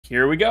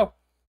here we go.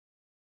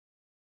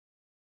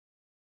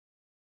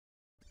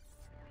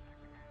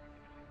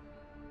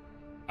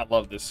 I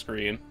love this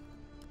screen.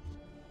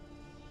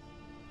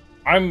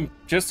 I'm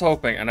just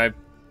hoping, and I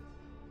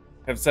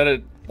have said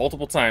it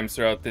multiple times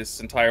throughout this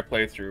entire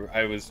playthrough,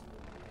 I was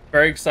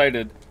very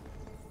excited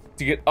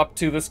to get up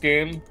to this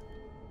game.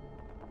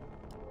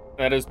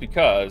 That is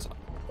because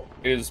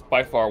it is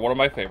by far one of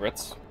my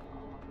favorites.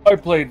 I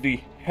played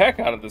the heck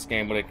out of this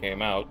game when it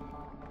came out.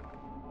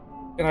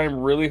 And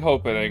I'm really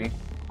hoping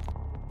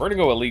we're gonna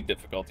go Elite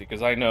difficulty,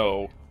 because I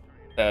know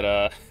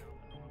that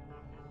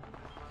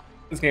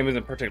this game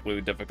isn't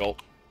particularly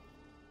difficult.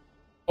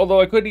 Although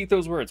I could eat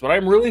those words, but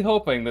I'm really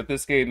hoping that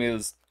this game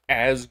is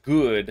as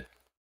good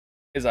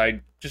as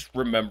I just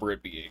remember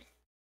it being.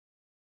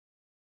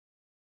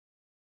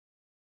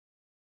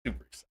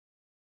 Super excited.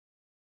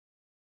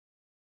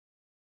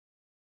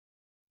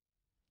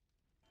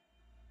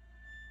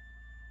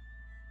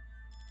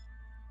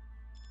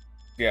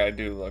 Yeah, I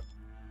do look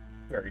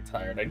very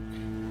tired.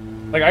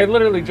 I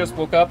literally just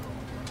woke up.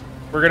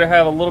 We're gonna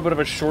have a little bit of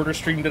a shorter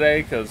stream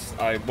today because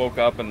I woke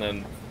up and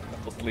then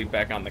fell asleep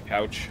back on the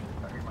couch.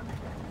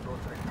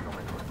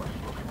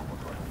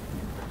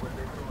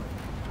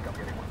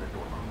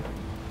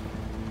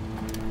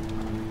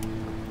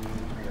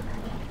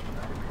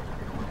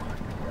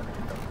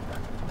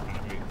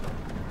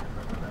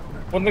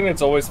 One thing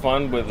that's always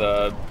fun with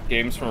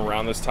games from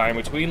around this time,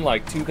 between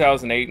like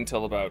 2008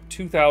 until about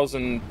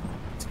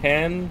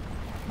 2010,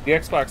 the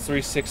Xbox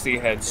 360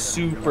 had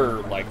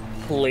super like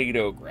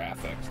Play-Doh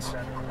graphics.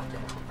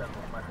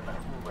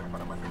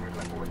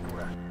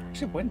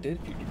 Actually, when did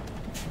you?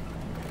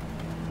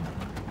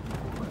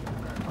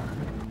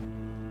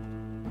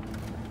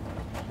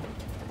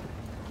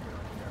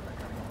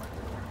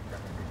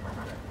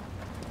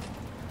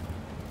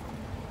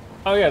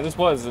 Oh yeah, this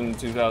was in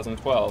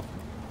 2012.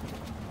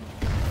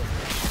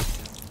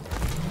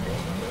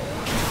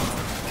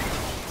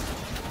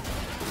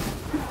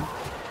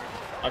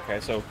 Okay,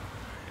 so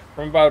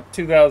from about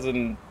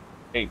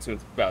 2008 to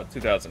about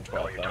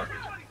 2012, though.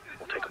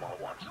 We'll take them all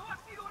at once.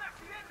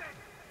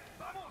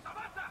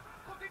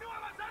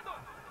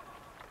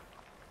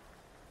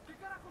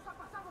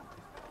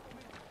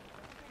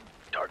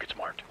 Targets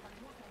marked.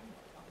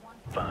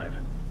 5,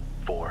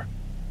 4,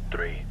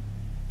 3,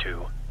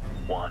 2,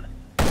 1.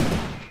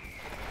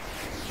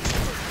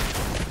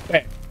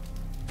 Hey.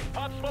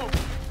 Hot smoke.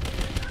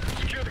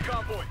 Secure the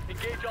convoy.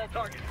 Engage all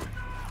targets.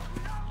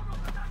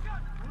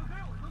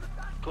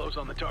 Close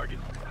on the target.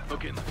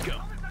 Okay, let's go.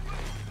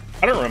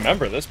 I don't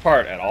remember this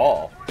part at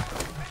all.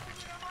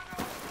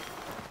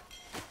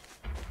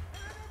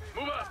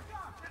 Move up.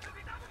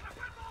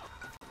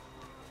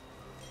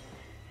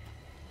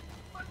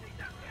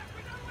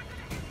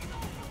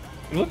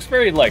 It looks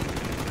very, like,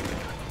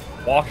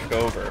 washed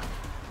over.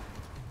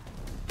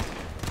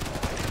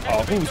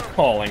 Oh, who's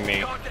calling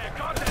me? Contact,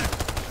 contact.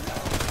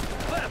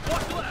 Left,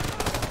 watch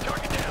left.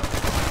 Target down.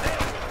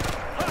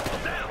 Hostile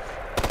down.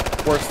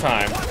 Worst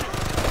time.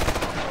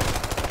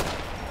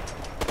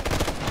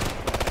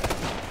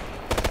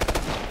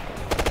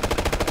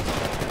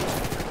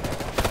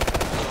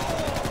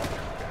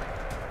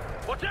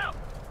 Watch out.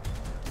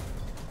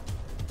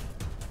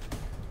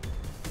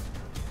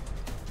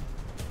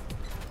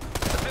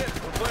 That's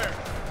it. We're clear.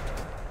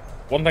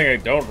 One thing I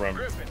don't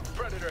remember. Griffin,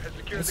 Predator has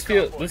secured the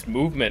convoy. This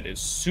movement is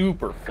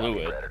super Copy,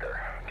 fluid. Predator.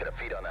 Get a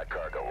feed on that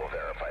cargo. We'll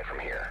verify from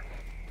here.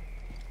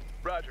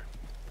 Roger.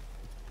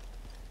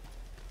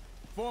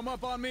 Form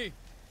up on me.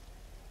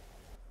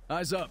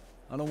 Eyes up.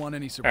 I don't want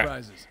any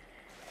surprises.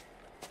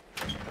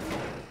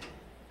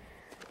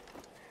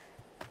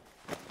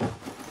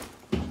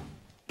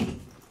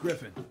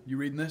 Griffin, you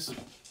reading this?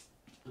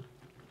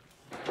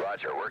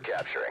 Roger, we're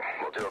capturing.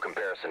 We'll do a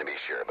comparison to be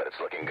sure, but it's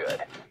looking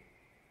good.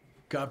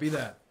 Copy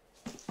that.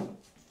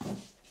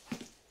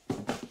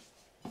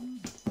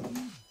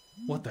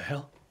 What the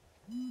hell?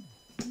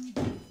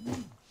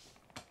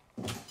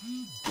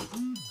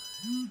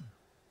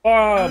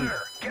 Bomb!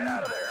 Get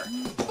out of there!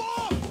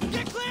 Move!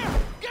 Get clear!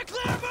 Get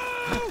clear!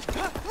 Move!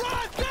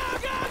 Run! Go!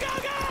 Go! Go!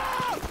 Go!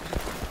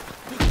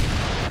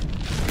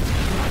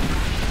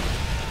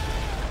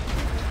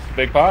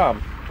 Big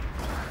bomb.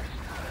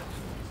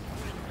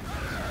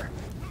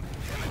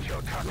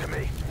 Joe, talk to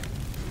me.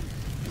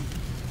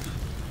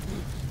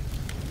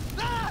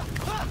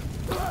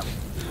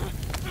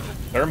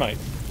 Thermite.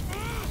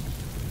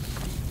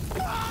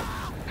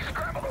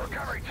 Scramble the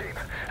recovery team.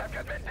 I've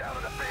got men down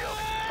in the field.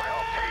 My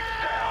whole team's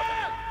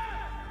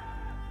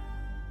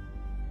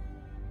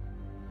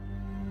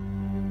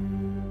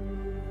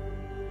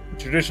down.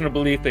 Traditional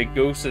belief that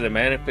ghosts are the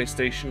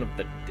manifestation of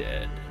the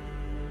dead.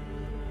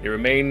 They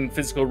remain in the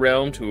physical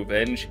realm to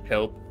avenge,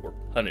 help, or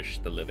punish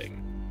the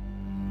living.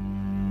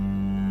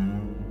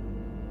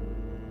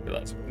 Okay,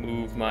 let's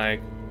move my...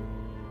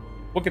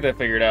 We'll get that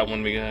figured out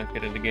when we get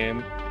into the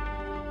game.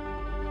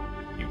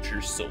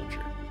 Future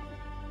soldier.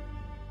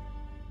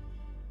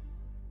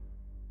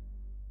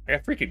 I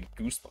got freaking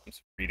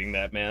goosebumps reading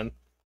that, man.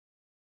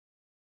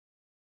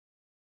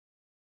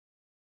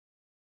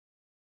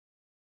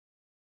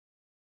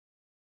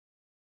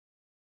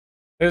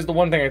 There's the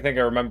one thing I think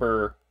I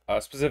remember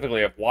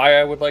specifically of why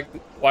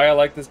I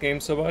like this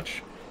game so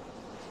much.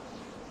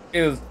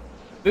 Is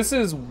this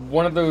is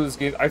one of those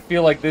games. I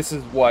feel like this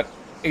is what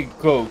a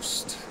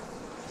Ghost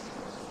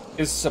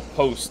is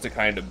supposed to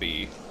kind of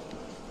be.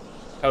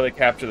 How they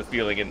capture the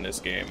feeling in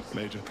this game.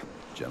 Major,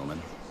 Gentlemen,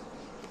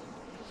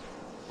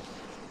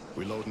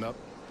 we loading up?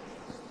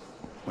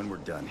 when we're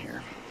done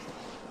here,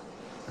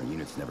 our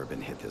unit's never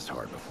been hit this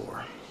hard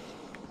before.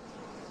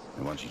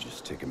 And why don't you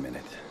just take a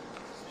minute,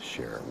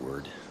 share a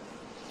word,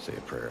 say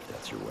a prayer if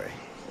that's your way.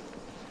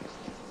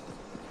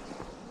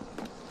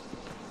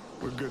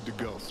 We're good to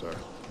go, sir.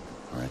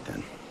 All right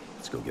then,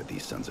 let's go get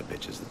these sons of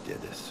bitches that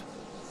did this.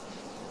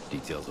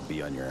 Details will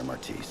be on your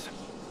MRTs.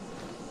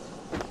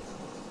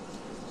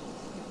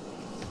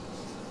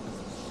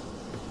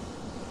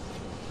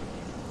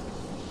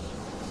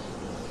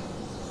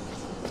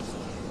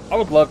 I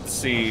would love to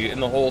see,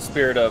 in the whole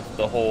spirit of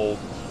the whole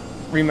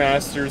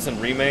remasters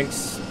and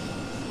remakes,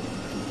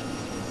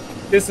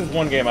 this is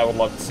one game I would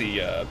love to see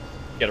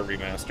get a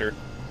remaster.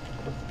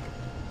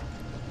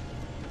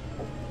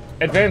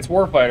 Advanced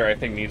Warfighter, I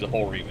think, needs a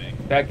whole remake.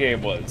 That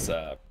game was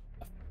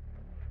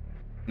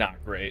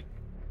not great.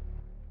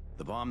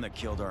 The bomb that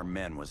killed our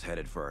men was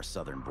headed for our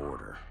southern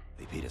border.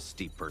 They paid a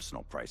steep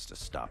personal price to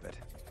stop it.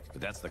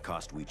 But that's the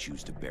cost we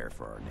choose to bear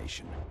for our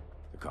nation.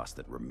 The cost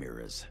that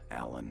Ramirez,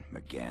 Allen,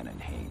 McGann,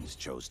 and Haynes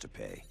chose to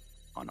pay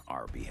on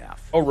our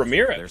behalf. Oh,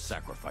 Ramirez. Their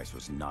sacrifice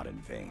was not in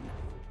vain.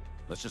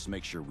 Let's just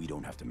make sure we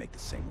don't have to make the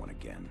same one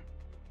again.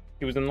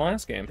 He was in the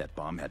last game. That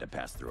bomb had to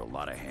pass through a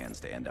lot of hands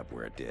to end up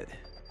where it did.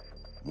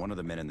 One of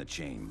the men in the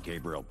chain,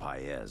 Gabriel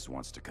Paez,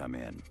 wants to come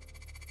in.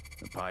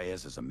 And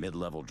Paez is a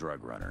mid-level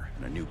drug runner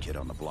and a new kid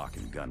on the block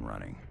in gun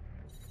running.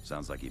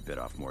 Sounds like he bit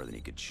off more than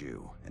he could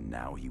chew, and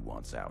now he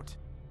wants out.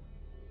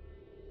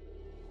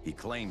 He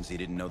claims he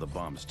didn't know the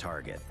bomb's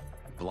target.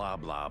 Blah,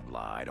 blah,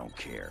 blah, I don't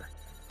care.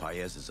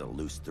 Paez is a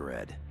loose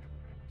thread.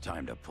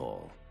 Time to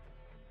pull.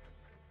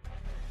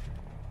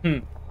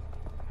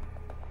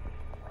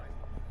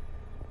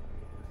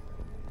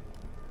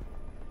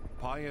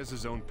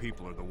 Paez's own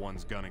people are the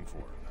ones gunning for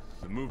him.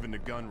 The move into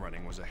gun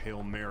running was a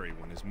Hail Mary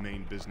when his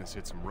main business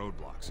hit some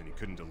roadblocks and he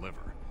couldn't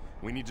deliver.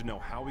 We need to know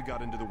how he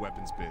got into the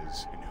weapons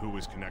biz and who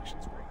his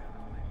connections were.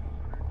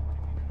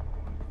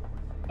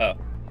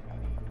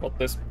 Well,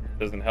 this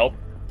doesn't help.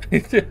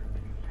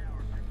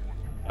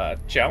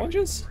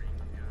 Challenges?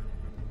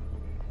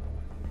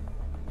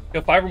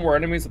 Kill 5 or more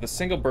enemies with a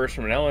single burst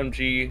from an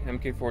LMG,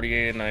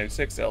 MK48, and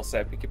 96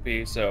 LSAT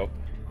PKP, so...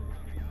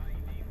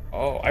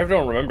 Oh, I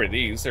don't remember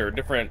these. There are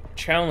different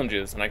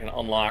challenges, and I can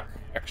unlock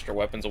extra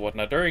weapons and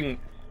whatnot. During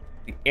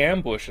the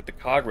ambush at the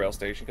cog rail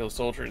station, kill a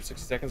soldier in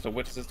 60 seconds. No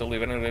witnesses to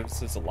leave any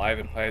witnesses alive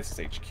in Paez's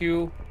HQ.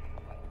 Alright,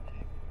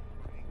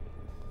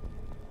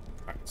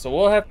 so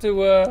we'll have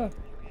to,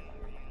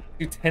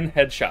 do 10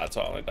 headshots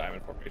on the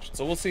diamond formation.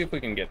 So we'll see if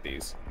we can get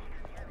these.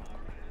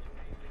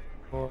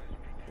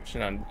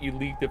 On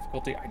elite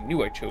difficulty. I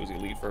knew I chose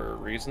elite for a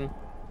reason.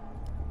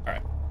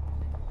 Alright.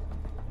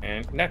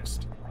 And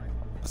next.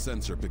 A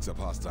sensor picks up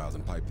hostiles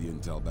and pipe the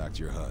intel back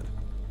to your HUD.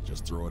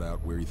 Just throw it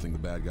out where you think the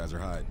bad guys are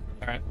hiding.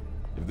 Alright.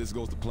 If this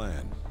goes to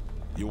plan,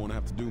 you won't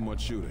have to do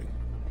much shooting.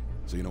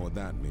 So you know what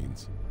that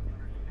means.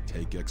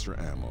 Take extra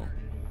ammo.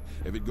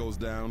 If it goes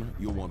down,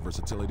 you'll want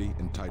versatility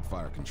and tight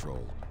fire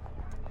control.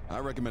 I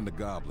recommend a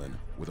Goblin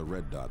with a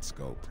red dot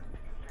scope.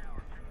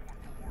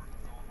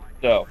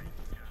 So,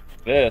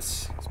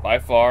 this is by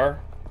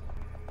far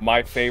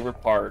my favorite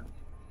part.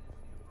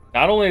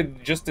 Not only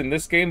just in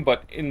this game,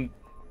 but in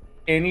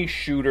any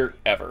shooter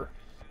ever.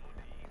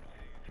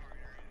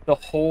 The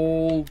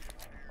whole...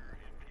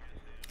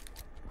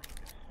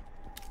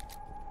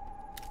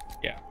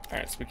 Yeah,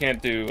 alright, so we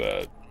can't do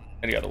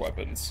any other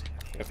weapons.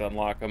 We have to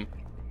unlock them.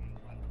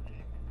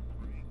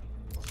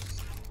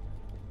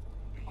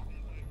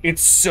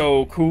 It's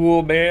so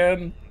cool,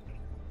 man.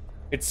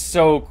 It's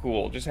so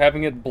cool. Just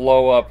having it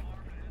blow up.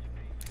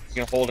 You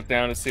can hold it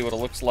down to see what it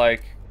looks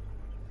like.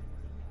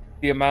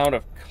 The amount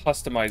of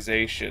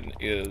customization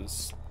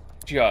is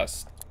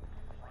just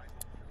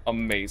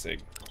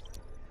amazing.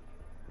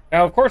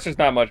 Now, of course, there's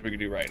not much we can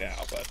do right now,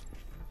 but...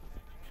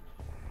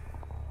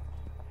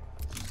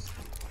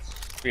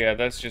 Yeah,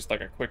 that's just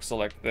like a quick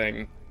select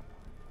thing.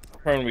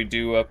 When we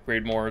do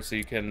upgrade more, so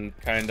you can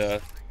kind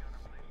of...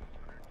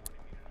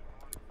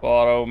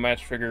 Auto,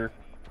 match trigger,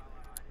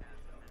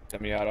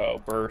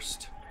 semi-auto,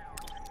 burst.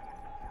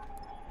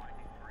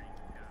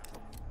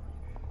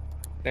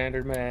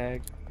 Standard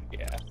mag.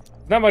 Yeah.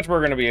 Not much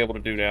we're going to be able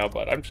to do now,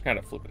 but I'm just kind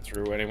of flipping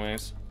through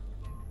anyways.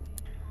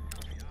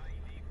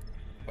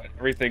 But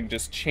everything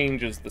just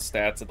changes the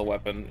stats of the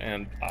weapon,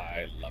 and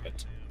I love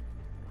it.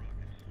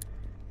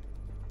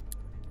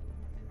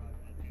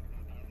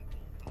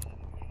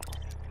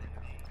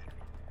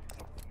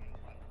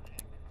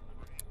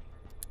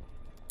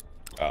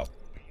 Oh.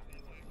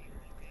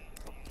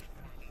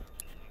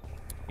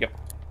 Yep.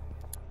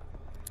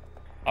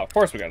 Oh, of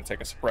course we gotta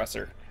take a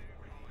suppressor.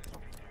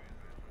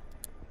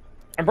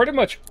 I'm pretty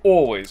much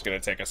always gonna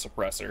take a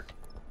suppressor.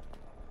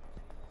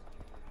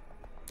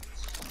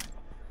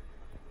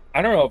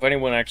 I don't know if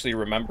anyone actually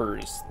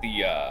remembers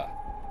the,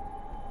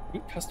 we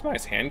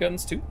customize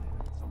handguns too?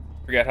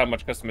 Forget how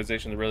much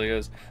customization there really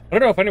is. I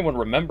don't know if anyone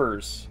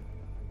remembers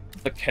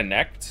the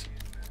Kinect.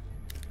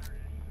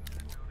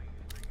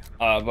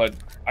 But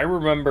I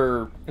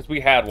remember, because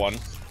we had one,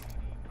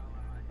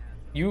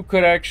 you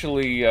could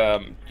actually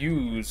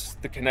use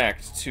the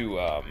Kinect to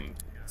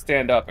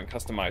stand up and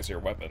customize your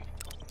weapon.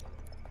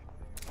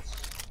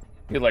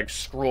 You like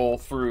scroll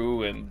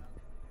through and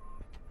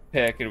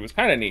pick, and it was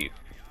kind of neat.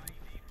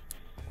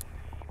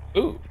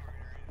 Ooh.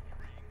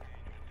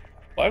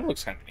 Well, that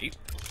looks kind of neat.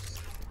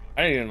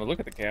 I didn't even look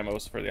at the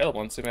camos for the other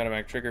ones.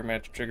 Semi-automatic trigger,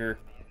 magic trigger.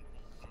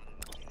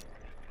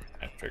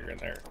 Magic trigger in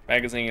there.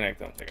 Magazine, I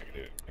don't think I can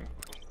do anything.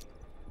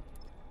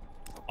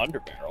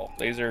 Underbarrel.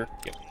 Laser.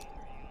 Yep.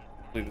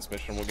 Complete this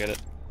mission, we'll get it.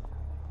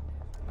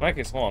 In my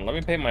case, hold on. Let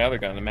me paint my other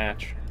gun to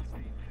match.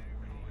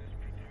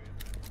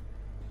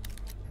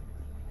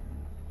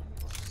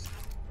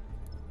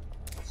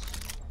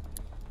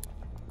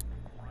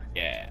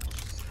 Yeah.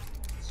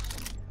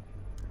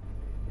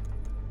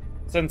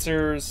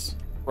 Sensors,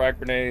 frag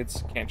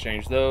grenades, can't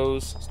change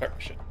those. Start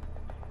mission.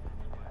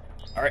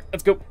 Alright,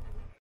 let's go.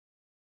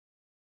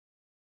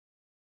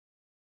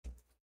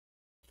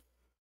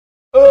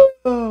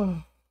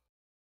 Oh.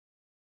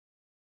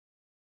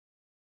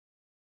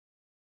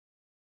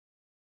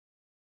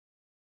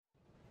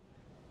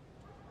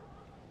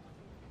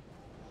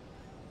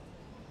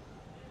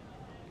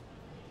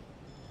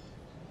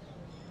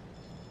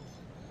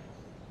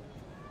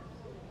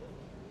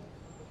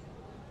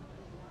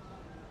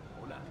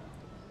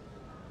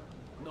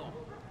 No.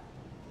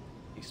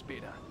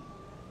 Espera.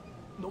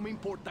 No me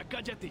importa,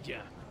 cállate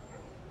ya.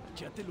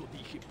 Ya te lo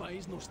dije,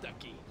 Páez no está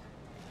aquí.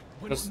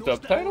 Bueno, The no está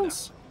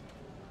subtitles? ahora.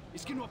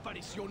 Es que no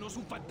apareció, no es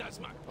un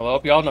fantasma. Well, I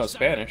hope y'all know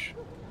Spanish.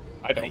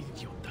 I don't.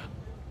 Idiota.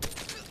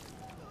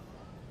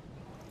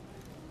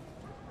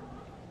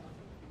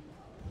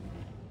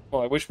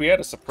 Well, I wish we had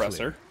a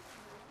suppressor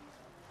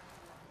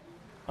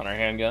on our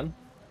handgun,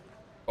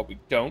 but we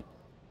don't.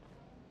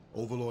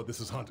 Overlord,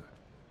 this is Hunter.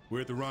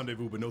 We're at the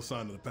rendezvous, but no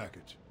sign of the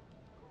package.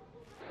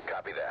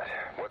 Copy that.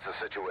 What's the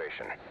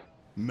situation?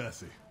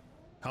 Messy.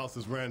 House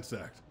is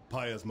ransacked.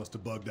 Paez must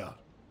have bugged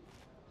out.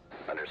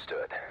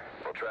 Understood.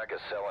 We'll track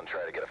his cell and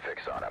try to get a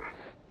fix on him.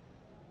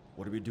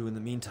 What do we do in the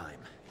meantime?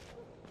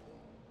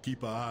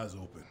 Keep our eyes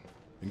open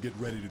and get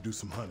ready to do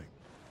some hunting.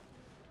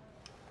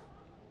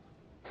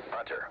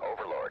 Hunter,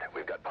 Overlord,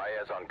 we've got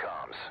Paez on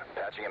comms.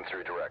 Patching him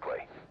through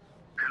directly.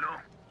 Hello?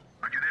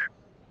 Are you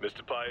there?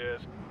 Mr.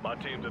 Paez, my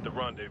team's at the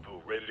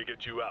rendezvous, ready to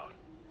get you out.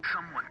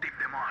 Someone tip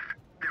them off.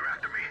 They're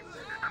after me.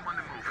 I'm on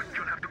the move.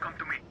 You'll have to come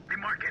to me. They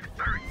mark it.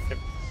 Hurry.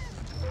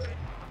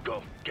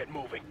 Go, get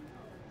moving.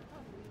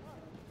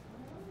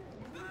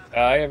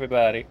 Hi,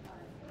 everybody.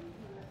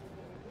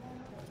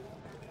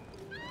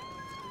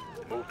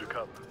 Move to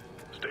cover.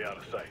 Stay out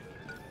of sight.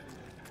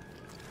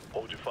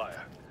 Hold your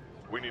fire.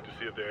 We need to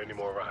see if there are any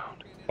more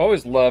around.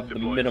 Always loved the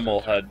Deploy minimal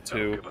sensor. HUD That'll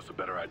too. give us a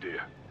better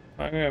idea.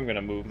 I'm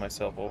gonna move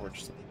myself over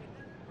just.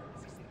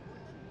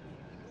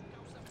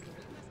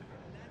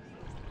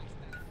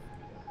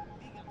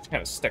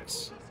 Kind of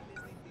sticks.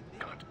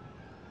 Cut.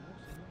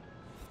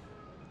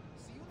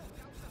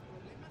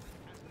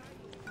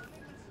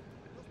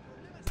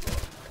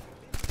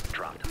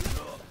 Dropped.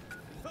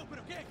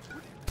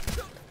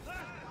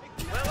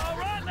 Well, all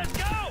right, let's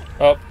go.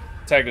 Oh,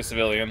 tagged a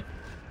civilian.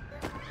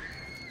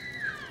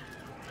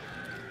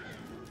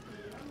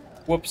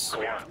 Whoops.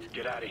 Come on,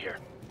 get out of here.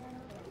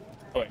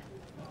 Oh, wait.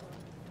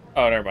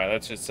 Oh, never mind.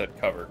 That just said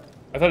cover.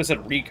 I thought it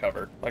said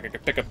recover. Like I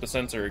could pick up the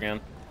sensor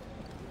again.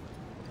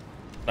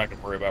 Not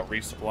gonna worry about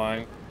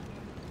resupplying.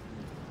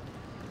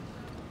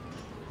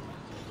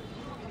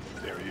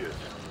 There he is.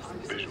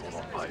 Visual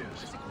on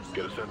Paez.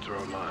 Get a sensor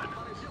online.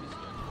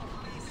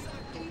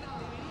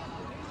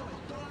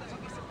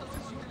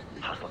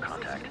 Hostile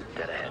contact.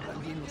 Dead ahead.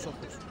 Bien los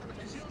ojos.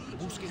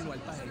 Búsquenlo al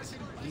Páez.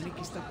 Tiene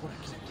que estar por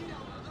aquí.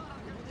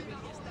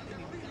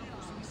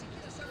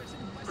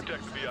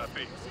 Protect the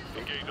VIP.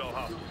 Engage all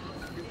hostiles.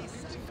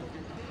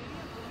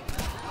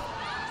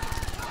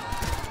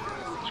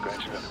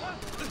 Scratching up.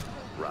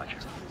 Roger.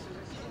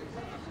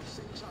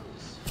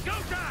 Go,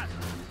 guys!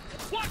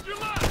 Watch your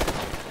mark!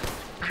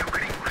 Yo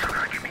gringos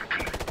ahora que me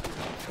kill.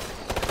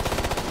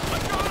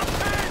 Let's go to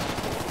Páez!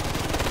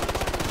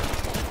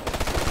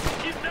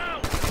 He's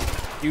down!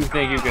 You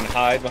think you can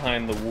hide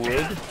behind the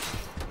wood?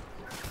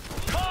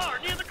 Car!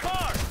 Near the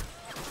car!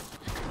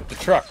 The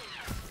truck.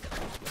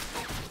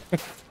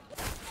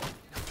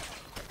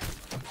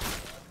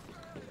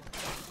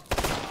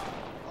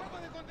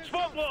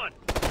 Smoke one!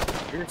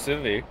 You're a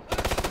civvy.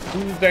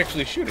 Who's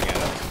actually shooting at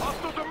us?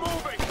 Hostiles are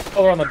moving!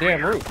 Oh, they're on the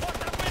damn roof. Watch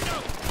that window!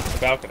 The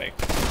balcony.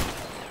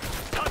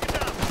 Talk it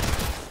down!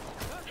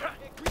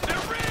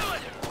 They're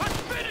reeling! Let's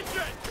finish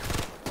it!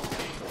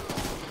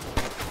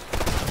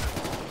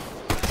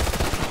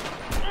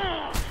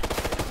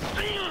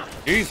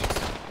 Jesus.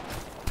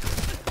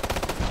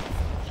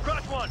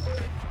 Scratch one!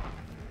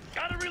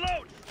 Gotta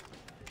reload!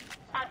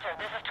 Hunter,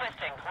 this is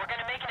Twisting. We're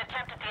gonna make an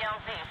attempt at the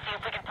LZ, see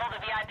if we can pull the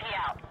VIP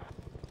out.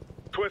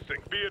 Twisting.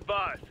 Be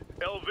advised,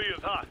 LV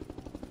is hot.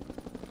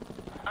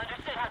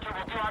 Understood, Hunter.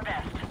 We'll do our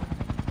best.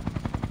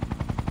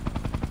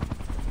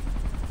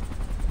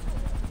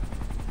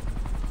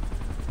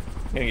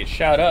 Gonna get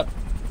shot up.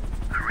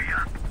 Hurry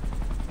up.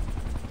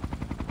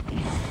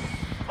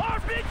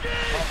 RPG!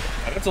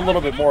 That's a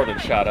little bit more than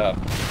shot up.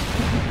 Sorry,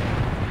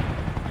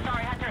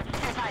 Hunter. It's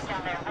too tight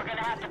down there. We're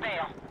gonna have to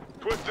bail.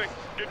 Twisting,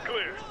 get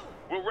clear.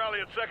 We'll rally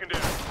at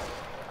secondary.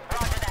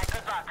 Roger that.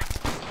 Good luck.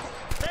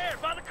 There,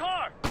 by the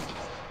car!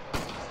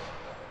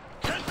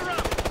 Sensor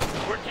up!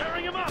 We're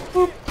tearing him up!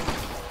 Boop.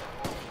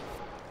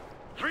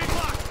 3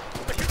 o'clock!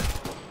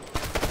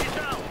 He's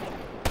down!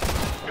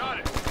 Got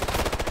it!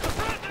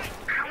 Suppressing!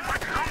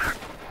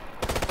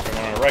 There's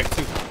one on the right,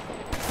 too.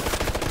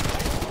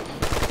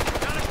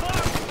 Got it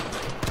close!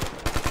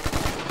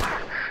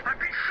 I've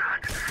been shot.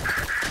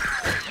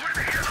 Where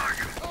the hell are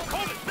you?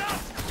 Hold it, stop!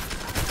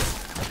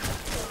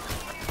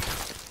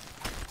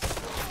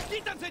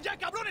 ¡Quítanse ya,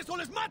 cabrones, o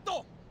les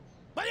mato!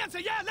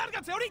 ¡Váyanse ya!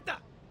 ¡Lárganse ahorita!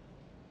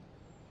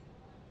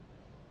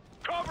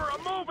 Cover,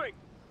 I'm moving!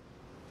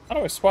 How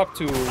do I swap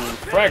to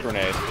frag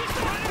grenade?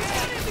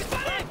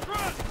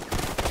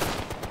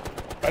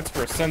 That's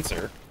for a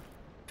sensor.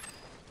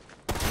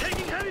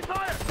 Taking heavy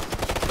fire!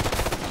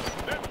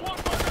 There's one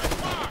by that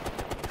car!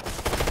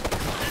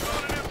 He's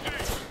on an MG!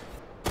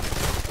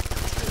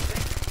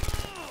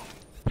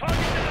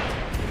 Target down!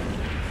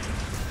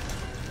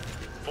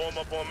 Form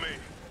up on me.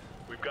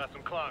 We've got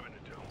some climbing to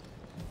do.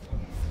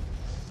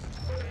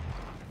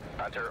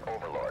 Hunter,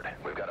 Overlord.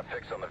 We've got a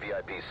fix on the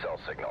VIP cell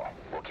signal.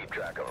 We'll keep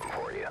track of them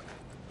for you.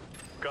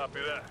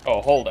 Copy that.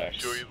 Oh, hold X.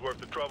 Sure he's worth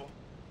the trouble?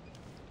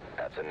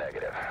 That's a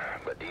negative.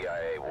 But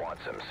DIA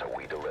wants him, so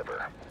we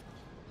deliver.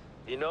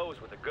 He knows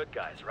we're the good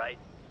guys, right?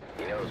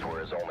 He knows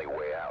we're his only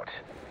way out.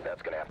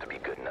 That's gonna have to be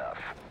good enough.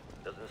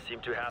 Doesn't seem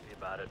too happy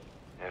about it.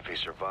 If he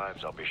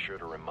survives, I'll be sure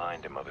to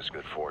remind him of his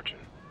good fortune.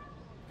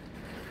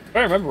 If I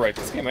remember right,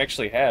 this game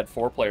actually had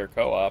 4-player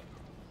co-op.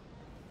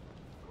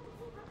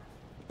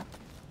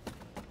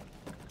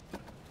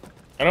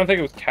 I don't think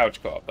it was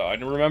couch co-op, though. I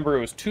remember it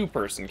was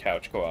 2-person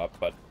couch co-op,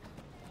 but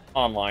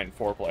online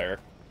 4-player.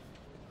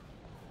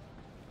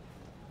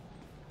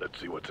 Let's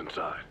see what's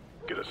inside.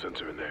 Get a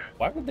sensor in there.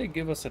 Why would they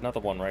give us another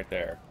one right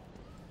there?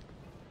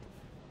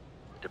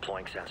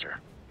 Deploying sensor.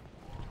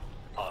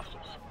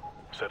 Hostiles.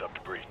 Set up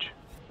to breach.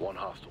 One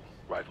hostile.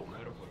 Rifleman.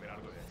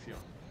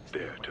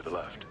 There, to the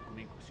left.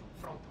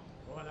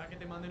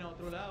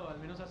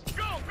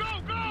 Go,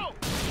 go, go!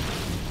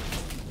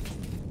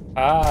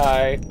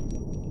 Hi.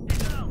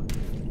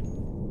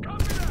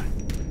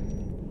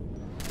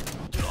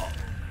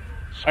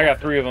 I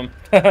got 3 of them.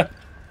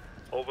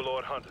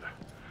 Overlord Hunter,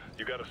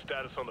 you got a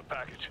status on the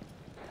package?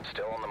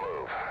 Still on the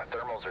move.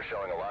 Thermals are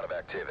showing a lot of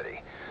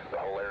activity. The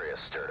whole area's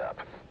stirred up.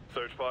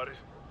 Search parties?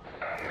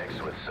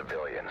 Mixed with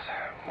civilians.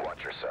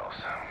 Watch yourselves.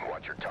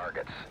 Watch your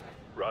targets.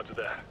 Roger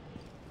that.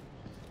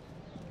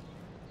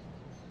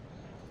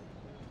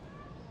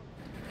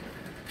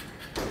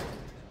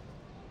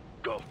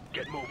 Go.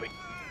 Get moving.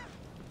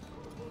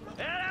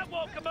 Hey, that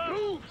won't come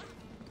out!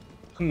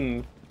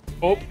 Move!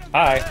 Oh,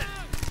 hi.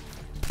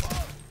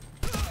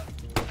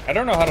 I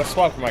don't know how to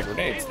swap for my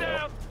grenades,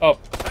 though. Oh,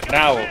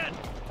 now.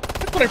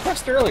 That's what I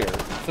pressed earlier.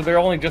 So they're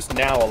only just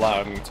now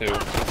allowing me to.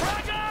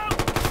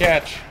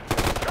 Catch.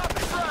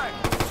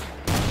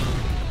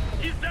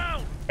 He's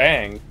down!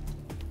 Bang.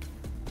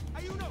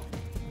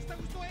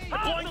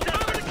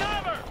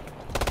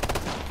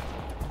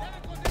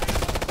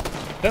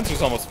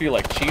 Sensors almost feel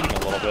like cheating a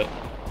little bit.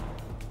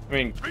 I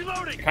mean,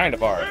 they kind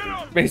of are.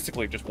 They're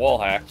basically just wall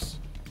hacks.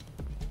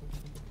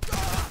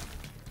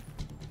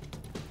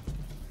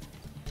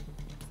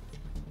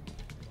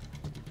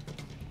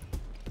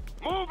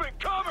 Moving,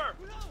 cover!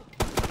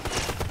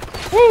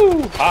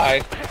 Woo!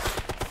 Hi.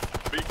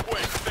 Be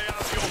quick, stay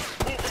out of the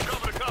open. Move from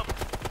cover to cover.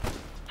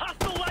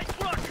 Hostile light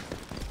truck!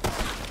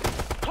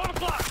 12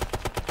 o'clock!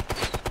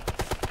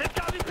 They've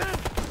got me pinned!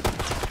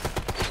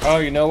 Oh,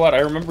 you know what? I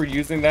remember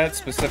using that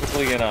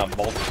specifically in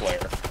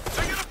multiplayer.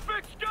 They get a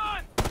fixed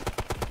gun!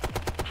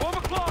 12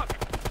 o'clock!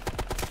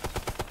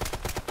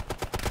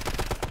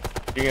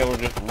 Being able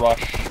to just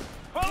rush,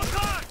 12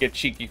 o'clock! get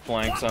cheeky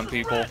flanks on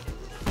people.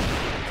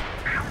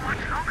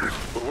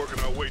 We're working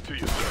our way to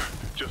you, sir.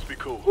 Just be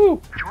cool. Woo!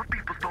 Your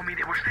people told me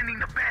they were sending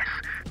the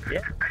best.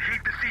 Yeah. I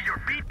hate to see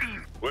your B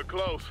team. We're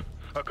close.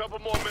 A couple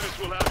more minutes,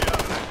 we'll have you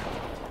out of there.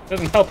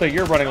 Doesn't help that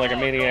you're running like a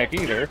maniac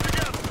either.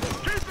 Together.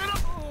 Keep it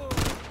up!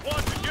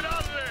 Watch it, get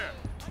out of there!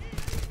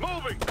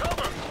 Moving,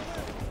 cover!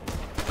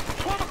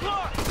 12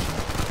 o'clock!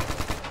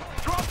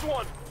 Dropped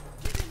one!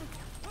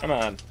 Come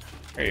on.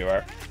 There you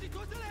are.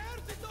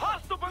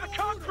 Hostile by the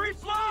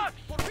concrete blocks!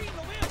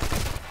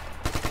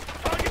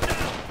 Target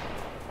down!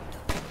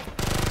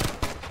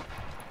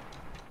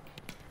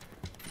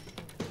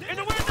 In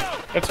the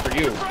window! That's for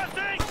you.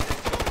 Pressing!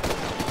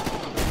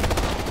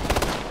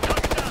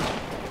 Target down!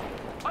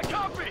 I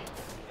copy!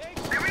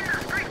 They're in the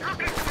street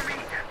looking for me.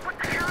 What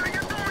the hell are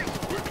you doing?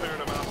 We're clearing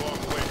them out along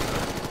the way, sir.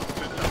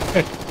 Sit down.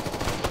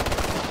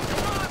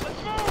 Come on,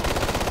 let's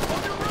move! On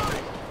your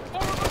right!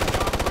 Over by the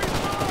concrete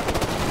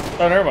blocks!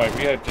 Oh, never mind.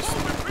 We had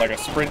just like a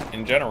sprint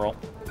in general.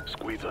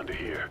 Squeeze under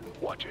here.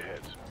 Watch your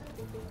heads.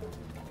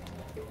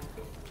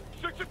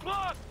 6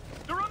 o'clock!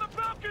 They're on the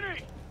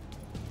balcony!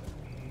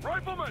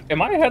 Rifleman!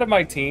 Am I ahead of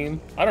my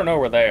team? I don't know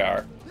where they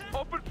are.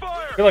 Open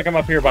fire! I feel like I'm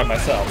up here by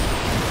myself.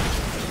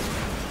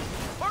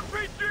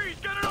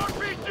 RPG! Get an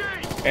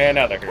RPG! And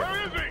now they're here.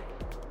 Where is he?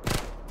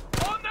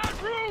 On that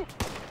roof!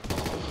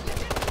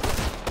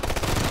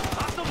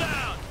 Hostile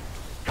down!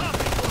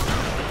 Copy!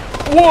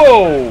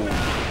 Whoa! He's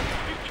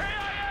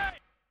KIA!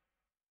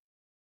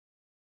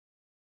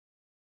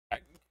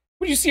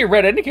 Would you see a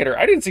red indicator?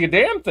 I didn't see a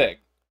damn thing.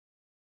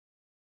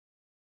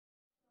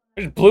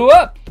 It just blew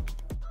up.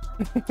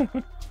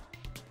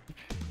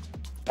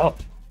 Oh.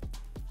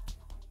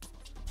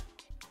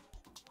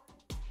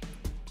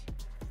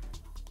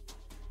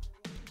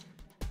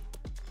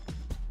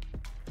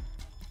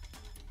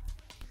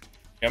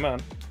 Come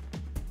on.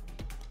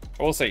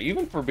 I will say,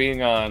 even for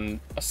being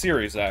on a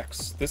Series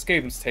X, this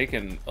game's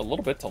taken a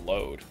little bit to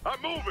load. I'm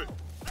moving!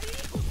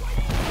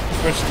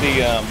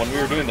 Especially when we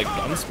were doing the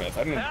gunsmith.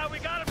 I didn't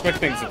expect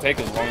things to take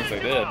as long as they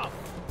did.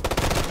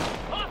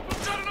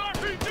 Hostile's got an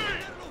RPG!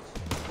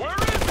 Where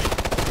is he?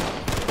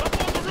 Up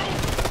on the roof!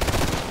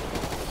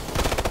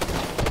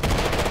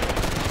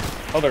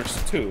 Oh, there's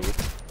two.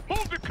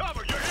 Move to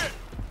cover, you're hit!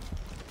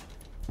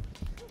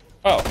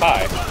 Oh,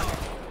 hi.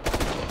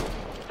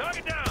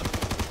 Target down!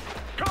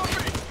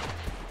 Copy!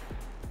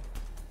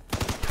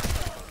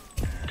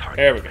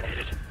 There we go.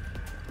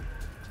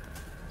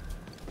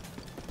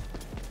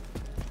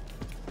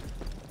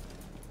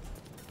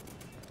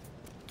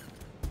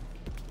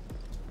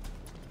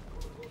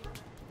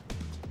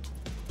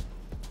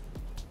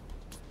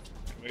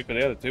 Wait for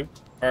the other two.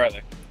 Where are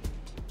they?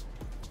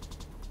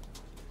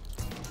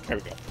 There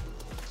we go.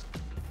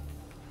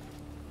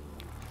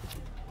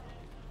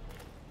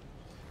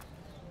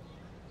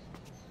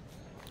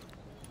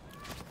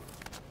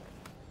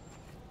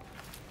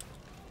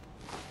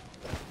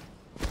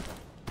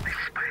 This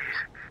is Paez.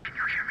 Can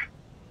you hear me?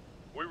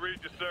 We read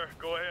you, sir.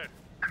 Go ahead.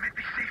 I'm at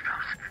the safe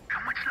house.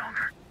 How much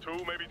longer?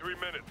 2, maybe 3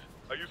 minutes.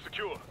 Are you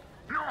secure?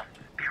 No,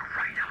 they're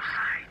right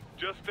outside.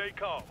 Just stay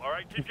calm, all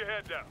right? Keep your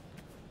head down.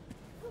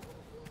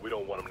 We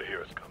don't want them to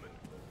hear us coming.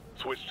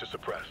 Switch to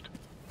suppressed.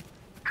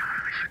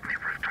 I should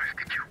never have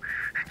trusted you.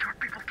 And your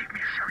people give me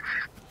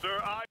assurances.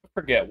 Sir, I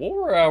Forget, what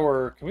were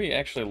our... Can we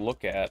actually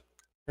look at...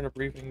 In a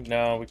briefing?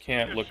 No, we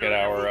can't look at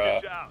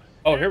our...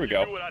 Oh, here we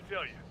go. do what I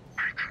tell you.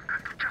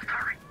 Just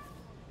hurry.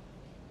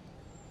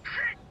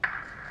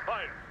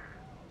 Fire!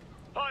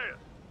 Fire!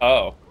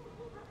 Oh.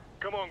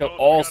 Come on, Kill Ghost,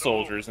 all we gotta move.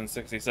 soldiers in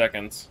 60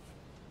 seconds.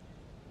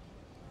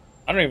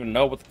 I don't even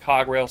know what the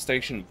cog rail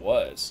station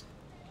was.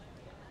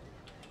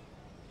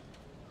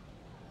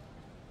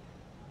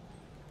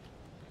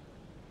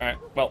 Alright,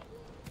 well.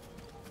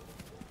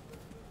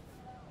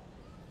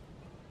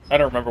 I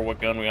don't remember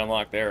what gun we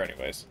unlocked there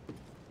anyways.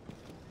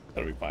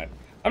 That'll be fine.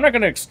 I'm not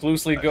gonna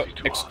exclusively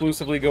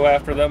go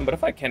after them, but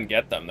if I can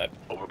get them, that'd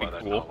Over be by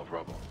that cool. pile of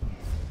rubble.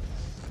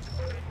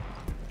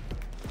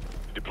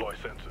 Deploy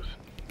sensors.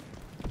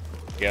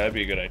 Yeah, that'd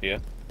be a good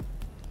idea.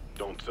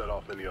 Don't set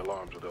off any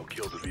alarms or they'll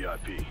kill the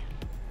VIP.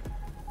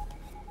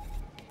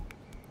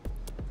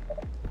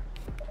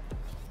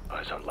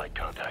 Eyes on light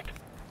contact.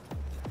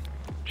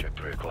 Check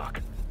 3 o'clock.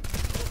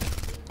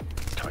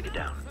 Target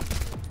down.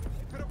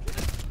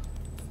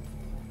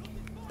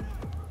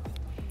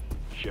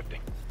 Shifting.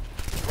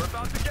 We're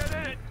about to get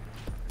in it.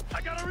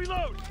 I gotta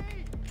reload.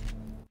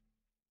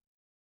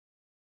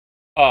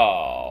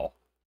 Oh.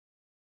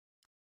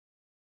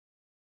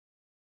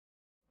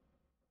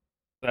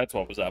 That's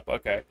what was up,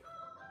 okay.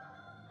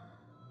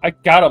 I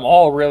got them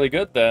all really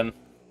good then.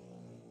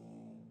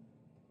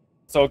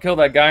 So I'll kill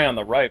that guy on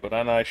the right, but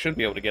then I should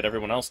be able to get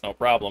everyone else no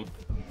problem.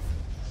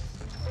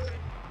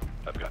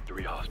 I've got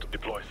 3 hostile.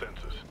 Deploy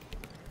sensors.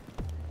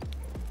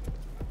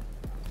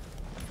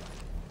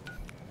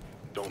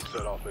 Don't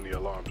set off any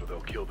alarms or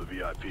they'll kill the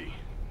VIP.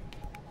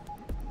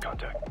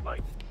 Contact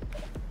light.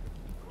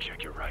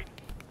 Check your right.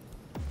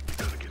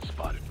 You're gonna get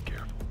spotted. Be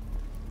careful.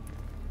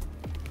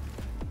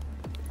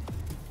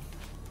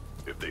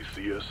 If they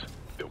see us,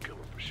 they'll kill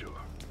us for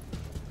sure.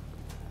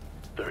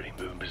 30,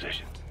 move in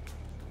position.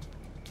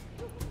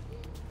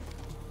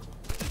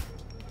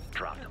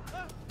 Dropped him.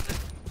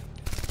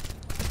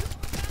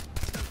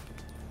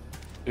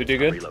 Did we do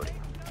good? Reloading.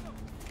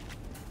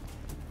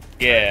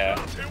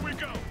 Yeah. Here we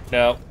go.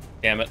 No.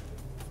 Damn it.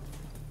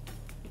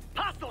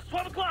 Hostile,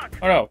 12 o'clock.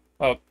 Oh no.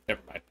 Oh,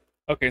 never mind.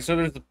 Okay, so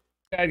there's the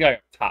bad guy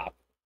up top.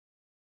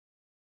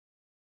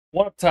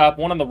 One up top,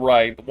 one on the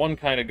right. The one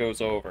kind of goes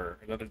over.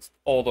 And then it's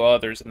all the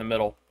others in the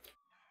middle.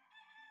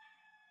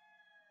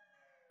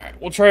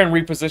 Alright, we'll try and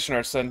reposition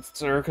our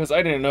sensor, because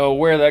I didn't know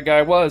where that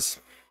guy was.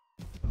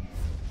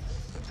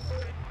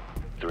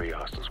 3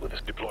 hostiles with us.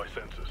 Deploy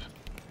sensors.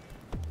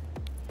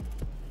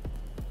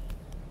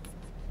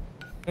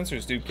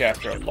 Sensors do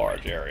capture a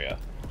large area.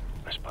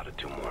 I spotted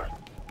 2 more.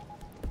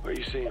 Where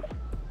you see him?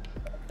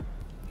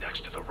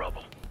 Next to the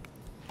rubble.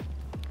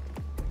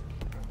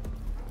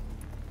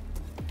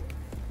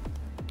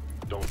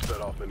 Don't Don't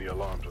set off any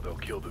alarms or they'll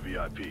kill the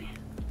VIP.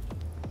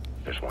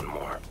 There's one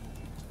more.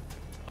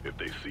 If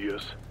they see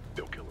us,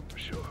 they'll kill him for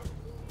sure.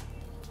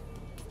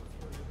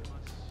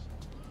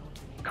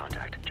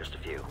 Contact, just a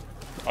few.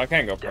 I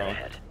can't go Dead prone.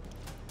 ahead.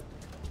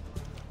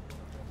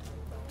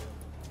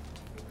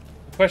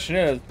 The question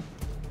is,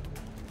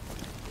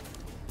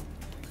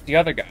 the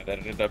other guy that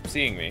ended up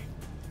seeing me.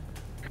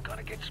 You're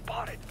gonna get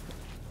spotted.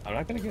 I'm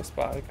not gonna get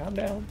spotted. Calm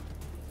down.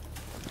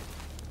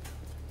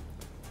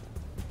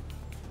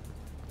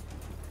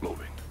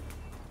 Moving.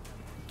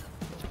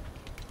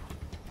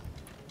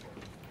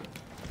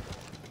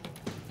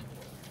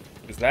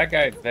 Is that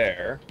guy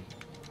there?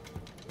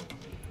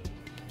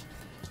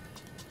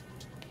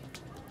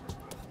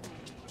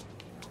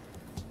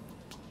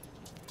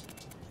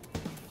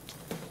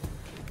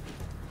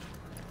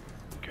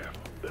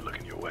 Careful, they're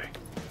looking your way.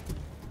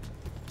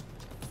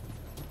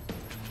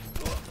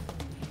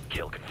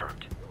 Kill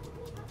confirmed.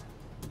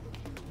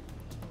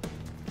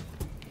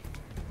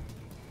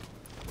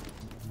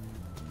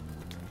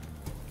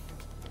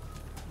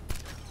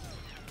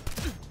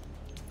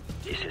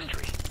 Is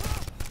history.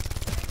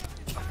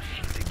 Oh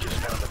shit, they just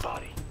found the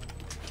body.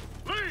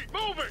 Lead,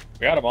 moving!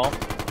 We got them all.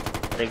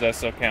 Or does that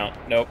still count?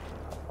 Nope.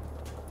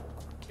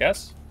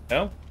 Yes?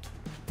 No?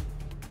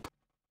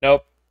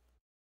 Nope.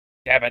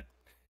 Damn it.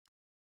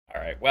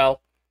 Alright,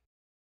 well.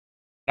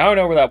 Now I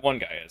know where that one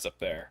guy is up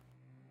there.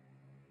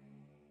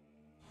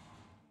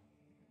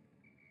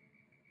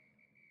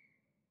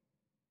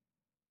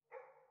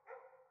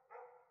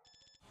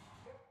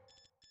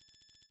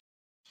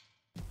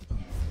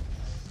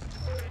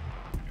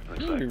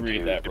 Let me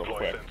read that real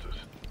quick.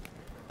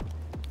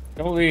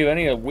 Don't leave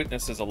any of the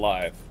witnesses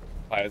alive.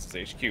 Pius'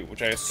 HQ,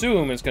 which I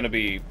assume is going to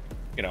be,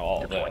 you know,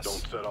 all Don't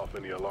this. set off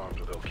any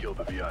alarms or they'll kill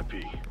the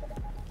VIP.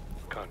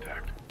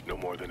 Contact, no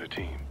more than a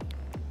team.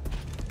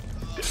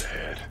 Dead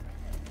ahead.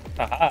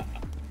 Haha.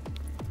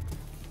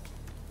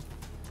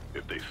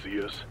 If they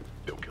see us,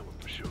 they'll kill him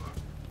for sure.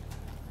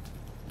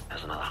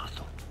 There's another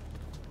hostile.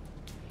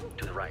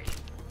 To the right.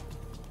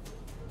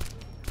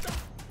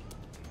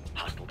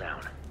 Hostile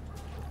down.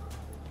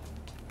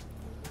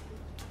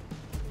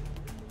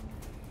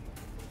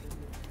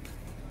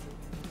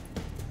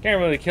 Can't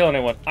really kill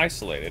anyone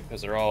isolated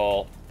because they're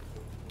all.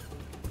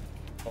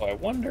 Oh, I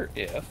wonder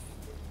if.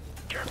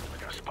 Careful,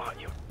 they're gonna spot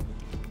you.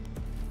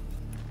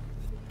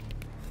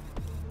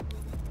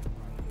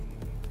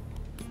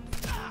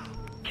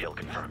 Kill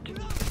confirmed.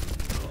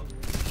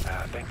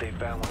 I think they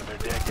found one of their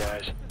dead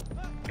guys.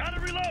 Gotta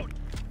reload!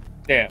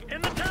 Damn.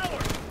 In the tower!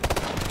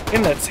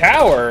 In the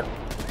tower?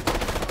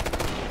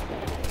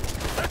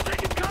 They're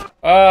taking cover!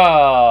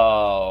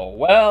 Oh,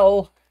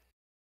 well.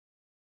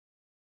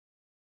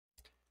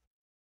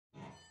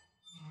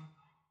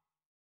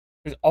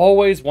 There's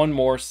always one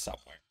more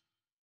somewhere.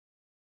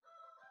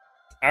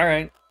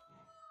 Alright.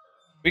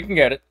 We can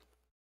get it.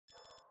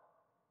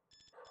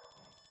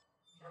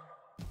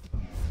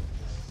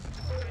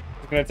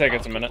 It's gonna take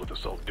us a minute. With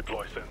assault,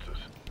 deploy sensors.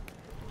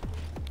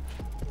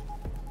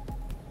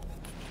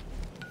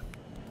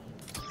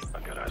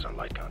 I've got eyes on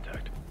light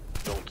contact.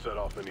 Don't set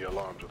off any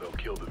alarms or they'll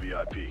kill the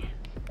VIP.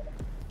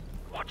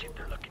 Watch it,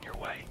 they're looking your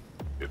way.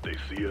 If they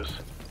see us,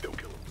 they'll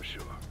kill him for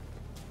sure.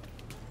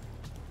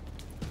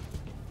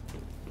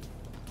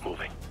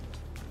 Moving.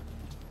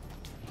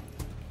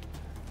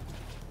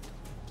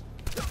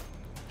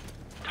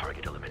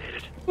 Target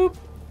eliminated. Boop.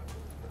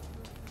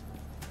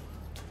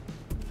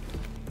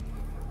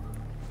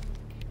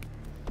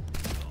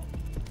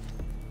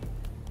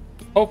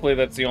 Hopefully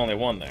that's the only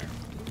one there.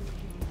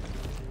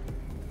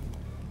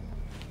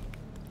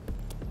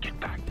 Get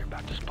back, they're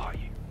about to spot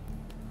you.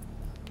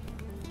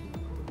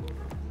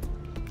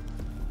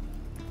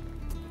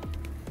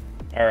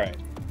 Alright.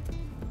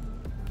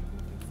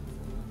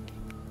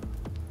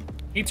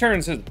 He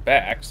turns his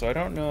back, so I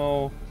don't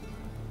know.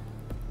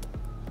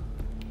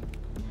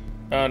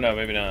 Oh no,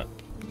 maybe not.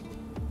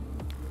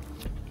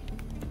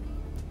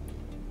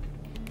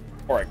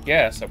 Or I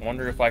guess, I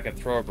wonder if I can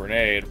throw a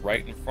grenade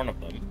right in front of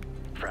them.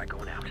 Frag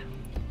going out.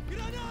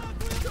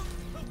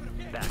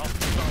 Back.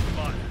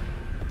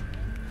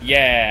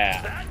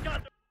 Yeah!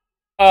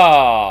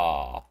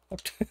 Oh.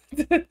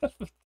 Maybe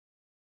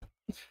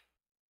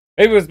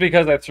it was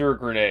because I threw a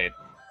grenade.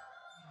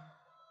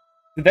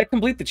 Did that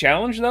complete the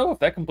challenge, though? If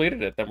that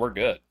completed it, then we're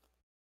good.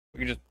 We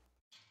can just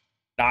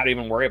not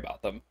even worry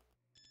about them.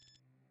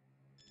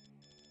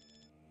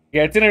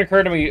 Yeah, it didn't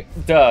occur to me,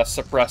 duh,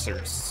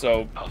 suppressors.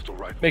 So,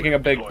 making a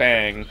big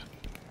bang.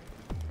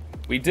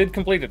 We did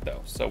complete it,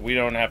 though, so we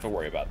don't have to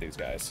worry about these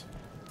guys.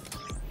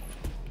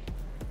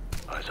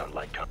 Eyes on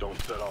light contact. Don't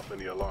set off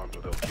any alarms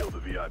or they'll kill the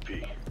VIP.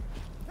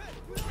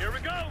 Here we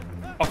go!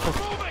 Of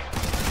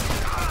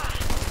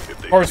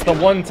course, the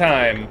one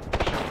time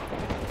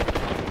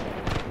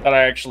that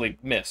I actually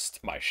missed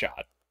my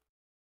shot.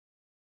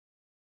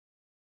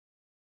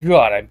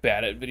 God, I'm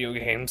bad at video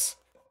games.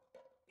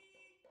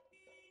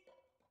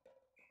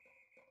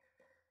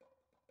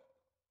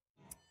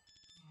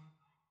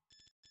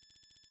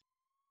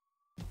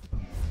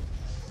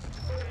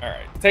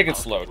 Alright, take it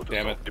slow,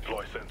 damn it.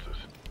 Deploy sensors.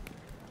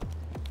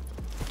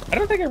 I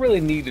don't think I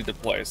really need to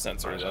deploy a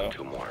sensor, Eyes though. on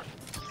 2 more.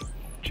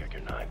 Check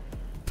your 9.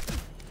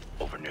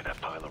 Over near that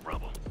pile of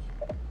rubble.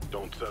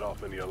 Don't set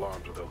off any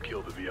alarms or they'll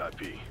kill the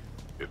VIP.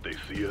 If they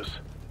see us,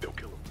 they'll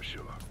kill them for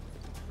sure.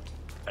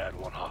 Add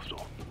 1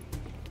 hostile.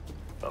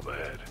 Up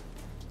ahead.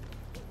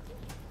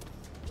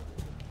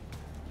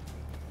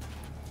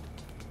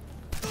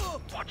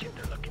 Watch it,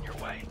 they're looking your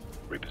way.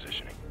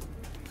 Repositioning.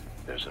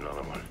 There's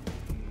another one.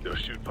 They'll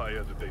shoot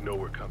Paez if they know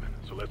we're coming,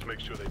 so let's make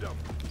sure they don't.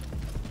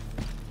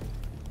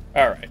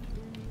 Alright.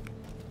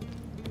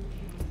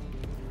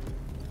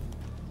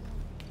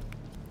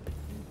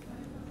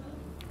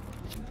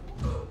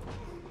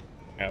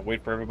 Gotta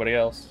wait for everybody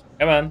else.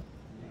 Come on.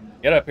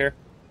 Get up here.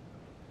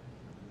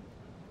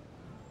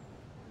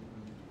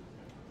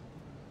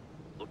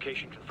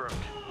 Location confirmed.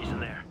 He's in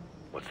there.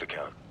 What's the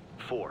count?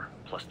 4,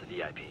 plus the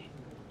VIP.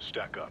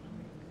 Stack up.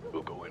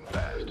 We'll go in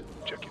fast.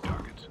 Check your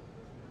targets.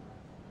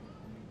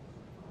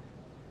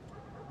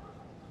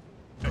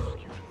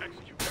 Execute,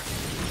 execute,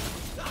 execute.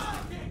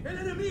 ¡El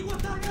enemigo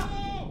ataca!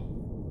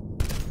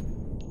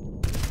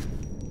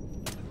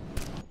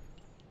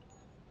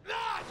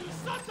 Ah, you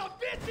sons of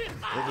bitches!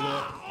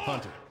 Overlord,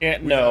 Hunter. Yeah,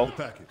 we no. have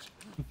the package.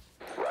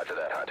 Roger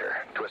that,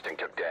 Hunter. Twisting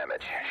took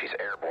damage. She's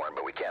airborne,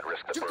 but we can't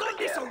risk the You bird call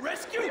this again. a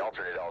rescue? The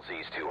alternate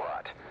LZ's too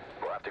hot.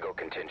 We'll have to go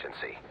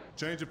contingency.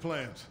 Change of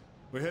plans.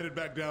 We're headed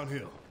back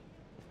downhill.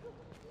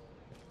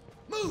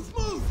 Move,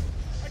 move!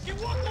 I can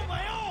walk on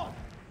my own!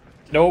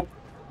 Nope.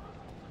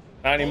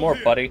 Not anymore,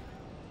 here. buddy.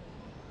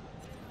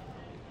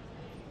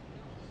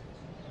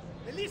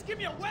 At least give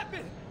me a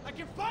weapon! I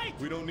can fight!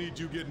 We don't need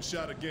you getting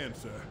shot again,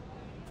 sir.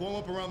 Form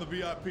up around the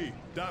VIP.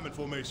 Diamond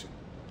formation.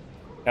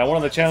 Now, one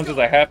of the challenges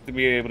I have to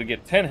be able to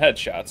get 10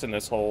 headshots in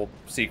this whole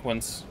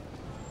sequence.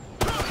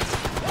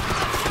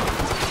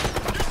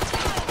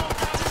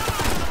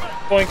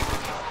 Boink.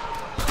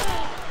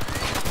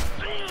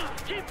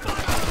 Keep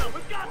fighting!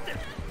 We've got this!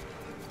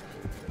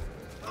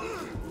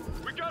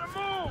 We gotta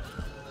move!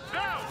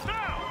 Now,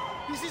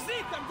 now! This is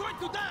it! I'm going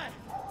to die!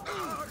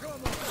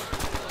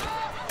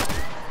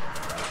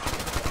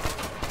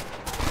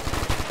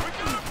 We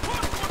gotta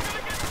push! We're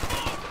gonna get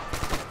smoked!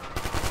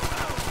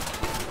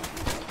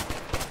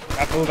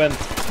 Stop moving.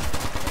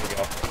 There we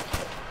go.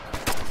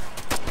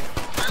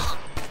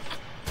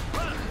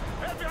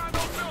 Head behind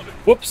those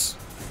buildings! Whoops.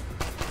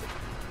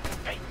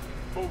 Hey,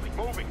 moving,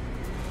 moving!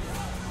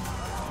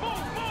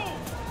 Move, move!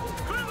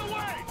 Clear the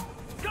way!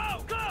 Go,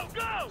 go,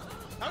 go!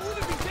 I would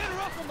have been better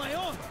off on my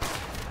own!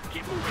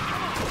 Keep moving,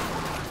 come on!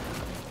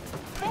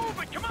 Move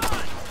it, come on!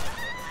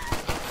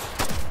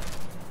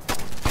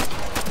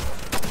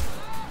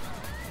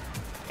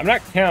 I'm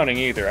not counting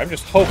either. I'm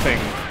just hoping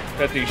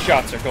that these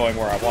shots are going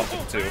where I want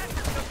them to.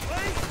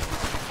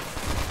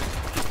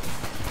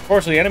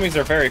 Unfortunately, enemies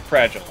are very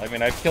fragile. I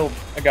mean, I've killed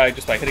a guy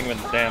just by hitting him in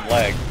the damn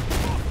leg.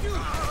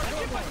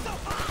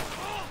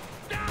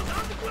 Down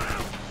on the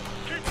ground!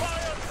 Keep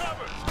fire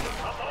covered!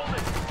 I'm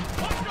holding!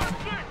 1 gun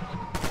 6!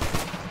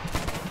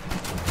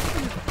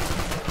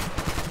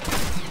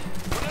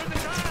 Whenever the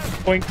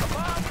time! Boink. Come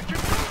on, we can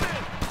move it!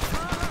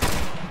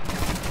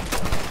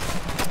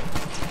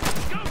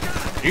 Go,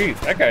 guys! Jeez,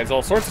 that guy's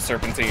all sorts of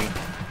serpentine.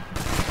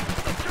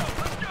 Let's go,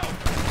 let's go!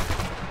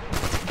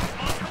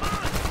 Come on,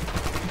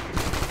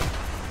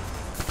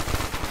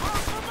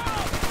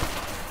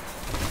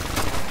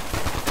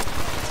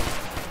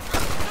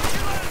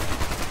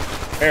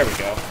 There we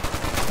go.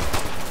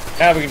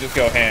 Now we can just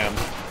go ham.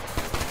 let's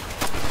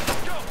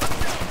go,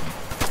 let's go!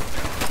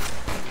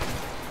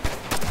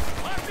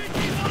 RPG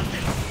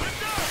launching! Good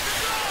job, good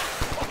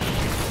job!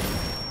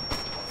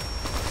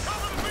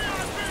 Cover the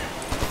VIP!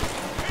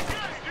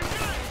 Engage!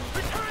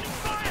 Returning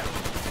fire!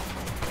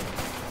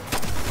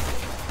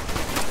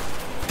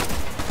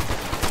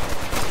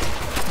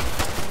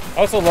 I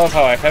also love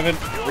how I haven't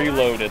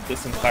reloaded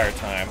this entire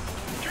time.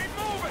 Keep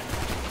moving!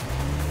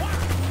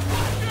 Watch it!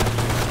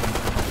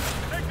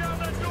 Take down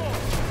that door!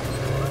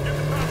 Get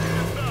the property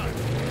inside!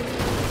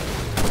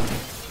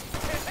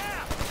 Get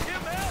half!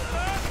 Give help,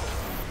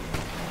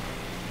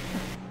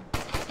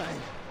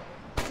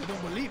 I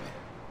don't believe it.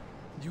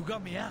 You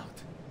got me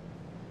out.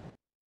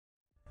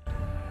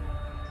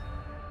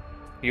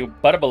 You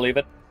better believe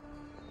it.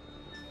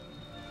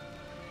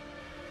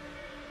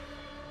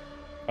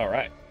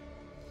 Alright.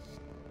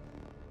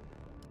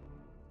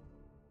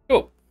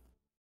 Cool.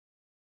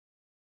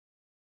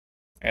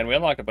 And we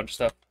unlocked a bunch of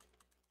stuff.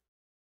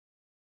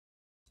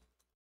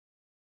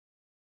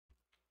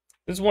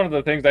 This is one of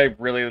the things I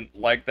really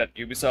like that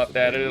Ubisoft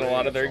added in a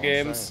lot of their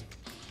games.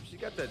 She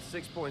got that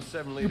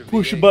 6.7 liter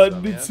Push a V8 button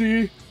some, and yeah?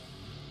 see.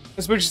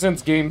 Especially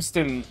since games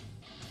didn't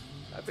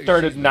I figure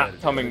started she's not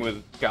better coming than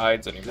with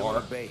guides Build a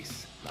anymore.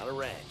 base, not a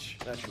ranch.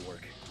 That should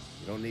work.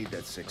 You don't need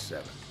that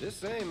 6.7. Just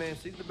saying, man,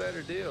 she's the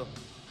better deal.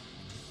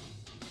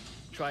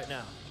 Try it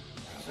now.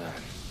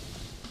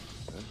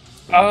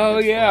 Oh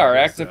yeah, our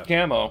active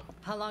camo.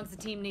 How long's the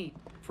team need?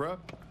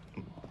 Prep?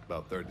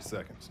 About 30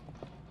 seconds.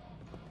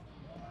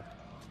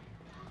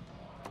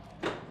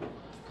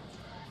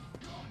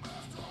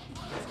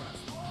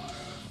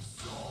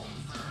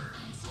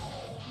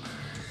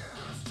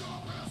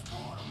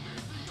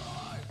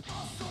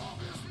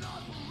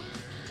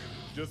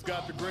 Just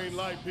got the green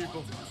light,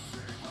 people.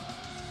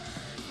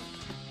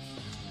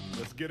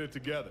 Let's get it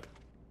together.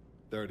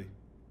 30.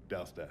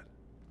 Douse that.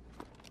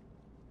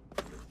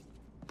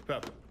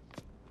 Pepper.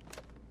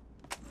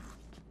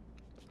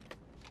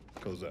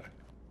 Kozak.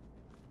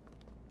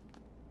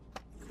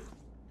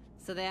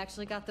 So they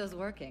actually got those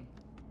working.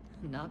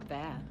 Not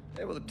bad.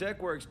 Hey, well, the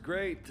tech works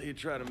great till you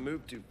try to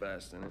move too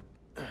fast in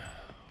it.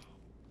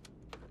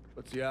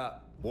 What's the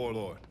op?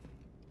 Warlord.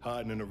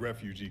 Hiding in a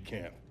refugee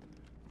camp.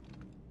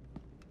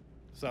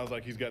 Sounds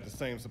like he's got the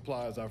same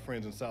supply as our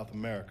friends in South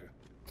America.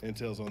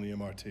 Intel's on the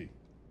MRT.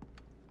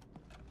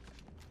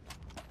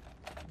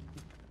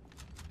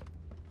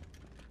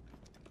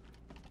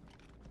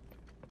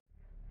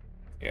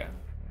 Yeah.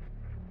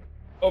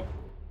 Oh.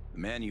 The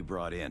man you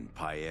brought in,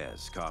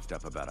 Paez, coughed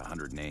up about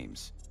 100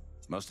 names.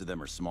 Most of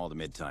them are small to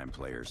mid-time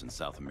players in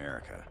South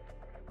America.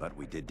 But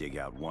we did dig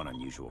out one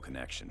unusual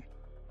connection.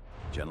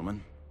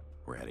 Gentlemen,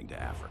 we're heading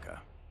to Africa.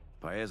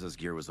 Paez's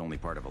gear was only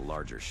part of a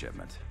larger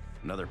shipment.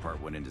 Another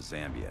part went into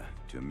Zambia,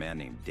 to a man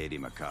named Dede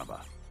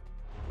Makaba.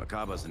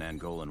 Makaba's an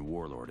Angolan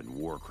warlord and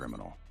war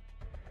criminal.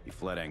 He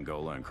fled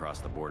Angola and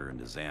crossed the border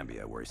into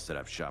Zambia, where he set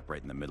up shop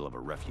right in the middle of a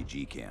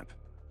refugee camp.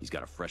 He's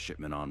got a fresh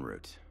shipment en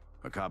route.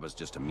 Makaba's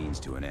just a means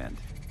to an end.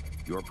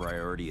 Your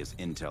priority is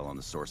intel on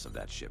the source of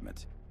that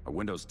shipment. Our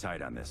window's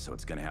tight on this, so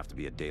it's gonna have to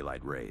be a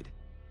daylight raid.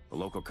 The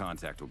local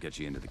contact will get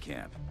you into the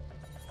camp.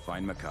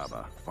 Find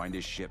Makaba, find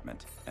his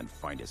shipment, and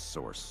find his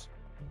source.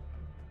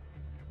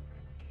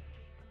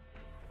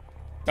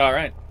 All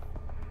right.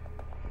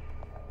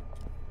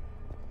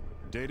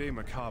 Dede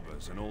Makaba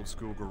is an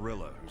old-school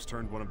guerrilla who's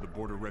turned one of the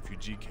border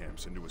refugee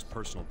camps into his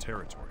personal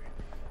territory.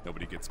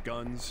 Nobody gets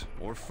guns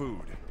or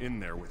food in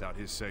there without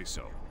his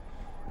say-so.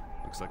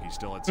 Looks like he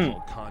still had some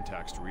old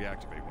contacts to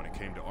reactivate when it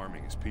came to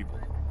arming his people.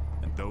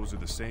 And those are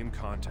the same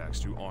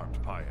contacts who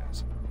armed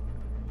Paez.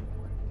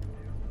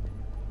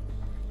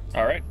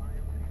 All right.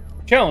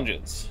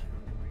 Challenges.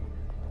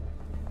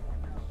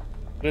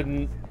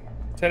 Then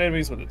 10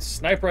 enemies with a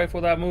sniper rifle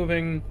without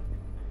moving.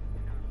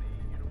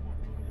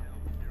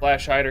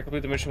 Flash hider, complete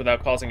the mission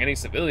without causing any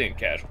civilian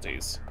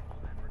casualties.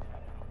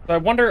 So I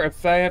wonder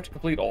if I have to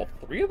complete all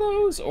 3 of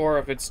those, or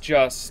if it's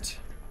just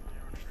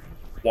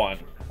 1.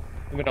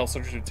 Limit all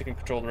soldiers who taking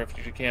control of the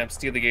refugee camp,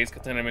 steal the gates,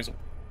 kill 10 enemies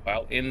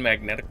while in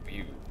magnetic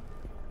view.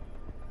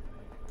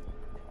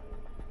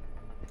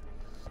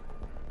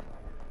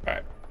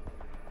 Alright.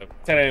 So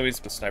 10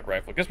 enemies with sniper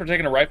rifle. Guess we're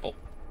taking a rifle.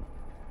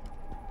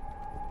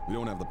 We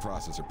don't have the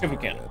processor If we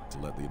power can. yet to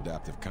let the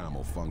adaptive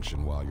camo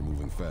function while you're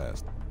moving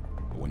fast.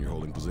 But when you're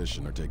holding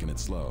position or taking it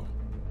slow,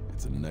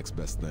 it's the next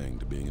best thing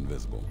to being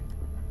invisible.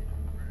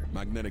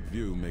 Magnetic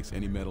view makes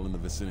any metal in the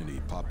vicinity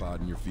pop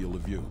out in your field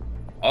of view.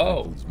 Oh. That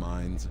includes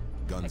mines,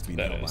 guns being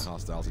held by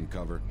hostiles in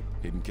cover,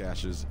 hidden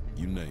caches,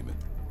 you name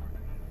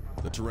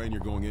it. The terrain you're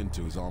going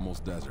into is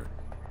almost desert.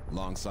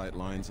 Long sight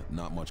lines,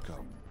 not much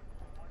cover.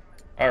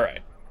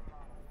 Alright.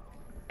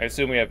 I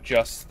assume we have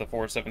just the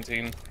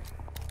 417.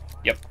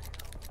 Yep.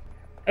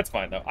 That's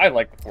fine, though. I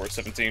like the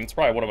 417. It's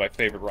probably one of my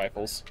favorite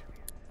rifles.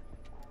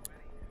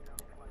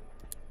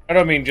 I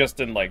don't mean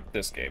just in, like,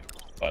 this game,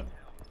 but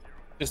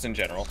just in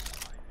general.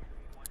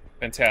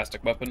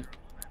 Fantastic weapon.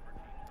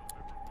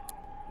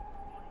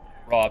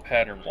 Raw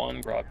Pattern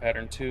 1, Raw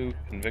Pattern 2,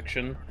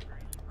 Conviction.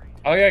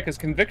 Oh yeah, because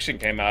Conviction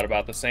came out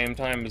about the same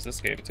time as this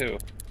game, too.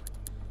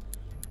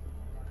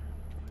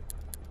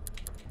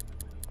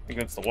 I think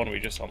that's the one we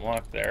just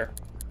unlocked there.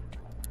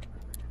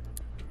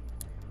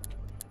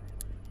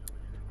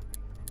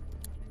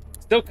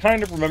 Still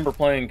kind of remember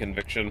playing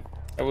Conviction.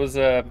 It was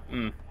a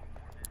kind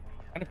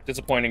of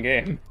disappointing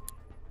game.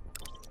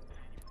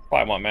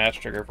 Probably want match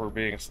trigger for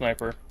being a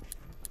sniper.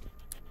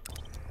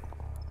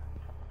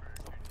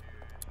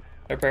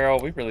 Their barrel,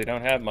 we really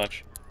don't have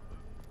much.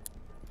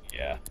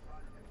 Yeah.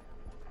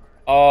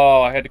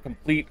 Oh, I had to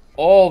complete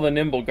all the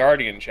Nimble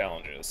Guardian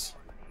challenges.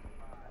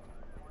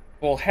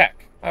 Well,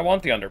 heck, I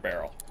want the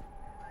underbarrel.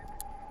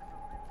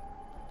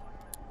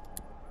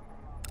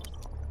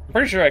 I'm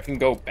pretty sure I can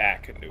go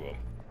back and do them.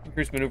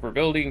 Increase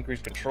maneuverability,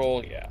 increase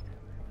control, yeah.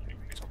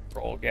 Increase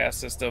control, gas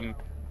system.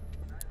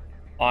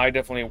 I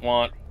definitely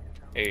want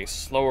a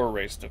slower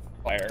race to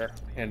fire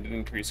and an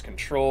increased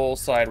control,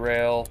 side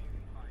rail.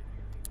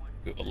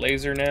 We have a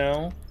laser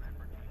now.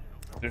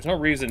 There's no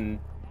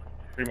reason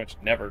pretty much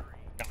never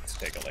not to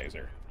take a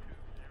laser.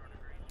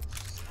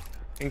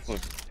 Include.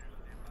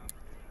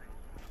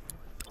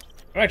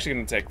 I'm actually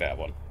going to take that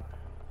one.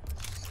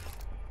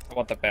 I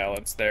want the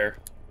balance there.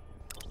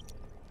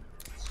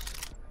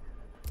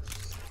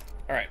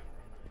 Alright.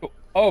 Cool.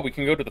 Oh, we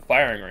can go to the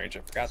firing range. I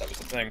forgot that was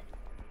a thing.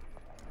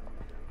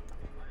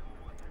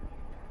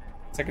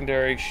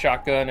 Secondary,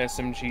 shotgun,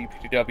 SMG,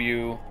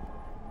 PDW.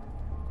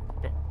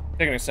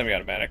 Taking a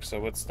semi-automatic,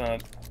 so what's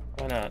not...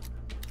 Why not?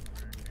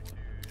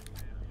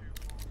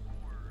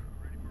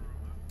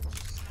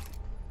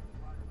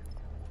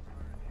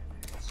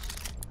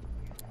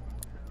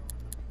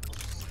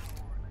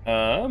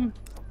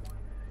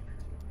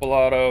 Full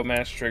auto,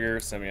 match trigger,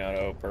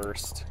 semi-auto,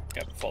 burst.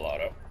 Yep, full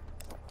auto.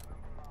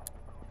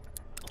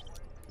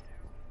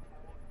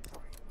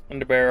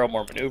 Underbarrel,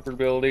 more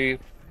maneuverability,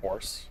 of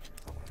course.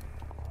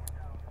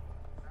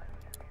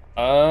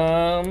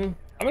 I'm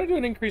gonna do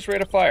an increased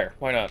rate of fire.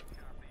 Why not?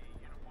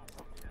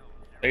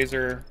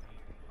 Laser,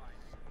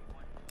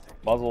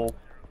 muzzle,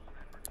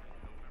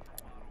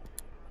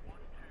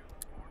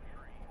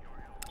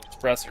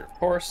 suppressor, of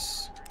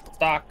course.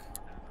 Stock,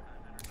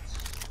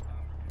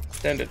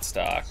 extended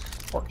stock,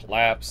 or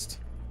collapsed.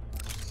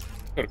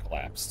 Go to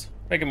collapsed.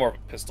 Make it more of a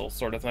pistol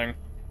sort of thing.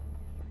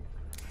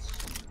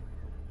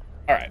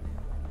 All right.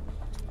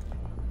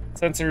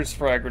 Sensors,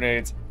 frag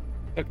grenades.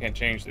 Still can't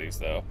change these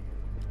though.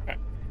 All right.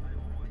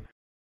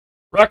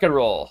 Rock and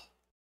roll.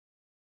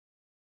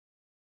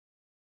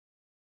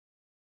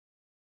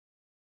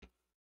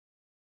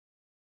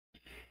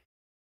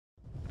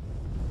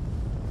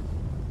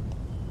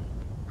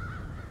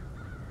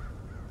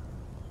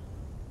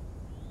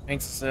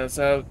 Hanks says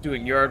out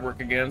doing yard work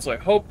again, so I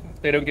hope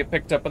they don't get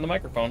picked up on the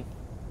microphone.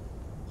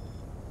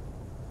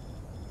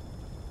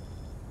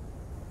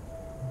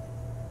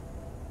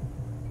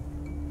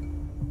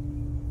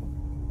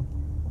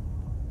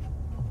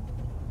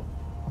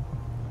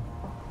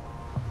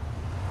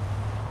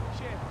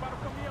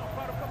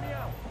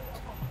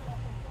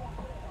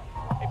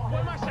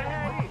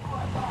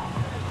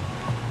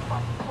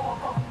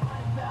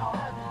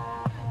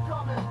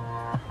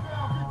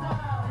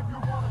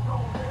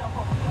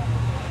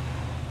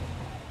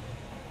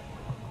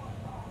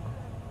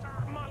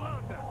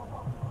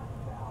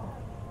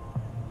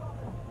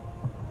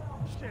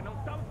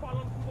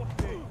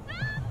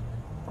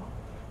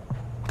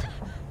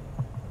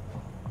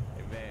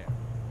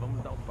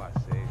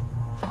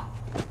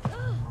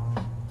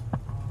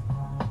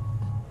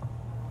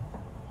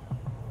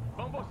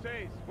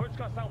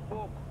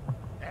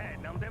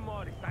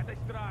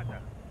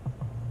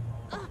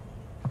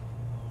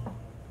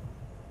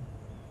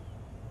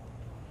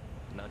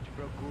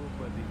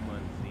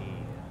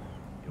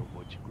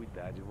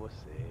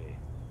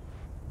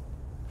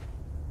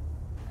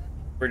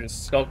 We're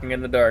just skulking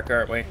in the dark,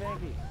 aren't we?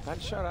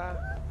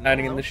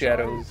 Hiding in the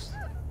shadows.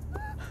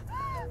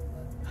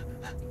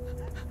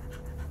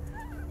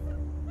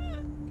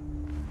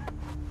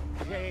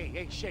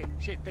 Ei,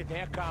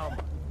 tenha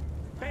calma.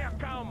 Tenha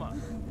calma.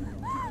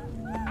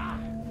 Ah,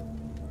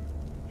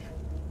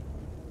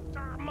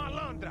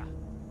 malandra.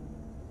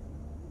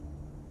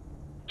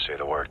 Say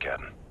the word,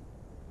 Captain.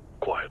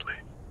 Quietly.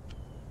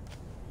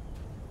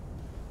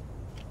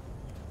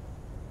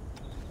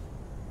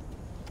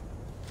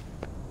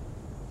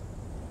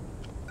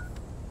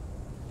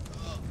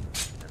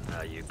 And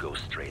now you go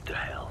straight to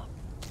hell.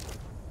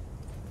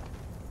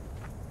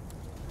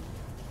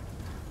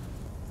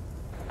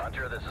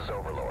 Hunter, this is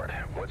Overlord.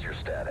 What's your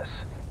status?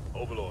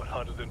 Overlord,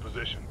 Hunter's in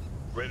position.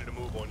 Ready to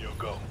move on your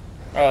go.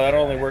 Oh, that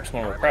only works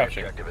when we're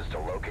crouching. Objective is to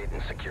locate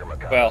and secure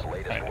Macabra's Well,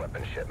 latest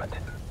weapon shipment.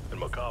 And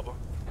Macabre?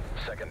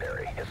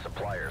 Secondary. His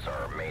suppliers are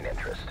our main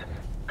interest.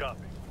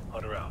 Copy.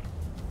 Hunter out.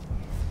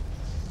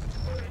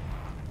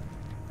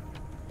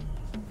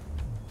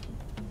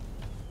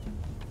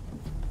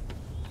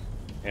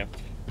 Yeah.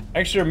 I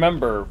actually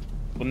remember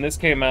when this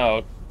came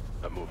out,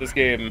 this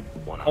game,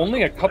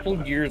 only a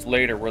couple years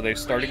later were they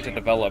starting to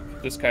develop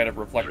this kind of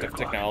reflective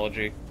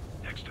technology.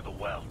 Next to the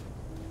well.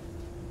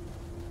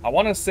 I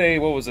want to say,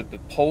 what was it, the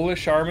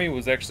Polish army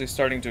was actually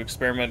starting to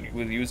experiment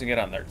with using it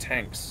on their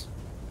tanks.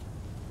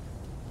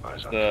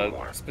 Eyes on The two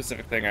more.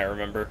 specific thing I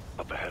remember.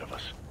 Up ahead of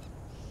us.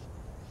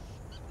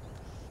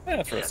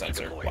 Yeah, throw a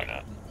sensor, why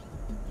not?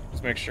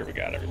 Just make sure we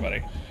got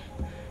everybody.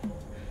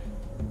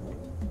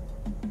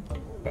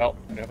 Well,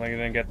 definitely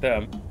didn't get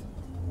them.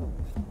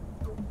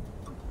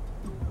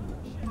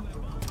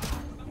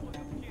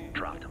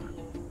 Dropped him.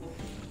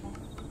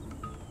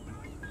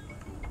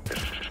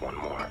 There's just one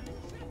more.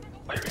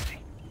 Where is he?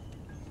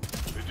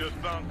 We just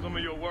found some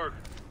of your work.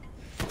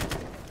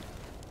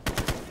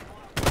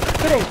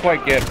 I don't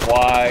quite get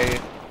why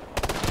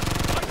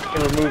they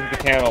remove the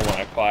camo when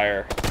I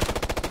fire.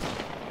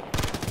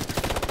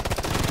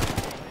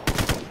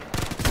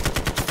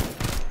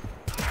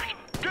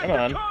 Come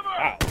on.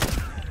 Ow.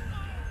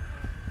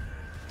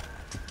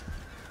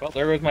 Well,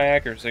 there goes my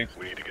accuracy.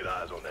 We need to get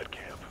eyes on that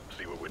camp.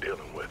 See what we're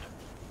dealing with.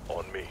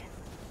 On me.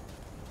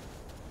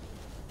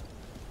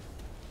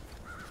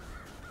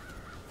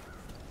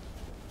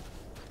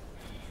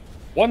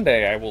 One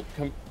day I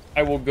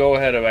will go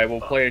ahead and I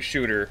will play a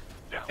shooter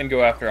and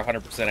go after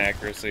 100%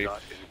 accuracy.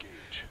 Not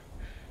engage.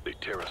 They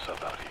tear us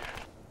up out here.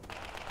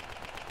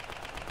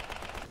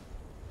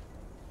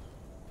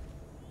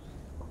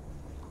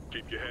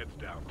 Keep your heads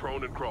down.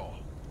 Prone and crawl.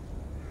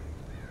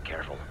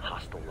 Careful,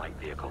 hostile light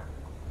vehicle.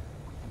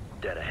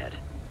 Dead ahead.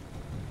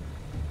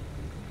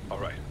 All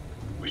right.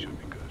 We should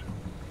be good.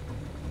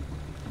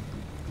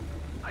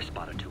 I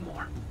spotted two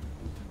more.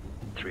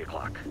 3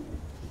 o'clock.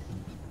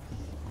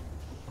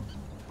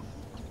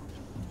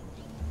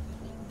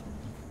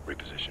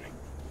 Repositioning.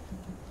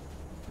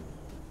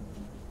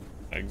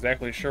 Not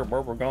exactly sure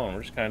where we're going.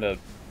 We're just kind of...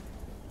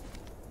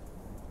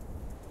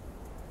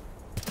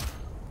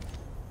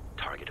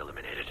 Target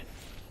eliminated.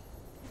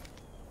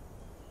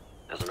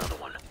 There's another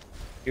one.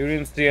 You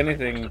didn't see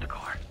anything To the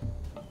car.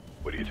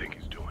 What do you think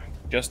he's doing?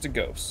 Just a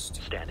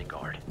ghost. Standing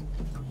guard.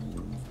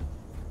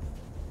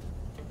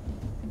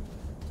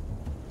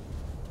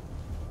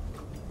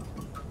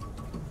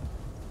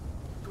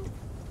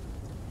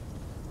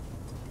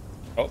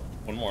 Oh,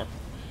 one more.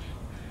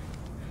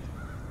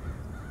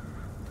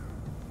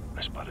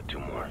 I spotted 2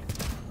 more.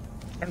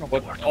 I don't know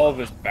what all of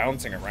this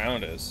bouncing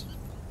around is.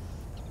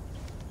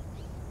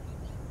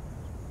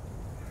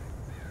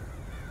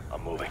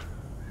 I'm moving.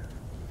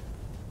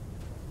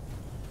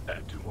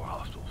 Add 2 more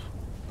hostiles.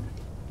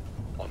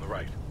 On the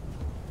right.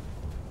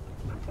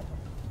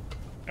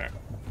 Alright.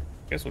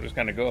 Guess we'll just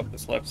kind of go up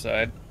this left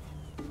side.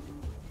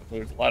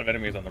 There's a lot of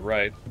enemies on the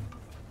right.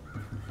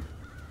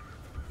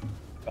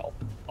 Well,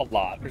 a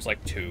lot. There's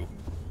like 2.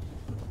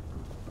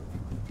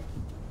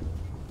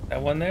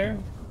 That one there?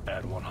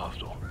 Add 1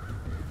 hostile.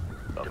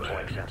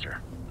 Deploying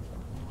sensor.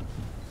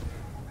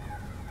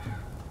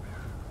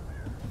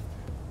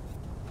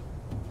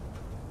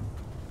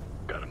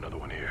 Got another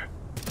one here.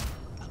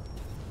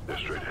 They're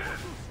straight ahead.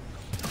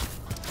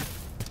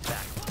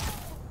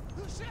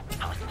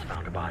 Hostiles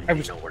found a body. I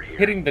was They know we're here.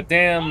 hitting the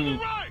damn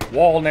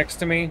wall next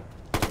to me.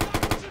 Watch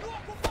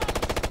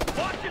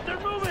it, they're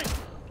moving!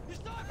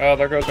 Oh,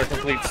 there goes our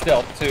complete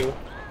stealth, too.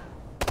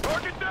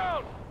 Target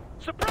down!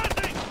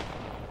 Suppressing!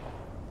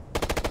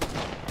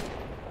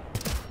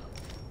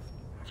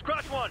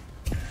 Scratch one!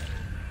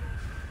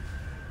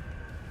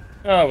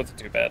 Oh, it wasn't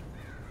too bad.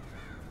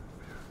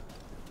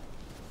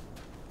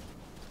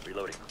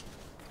 Reloading.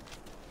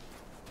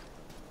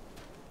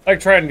 I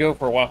try and go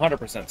for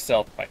 100%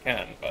 stealth if I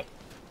can, but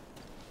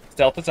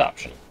stealth is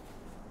optional.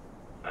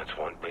 That's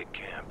one big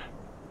camp.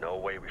 No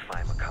way we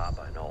find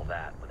Macabre and all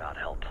that without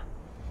help.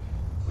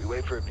 We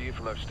wait for a view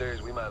from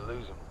upstairs, we might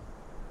lose him.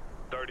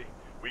 30.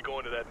 We go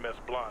into that mess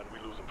blind, we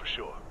lose him for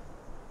sure.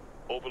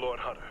 Overlord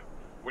Hunter,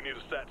 we need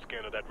a SAT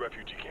scan of that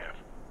refugee camp.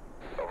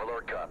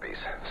 Overlord copies.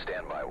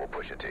 Stand by, we'll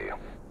push it to you.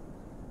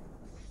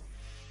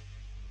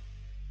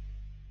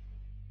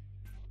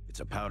 It's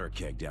a powder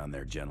keg down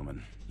there,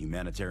 gentlemen.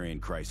 Humanitarian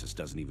crisis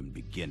doesn't even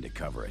begin to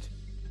cover it.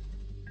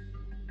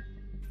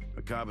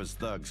 Macabre's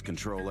thugs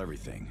control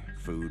everything.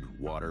 Food,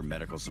 water,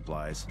 medical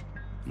supplies.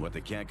 And what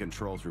they can't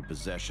control through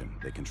possession,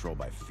 they control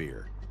by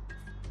fear.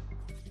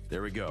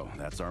 There we go,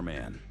 that's our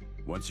man.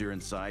 Once you're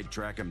inside,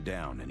 track him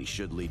down, and he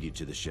should lead you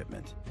to the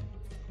shipment.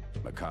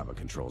 Macabre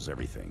controls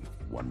everything,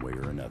 one way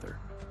or another.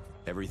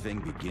 Everything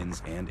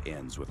begins and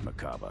ends with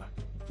Macabre.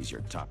 He's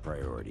your top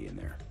priority in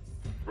there.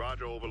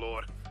 Roger,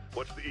 Overlord.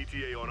 What's the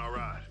ETA on our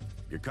ride?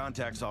 Your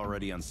contact's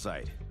already on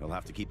site. He'll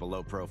have to keep a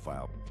low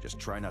profile. Just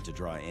try not to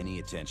draw any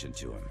attention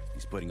to him.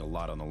 He's putting a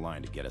lot on the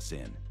line to get us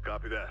in.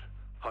 Copy that.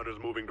 Hunter's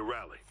moving to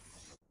rally.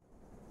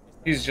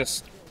 He's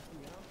just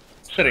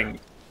sitting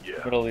Yeah,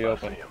 middle of the I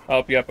open. see him.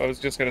 Oh, yep, I was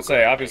just gonna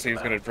say, obviously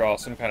he's gonna draw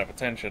some kind of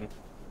attention.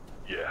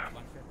 Yeah,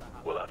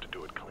 we'll have to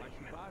do it clean.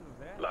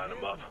 Line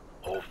them up,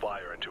 hold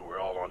fire until we're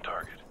all on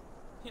target.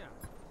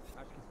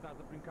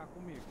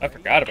 I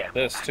forgot about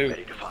this, too.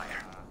 Ready to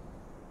fire.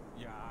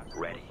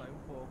 Ready.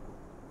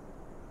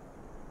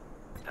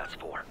 That's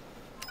 4.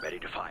 Ready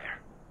to fire.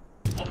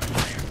 Hold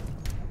fire.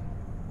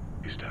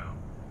 He's down.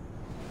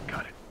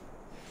 Got it.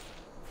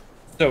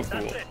 So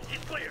cool. That's it, he's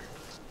clear!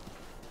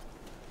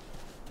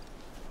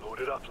 Load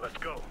it up, let's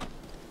go.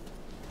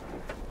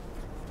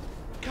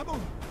 Come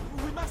on,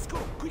 we must go,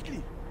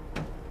 quickly.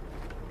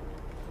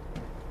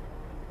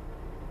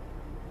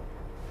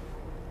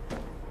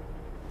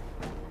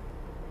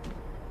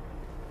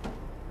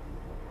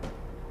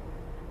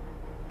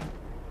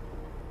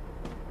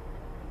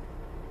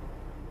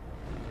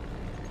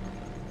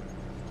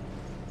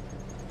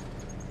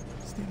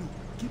 Stay low,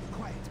 keep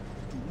quiet.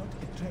 Do not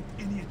attract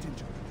any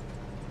attention.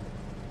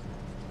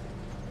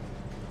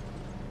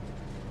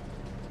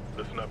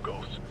 Listen up,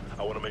 Ghost.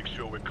 I want to make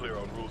sure we're clear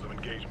on rules of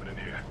engagement in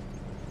here.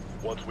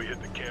 Once we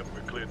hit the camp,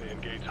 we're clear to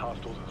engage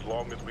hostiles as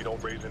long as we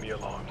don't raise any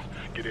alarms.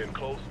 Get in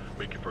close,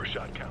 make your first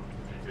shot count.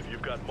 If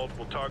you've got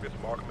multiple targets,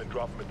 mark them and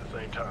drop them at the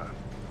same time.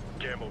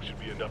 Camo should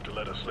be enough to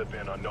let us slip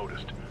in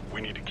unnoticed.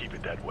 We need to keep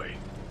it that way.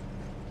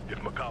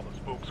 If Macabre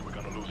spooks, we're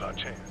gonna lose our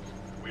chance.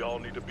 We all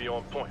need to be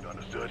on point,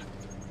 understood?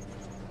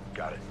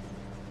 Got it.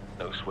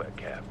 No sweat,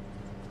 Cap.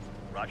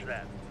 Roger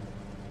that.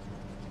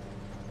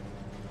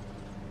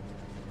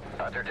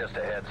 Hunter, just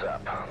a heads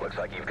up. Looks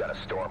like you've got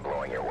a storm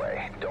blowing your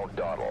way. Don't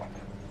dawdle.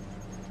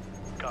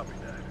 Copy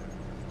that.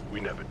 We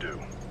never do.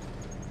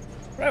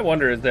 What I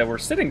wonder is that we're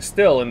sitting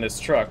still in this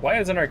truck. Why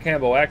isn't our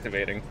camo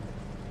activating?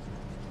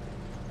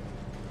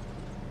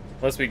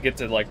 Unless we get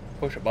to, like,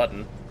 push a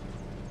button.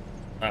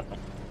 I don't know.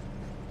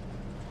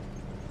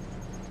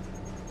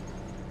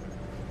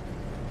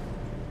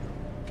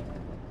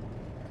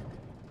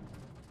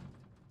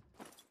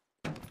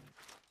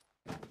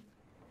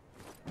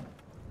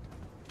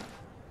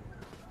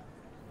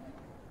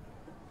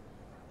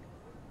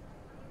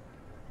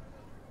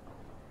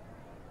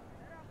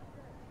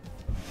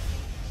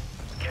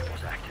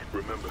 Camo's active.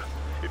 Remember,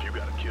 if you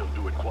got a kill,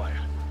 do it quiet.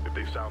 If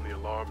they sound the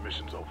alarm,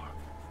 mission's over.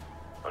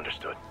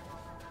 Understood.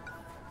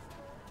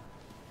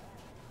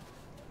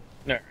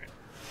 Alright.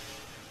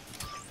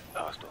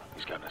 Hostile.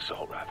 He's got an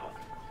assault rifle.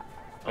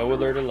 No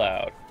alert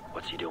allowed.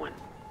 What's he doing?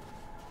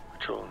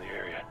 Patrolling the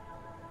area.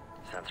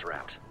 Sensor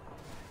out.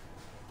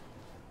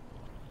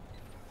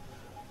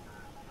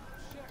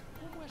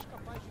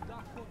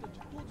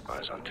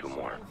 Eyes on two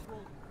more.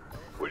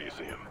 Where do you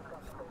see him?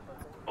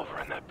 Over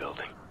in that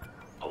building.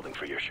 Holding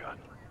for your shot.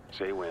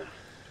 Say when.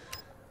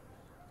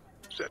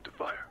 Set to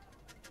fire.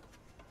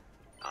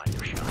 On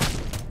your shot.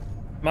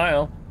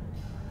 Smile.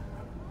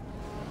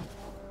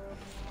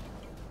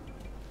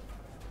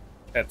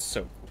 That's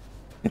so cool.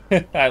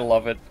 I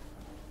love it.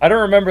 I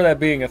don't remember that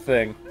being a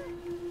thing.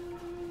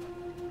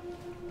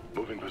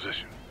 Moving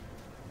position.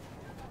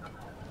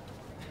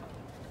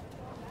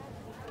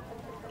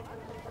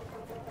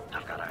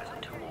 I've got eyes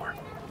on two more.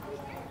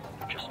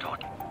 Just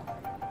talking.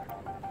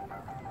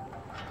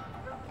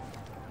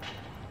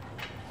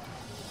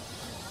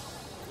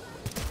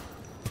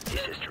 Is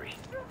history.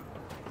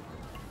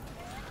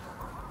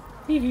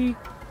 Hee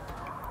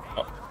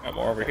Oh, got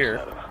more over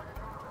here.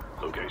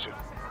 Location.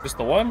 Just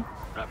the one?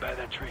 Right by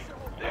that tree.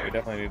 There. We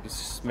definitely need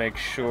to make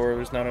sure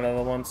there's not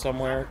another one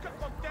somewhere.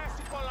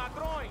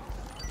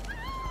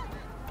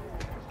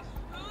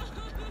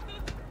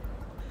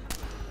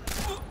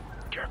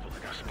 Careful,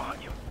 they're gonna spot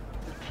you.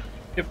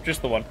 Yep,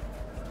 just the one.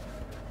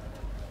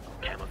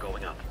 Camera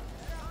going up.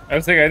 I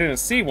was thinking I didn't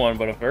see one,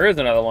 but if there is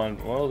another one,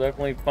 we'll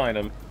definitely find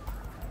him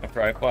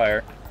after I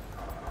fire.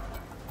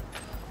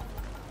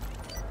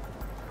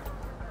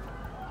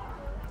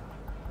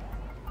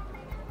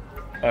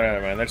 Oh,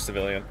 never mind, they're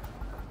civilian.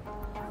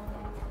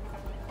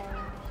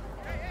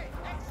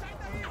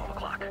 12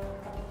 o'clock.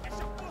 It's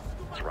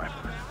a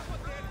rifle.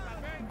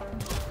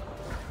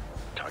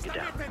 Target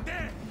down.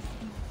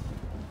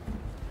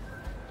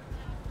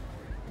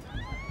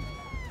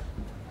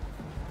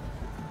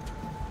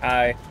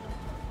 Hi.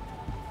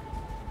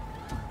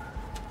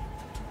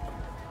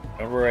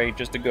 Don't worry,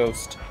 just a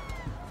ghost.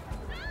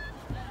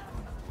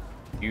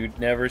 You'd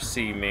never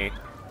see me.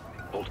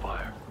 Hold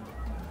fire.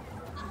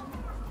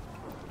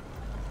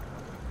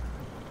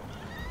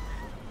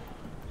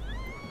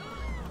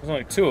 There's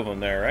only two of them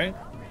there, right?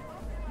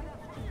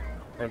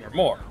 Or are there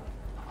more?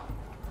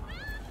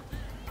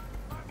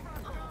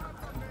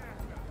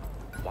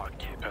 Lock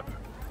key pepper.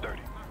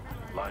 30.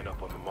 Line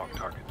up on the marked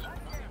targets.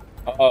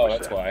 Oh,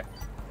 that's why.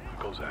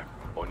 Kozak,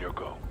 on your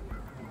go.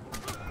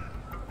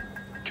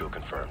 Kill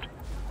confirmed.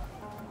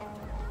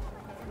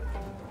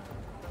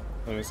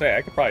 I was gonna say,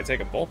 I could probably take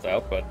them both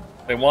out, but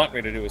they want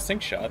me to do a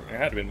sync shot. There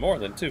had to be more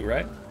than two,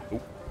 right?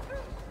 Oop.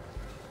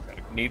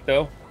 Kinda neat,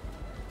 though.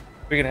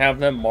 We can have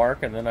them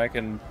mark, and then I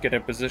can get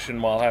in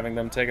position while having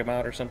them take them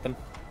out or something.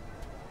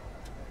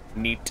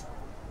 Neat.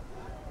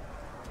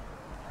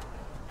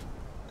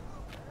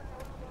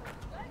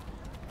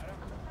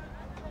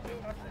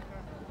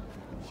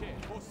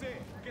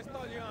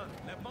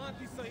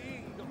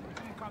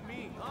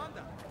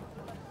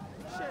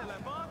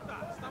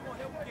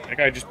 That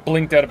guy just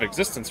blinked out of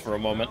existence for a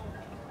moment.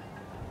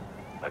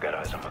 I got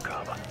eyes on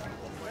Macabre.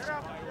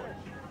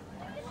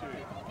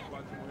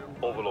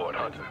 Overlord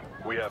Hunter,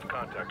 we have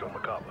contact on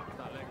Macabre.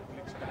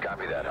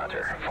 Copy that,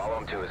 Hunter. Follow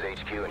him to his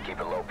HQ and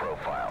keep a low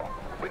profile.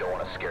 We don't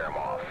want to scare him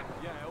off.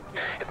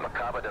 If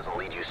Macabre doesn't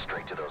lead you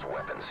straight to those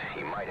weapons,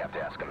 he might have to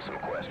ask him some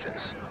questions.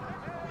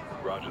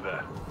 Roger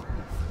that.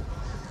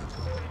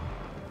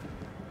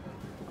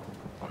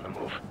 On the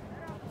move.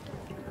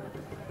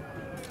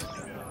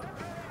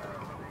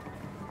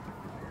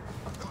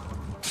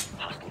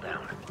 Hostile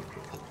down.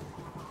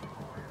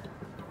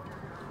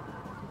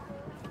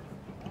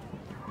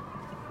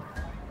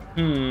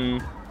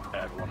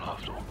 Add one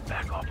hostile.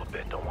 Back off a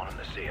bit. Don't want him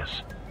to see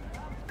us.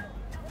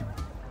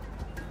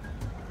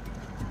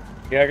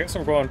 Yeah, I guess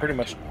I'm going pretty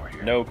much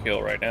no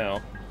kill right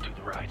now. To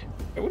the right.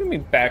 What do you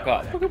mean back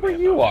off? Look at where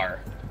you are.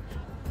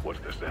 What's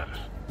the status?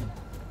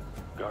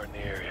 Guarding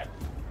the area.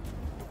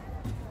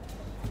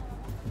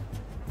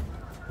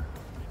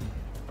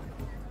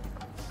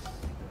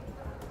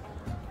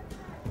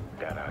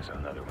 Got eyes on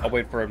another one. I'll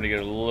wait for him to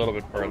get a little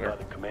bit Over further. by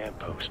the command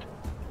post.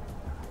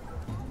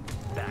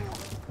 Back.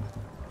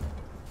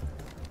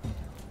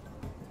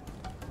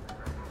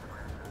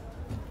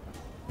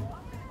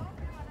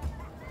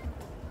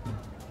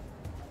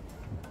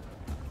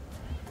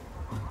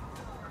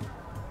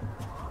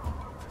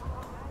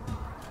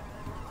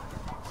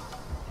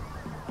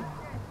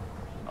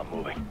 I'm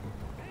moving.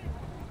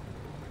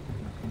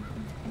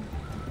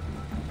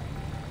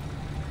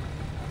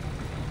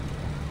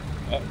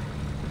 Oh.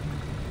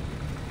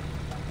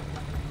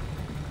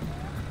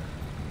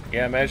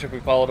 Yeah, imagine if we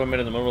followed him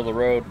in the middle of the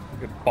road.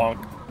 Good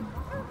bonk.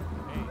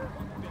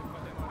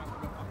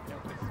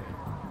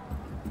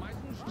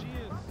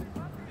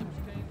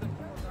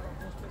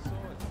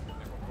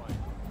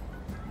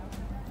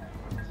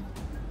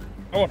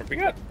 I wonder if we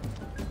got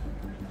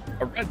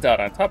a red dot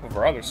on top of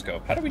our other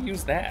scope. How do we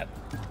use that?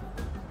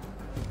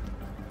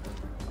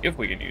 If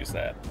we can use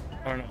that.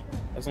 I don't know.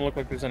 Doesn't look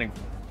like there's any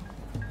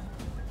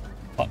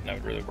button that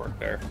would really work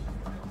there.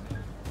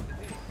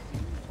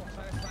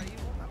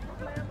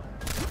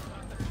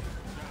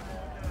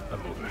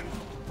 I'm moving.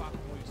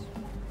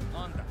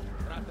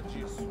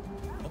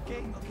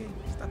 Ok,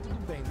 está tudo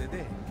bem,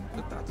 Dedê.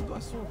 Eu trato do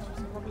assunto,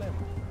 sem problema.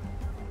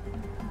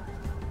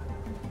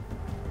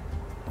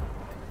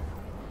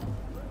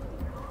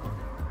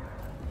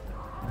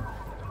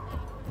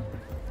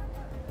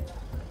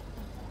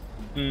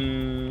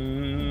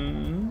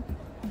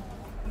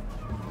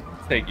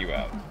 Let's take you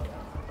out.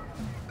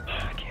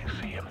 I can't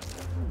see him.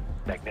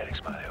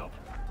 Magnetics might help.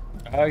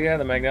 Oh yeah,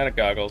 the magnetic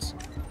goggles.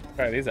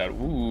 Try these out.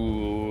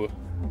 Ooh.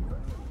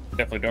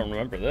 Definitely don't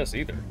remember this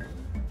either.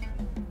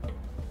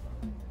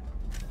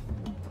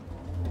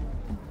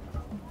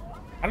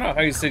 I don't know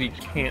how you said you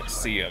can't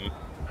see him.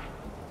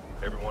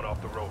 Everyone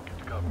off the road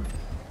gets covered.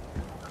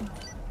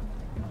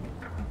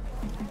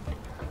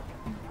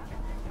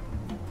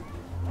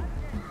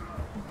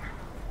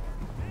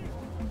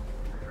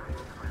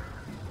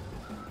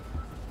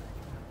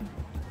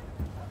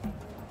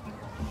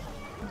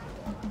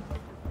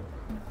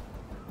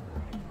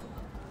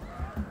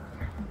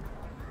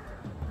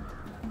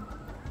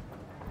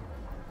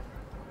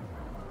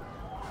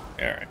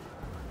 Alright.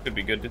 Should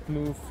be good to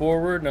move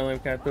forward now that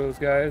we've got those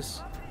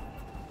guys.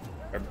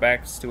 Our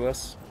backs to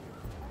us.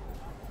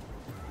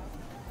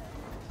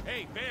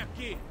 Ei, vem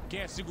aqui! Quem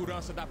é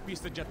segurança da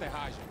pista de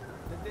aterragem?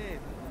 Dedê,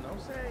 não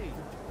sei.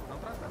 Não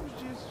tratamos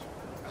disso.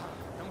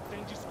 Não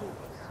tem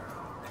desculpas.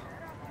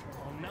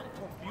 Eu não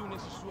confio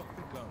nesses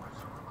sul-africanos.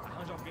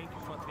 Arranja alguém que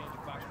os mantenha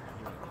debaixo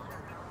dos olhos.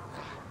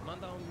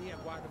 Manda a minha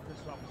guarda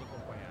pessoal nos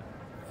acompanhar.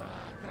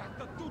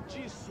 Trata tudo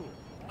disso!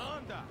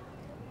 Anda!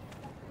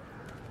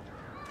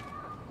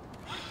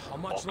 How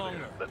much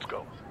longer? Let's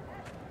go.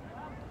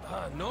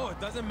 No, it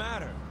doesn't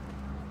matter.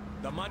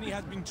 The money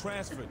has been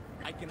transferred.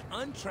 I can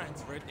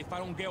untransfer it if I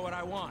don't get what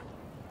I want.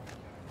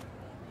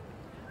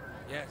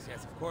 Yes,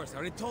 of course. I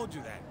already told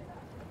you that.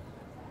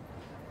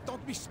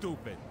 Don't be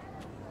stupid.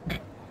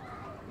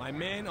 My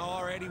men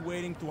are already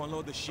waiting to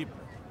unload the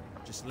shipment.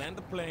 Just land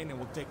the plane and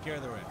we'll take care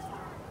of the rest.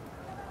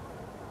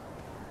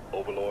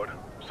 Overlord,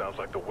 sounds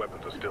like the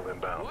weapons are still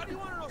inbound. Why do you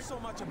want to know so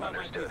much about my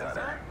Understood, business,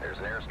 Hunter. There's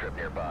an airstrip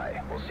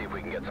nearby. We'll see if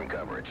we can get some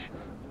coverage.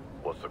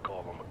 What's the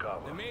call on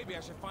Macabre? Then maybe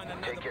I should find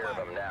another Take care of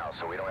him now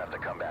so we don't have to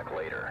come back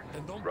later.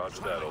 Then don't Roger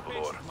try that, my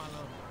Overlord. patience, my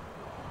love.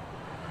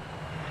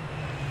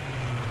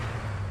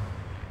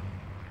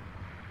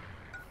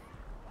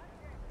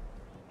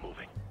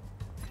 Moving.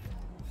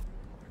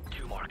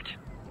 2 marked.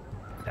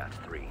 That's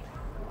 3.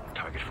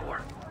 Target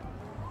 4.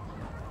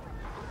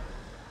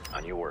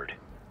 On your word.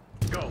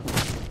 Go!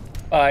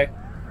 Bye.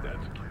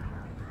 That's a kill.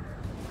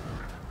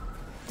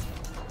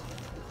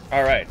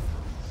 Alright.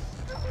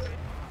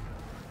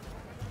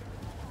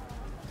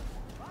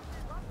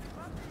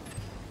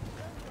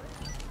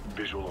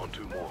 Visual on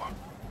 2 more.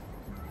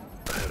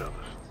 Ahead of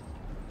us.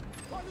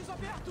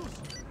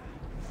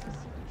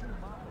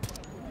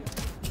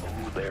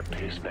 Ooh, they're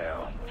pissed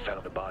now.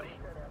 Found the body.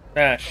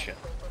 Ah, shit.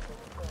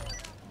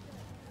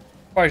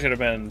 Probably should have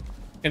been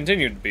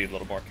continued to be a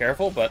little more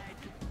careful, but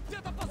They're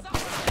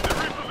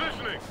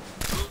repositioning!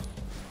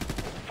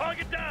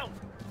 Target down!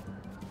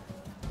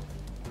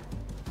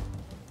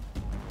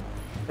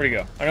 where'd he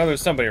go? I know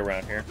there's somebody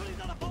around here.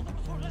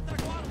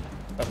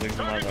 Something's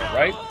on the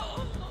right.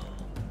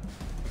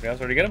 You guys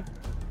already get him?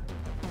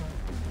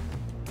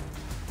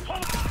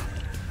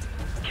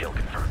 Kill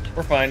confirmed.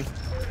 We're fine.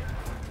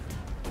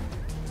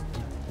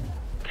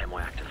 Camo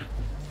active.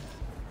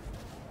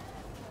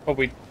 But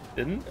we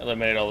didn't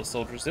eliminate all the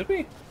soldiers, did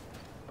we?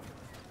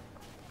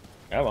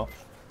 Oh well.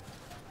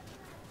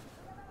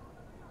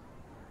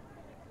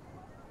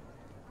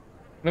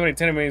 Eliminate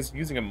 10 enemies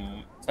using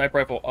a sniper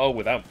rifle, oh,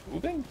 without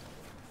moving?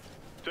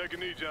 Take a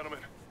knee, gentlemen.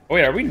 Oh,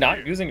 wait, are we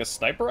not using a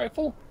sniper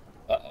rifle?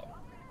 Uh-oh.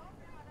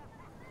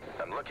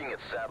 I'm looking at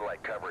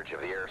satellite coverage of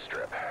the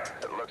airstrip.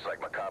 It looks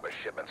like Macabre's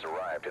shipments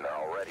arrived and they're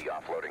already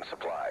offloading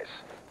supplies.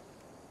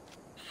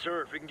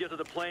 Sir, if we can get to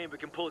the plane, we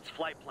can pull its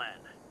flight plan.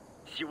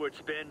 See where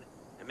it's been,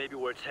 and maybe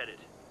where it's headed.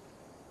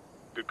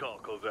 Good call,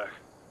 Kozak.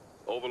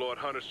 Overlord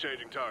Hunter's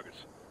changing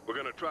targets. We're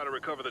gonna try to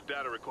recover the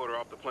data recorder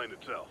off the plane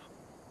itself.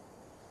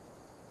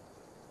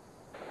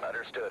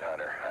 Understood,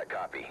 Hunter. I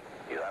copy.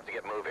 You'll have to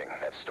get moving.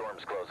 That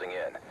storm's closing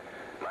in.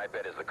 My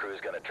bet is the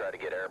crew's gonna try to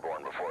get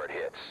airborne before it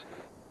hits.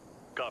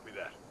 Copy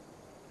that.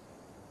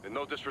 And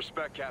no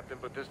disrespect, Captain,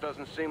 but this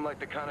doesn't seem like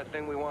the kind of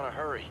thing we want to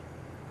hurry.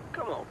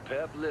 Come on,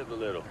 Pep, live a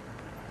little.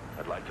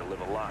 I'd like to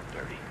live a lot,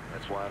 Dirty.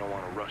 That's why I don't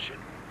want to rush it.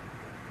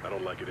 I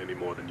don't like it any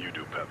more than you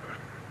do, Pepper.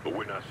 But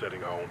we're not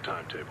setting our own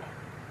timetable.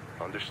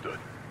 Understood.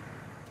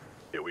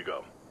 Here we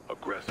go.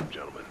 Aggressive,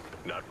 gentlemen,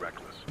 not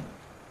reckless.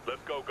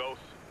 Let's go,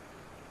 Ghost.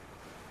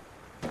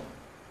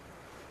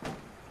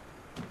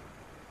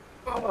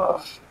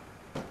 Ugh.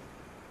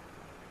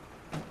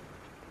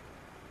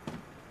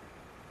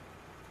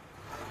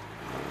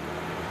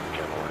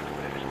 Camera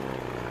activated.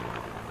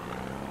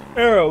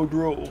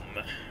 Aerodrome.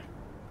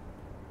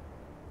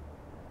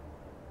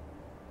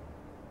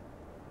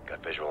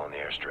 Got visual on the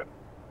airstrip.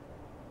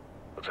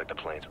 Looks like the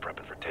plane's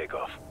prepping for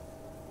takeoff.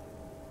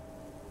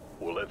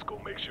 Well, let's go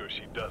make sure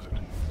she doesn't.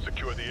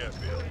 Secure the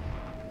airfield.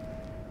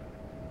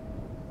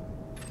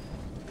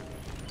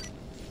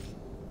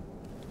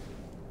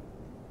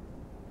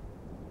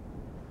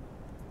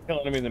 Kill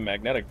enemies in the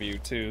magnetic view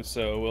too,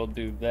 so we'll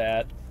do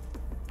that.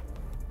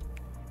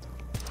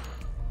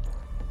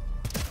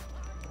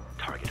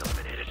 Target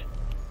eliminated.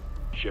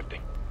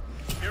 Shifting.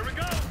 Here we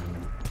go!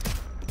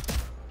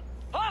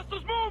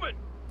 Hostiles moving!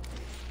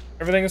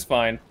 Everything is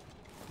fine.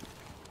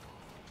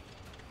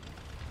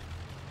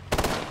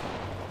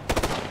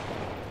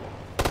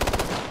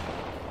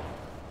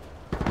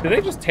 Do they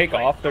just take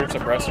off their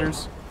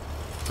suppressors?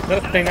 Is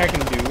that a thing I can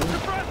do?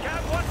 Suppress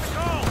cap, what's the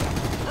call?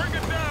 Bring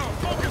it down!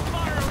 Focus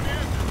fire on the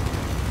engine!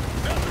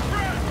 That's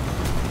suppressed!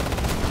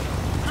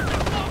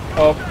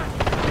 Oh.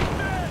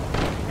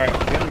 Alright,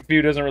 the magnetic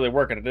view doesn't really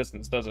work at a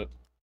distance, does it?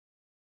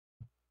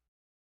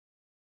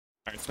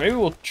 Alright, so maybe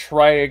we'll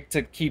try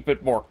to keep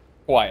it more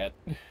quiet.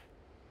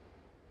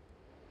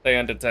 Stay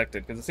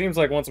undetected, because it seems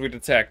like once we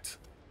detect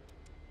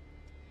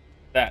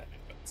that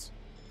happens.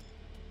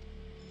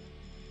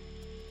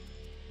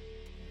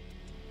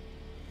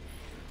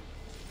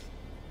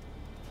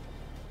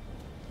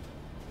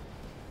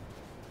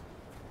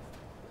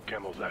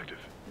 Camo's active.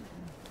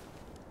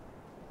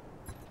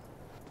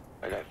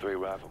 I got 3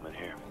 riflemen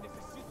here.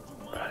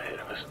 Right ahead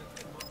of us.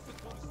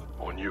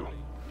 On you.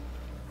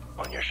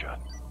 On your shot.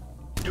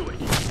 Do it.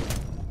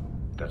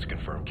 That's a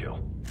confirmed kill.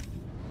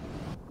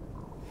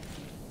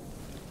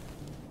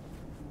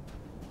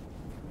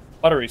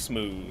 Buttery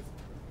smooth.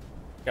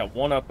 Got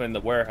one up in the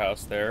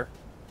warehouse there.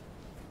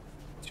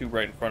 2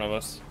 right in front of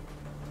us.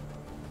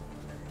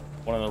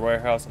 One in the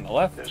warehouse on the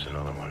left. There's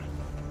another one.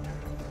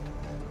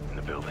 In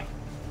the building.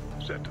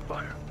 Set to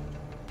fire.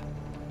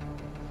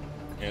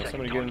 Yeah,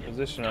 somebody get in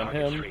position on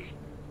Target him. 3.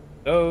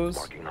 Those.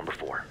 Marking number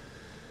 4.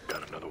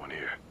 Got another one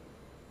here.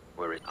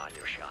 Where is on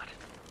your shot?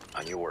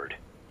 On your word.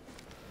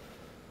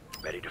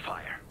 Ready to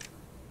fire.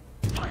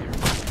 Fire.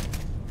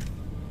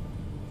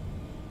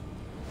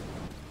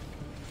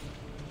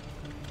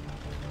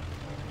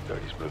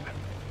 He's moving.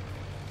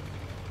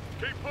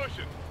 Keep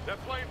pushing. That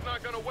plane's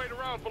not gonna wait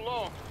around for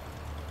long.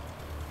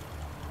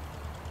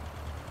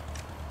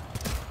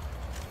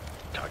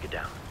 Target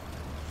down.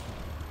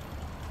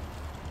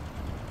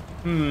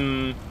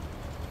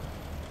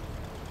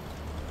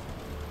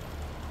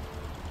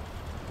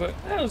 But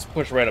let's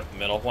push right up the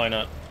middle. Why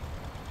not?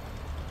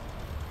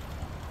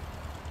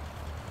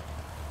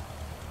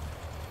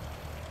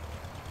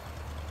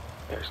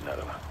 There's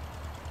another one.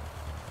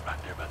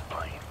 Right there by the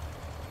plane.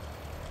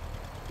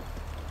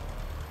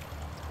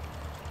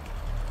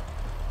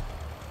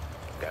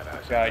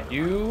 Got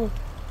you.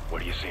 Where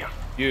do you see him?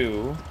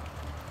 You.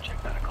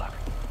 Check 9 o'clock.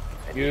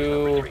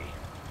 You.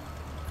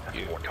 That's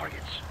 4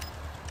 targets.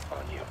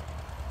 On you.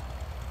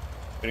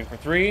 Waiting for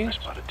 3. I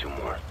spotted 2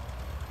 more.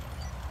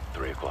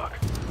 3 o'clock.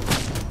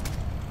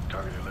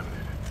 Target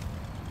eliminated.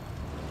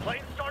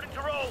 Plane's starting to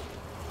roll.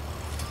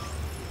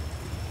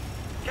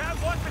 Cap,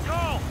 what's the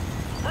call?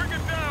 Bring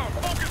it down.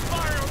 Focus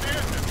fire on the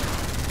engine.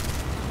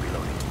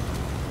 Reloading.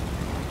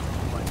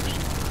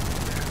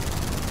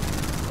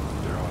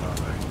 They're on our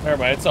way. Never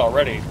mind, it's all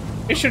ready.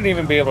 It shouldn't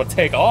even be able to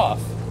take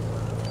off.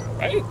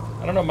 Right?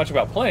 I don't know much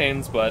about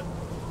planes, but...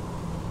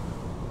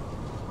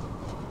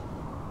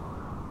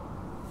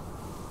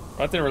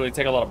 that didn't really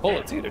take a lot of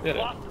bullets either, did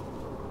it?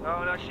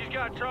 Oh, no, she's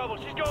got trouble.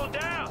 She's going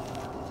down.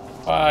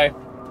 Bye.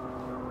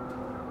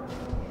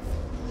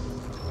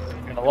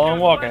 Got a long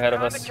walk ahead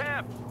of us.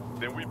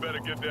 Then we better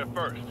get there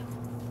first.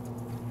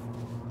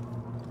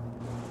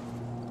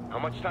 How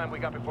much time we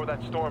got before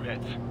that storm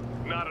hits?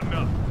 Not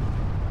enough.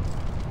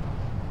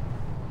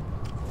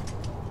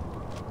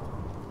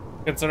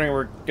 Considering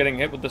we're getting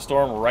hit with the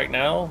storm right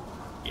now,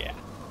 yeah.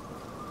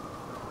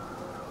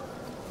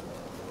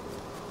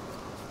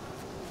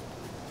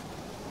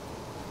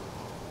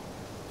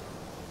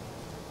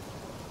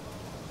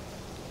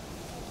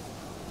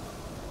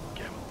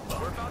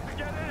 We're about to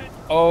get in.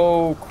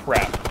 Oh,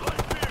 crap.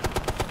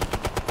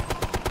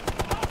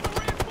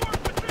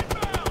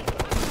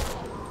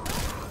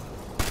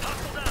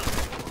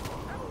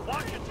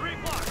 Watch it, 3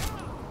 o'clock.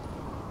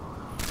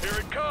 Here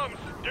it comes.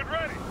 Get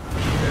ready.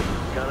 This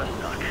is gonna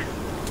suck.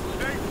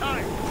 Stay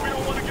tight. We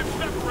don't want to get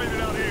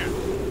separated out here.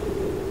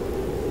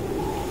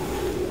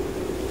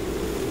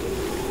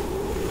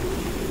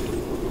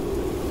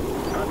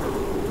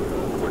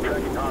 We're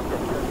tracking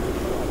hostiles.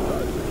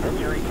 That's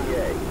your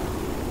ETA.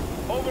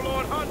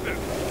 Overlord Hunter,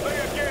 say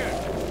again.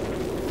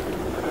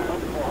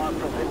 Multiple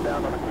hostiles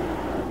inbound on the...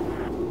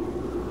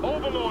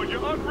 Overlord,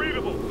 you're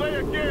unreadable. Say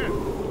again.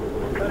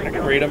 I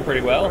can read them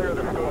pretty well. Guess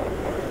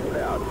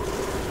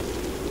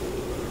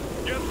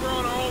we're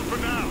on our own for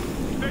now.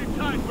 Stay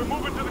tight. We're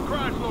moving to the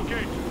crash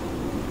location.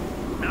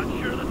 Not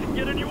sure this can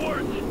get any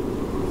worse.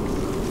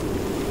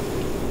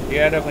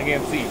 Yeah, I definitely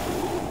can't see.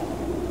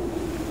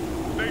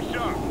 Stay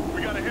sharp.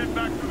 We gotta head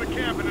back to the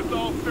camp and it's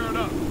all stirred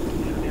up.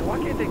 Yeah, why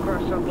can't they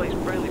crash someplace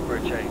friendly for a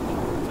change?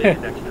 Maybe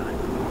next time.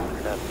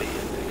 Not me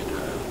next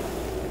time.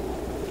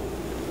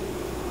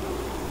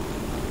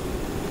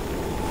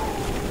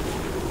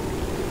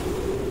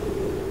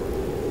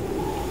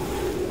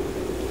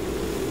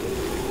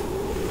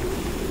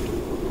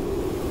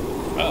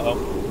 Uh-oh.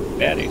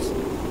 Baddies.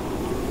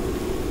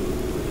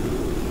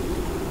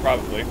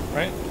 Probably,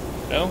 right?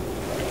 No?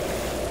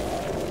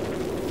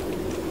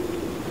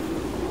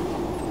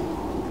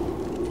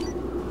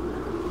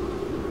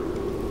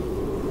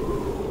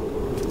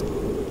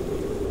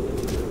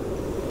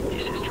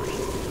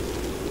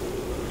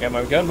 Yeah,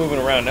 my gun moving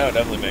around now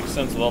definitely makes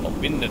sense with all the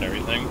wind and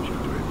everything.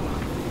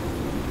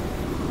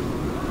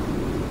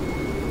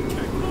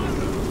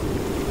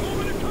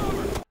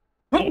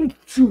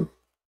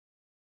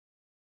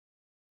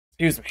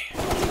 Excuse me.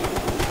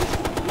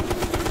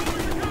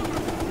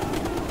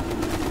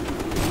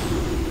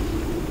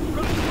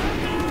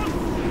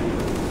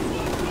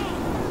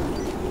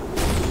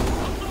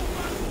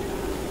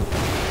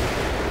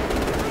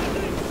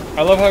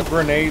 I love how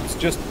grenades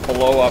just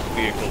blow up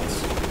vehicles.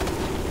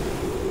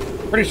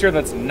 Pretty sure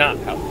that's not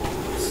how it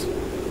works.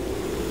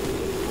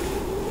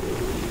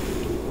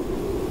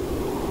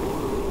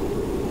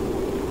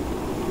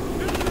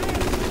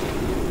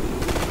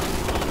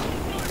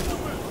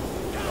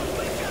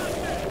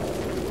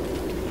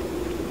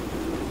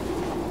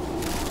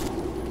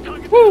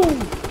 Woo!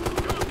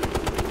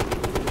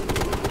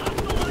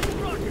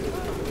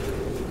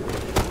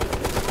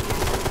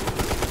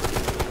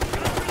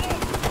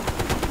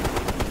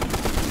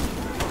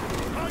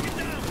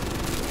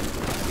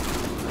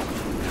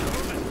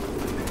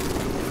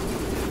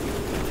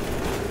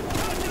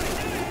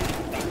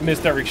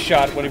 Missed every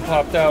shot when he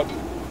popped out.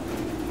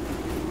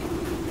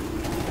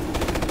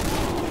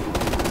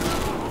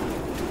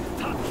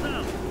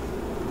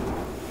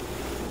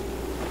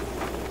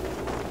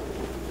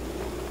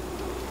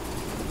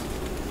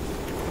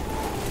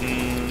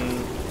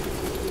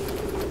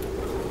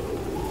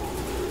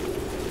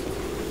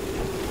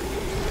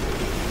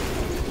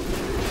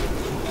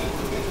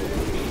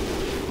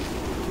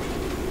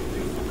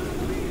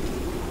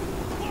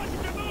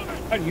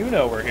 How do you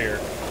know we're here?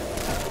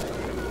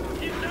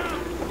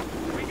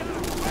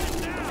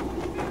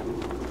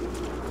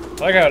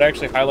 I like how it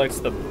actually highlights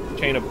the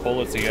chain of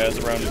bullets he has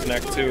around his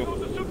neck, too.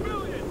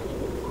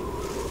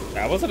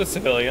 That wasn't a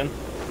civilian.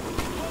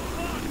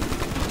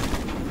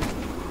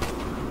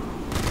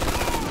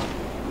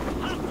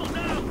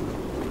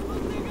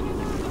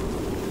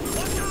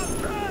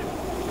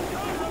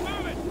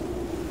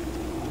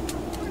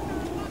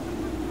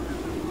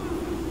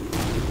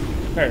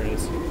 There it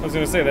is. I was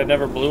gonna say, that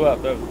never blew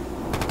up, though.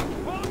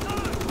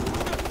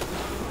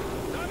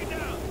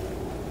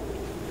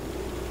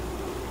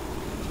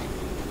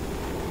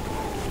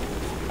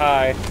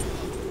 Hi.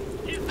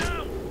 He's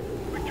down.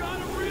 We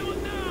gotta reel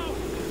it now.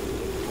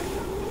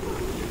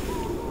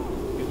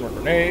 Use more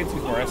grenades,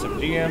 use more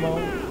SMG ammo.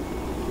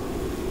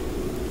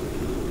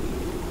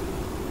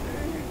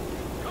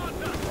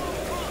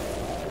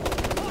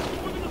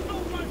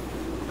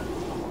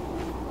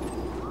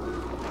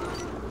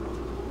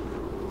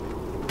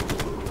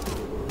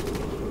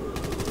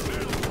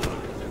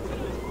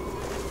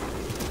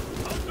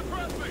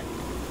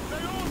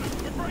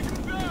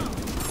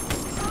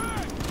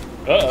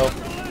 Uh-oh.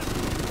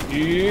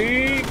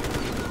 Yeet.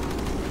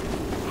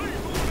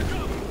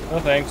 No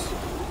thanks.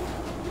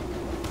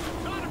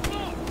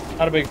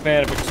 Not a big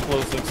fan of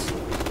explosives.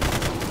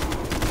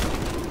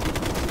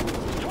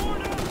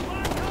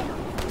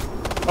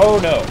 Oh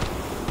no.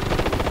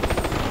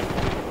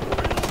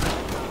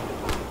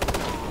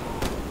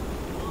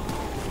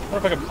 I wonder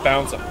if I could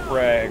bounce a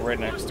frag right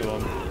next to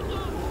him.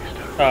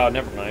 Oh,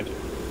 never mind.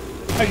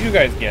 How'd you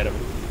guys get him?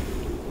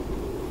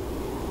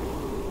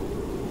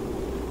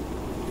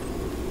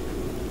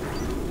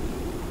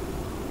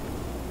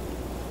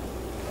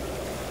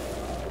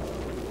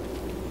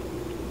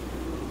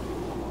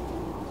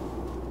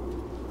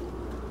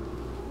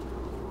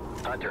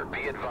 Hunter,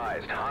 be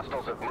advised.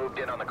 Hostiles have moved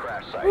in on the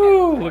crash site.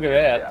 Ooh, look at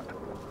that.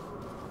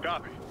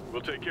 Copy.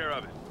 We'll take care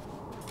of it.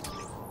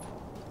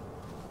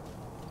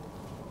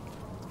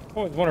 I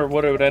always wonder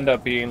what it would end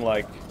up being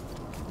like.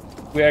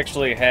 We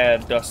actually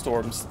had dust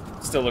storms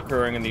still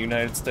occurring in the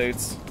United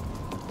States.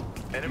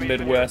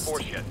 Midwest.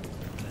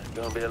 It's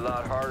gonna be a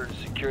lot harder to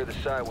secure the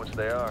site once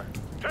they are.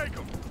 Take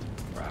them!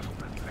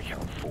 Rifleman, I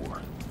count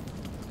 4.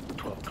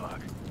 12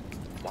 o'clock.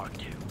 Mark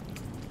 2.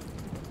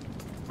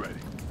 Ready.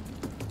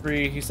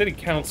 3. He said he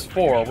counts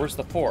 4. Where's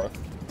the 4th?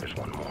 There's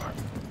one more.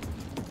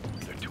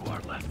 There 2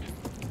 are left.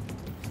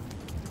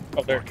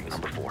 Oh, there it is.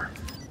 Number 4.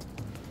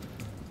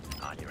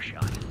 On your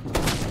shot.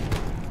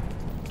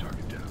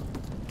 Target down.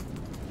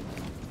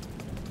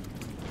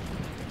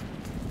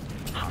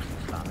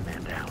 Hostiles not a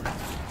man down.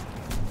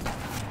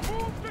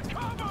 Move to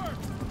cover!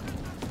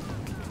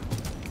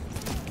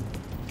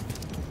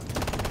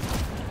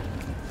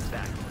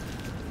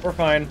 We're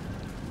fine.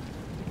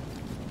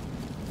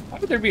 Why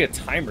would there be a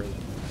timer then?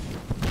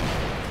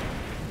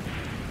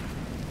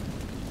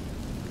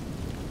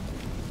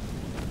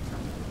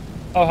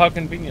 Oh, how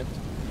convenient.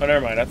 Oh,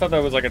 never mind. I thought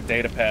that was like a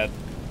data pad.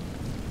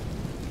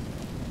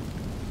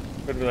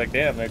 Would be like,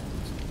 damn, they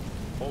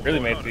really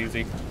made it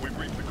easy. We've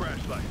reached the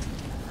crash site.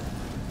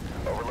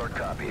 Overlord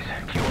copies.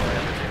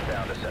 QRS is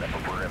inbound to set up a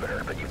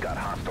perimeter, but you've got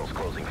hostiles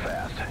closing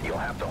fast. You'll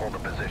have to hold a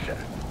position.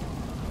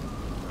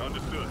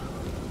 Understood.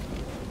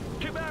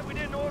 Too bad we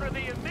didn't order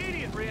the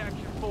immediate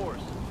reaction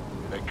force.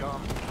 They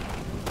come.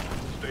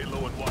 Stay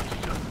low and watch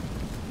each other.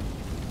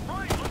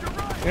 Right, on your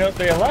right. You know,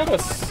 they allowed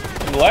us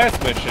in the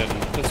last mission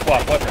to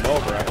swap weapon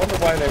over. I wonder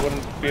why they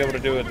wouldn't be able to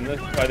do it in this.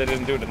 Why they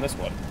didn't do it in this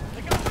one?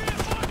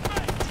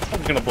 I'm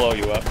just gonna blow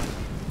you up.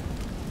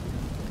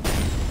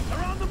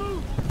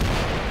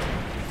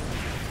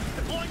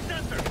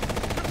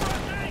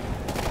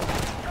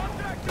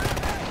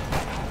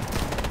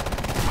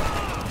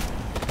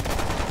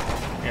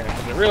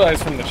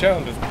 realized from the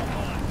challenges,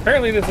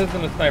 apparently this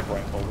isn't a sniper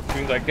rifle, which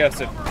means I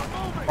guess it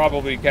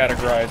probably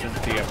categorized as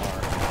DMR.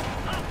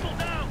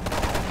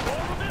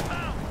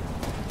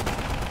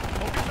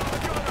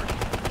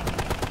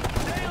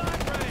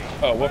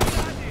 Oh, whoops.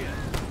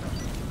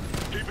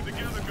 Keep it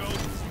together, Ghost.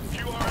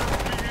 QRS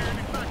will be here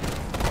any second.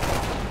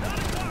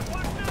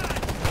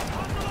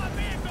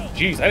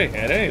 Jeez, I didn't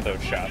hit any of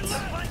those shots.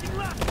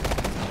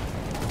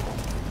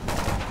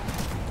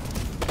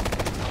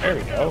 There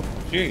we go.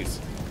 Jeez.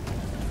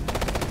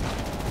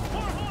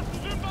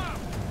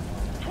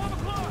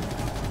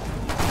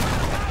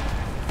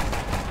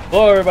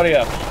 Blow everybody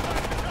up.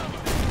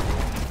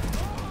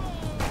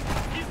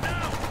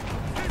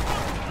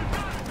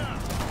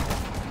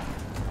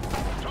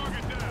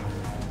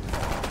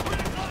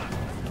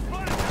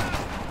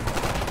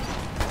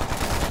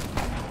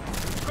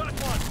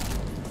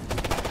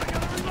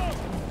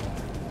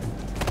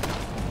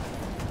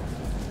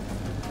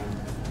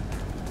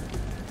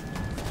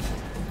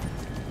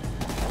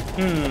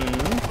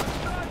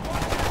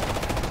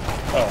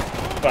 Oh,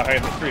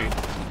 behind the tree.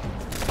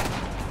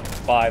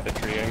 By the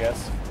tree, I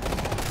guess.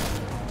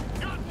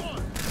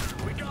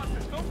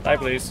 Die,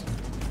 please.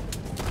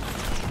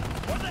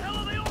 Where the hell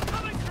are they all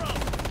coming from?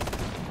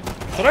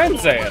 That's what I'm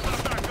saying.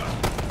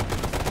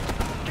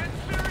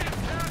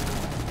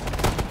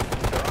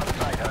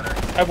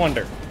 I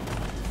wonder.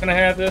 Can I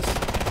have this?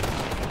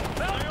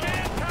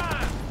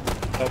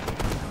 Nope.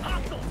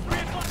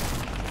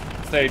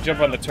 Say,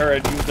 jump on the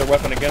turret, use their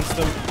weapon against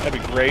them. That'd be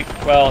great.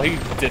 Well, he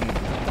didn't.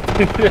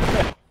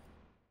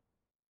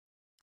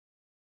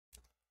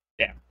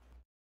 Yeah.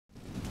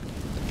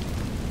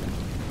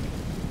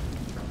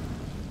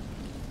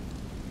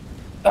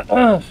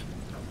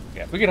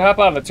 Yeah, if we could hop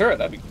on the turret,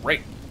 that'd be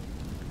great.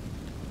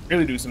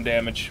 Really do some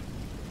damage.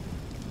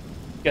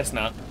 Guess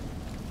not.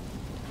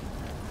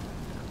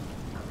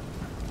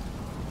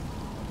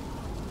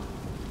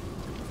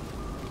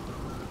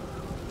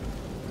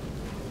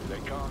 They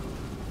come.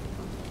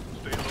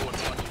 Stay low and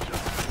watch each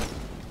other.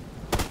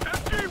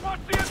 MG,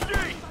 watch the MG!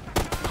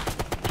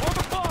 12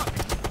 o'clock!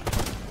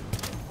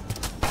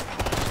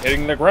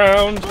 Hitting the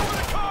ground.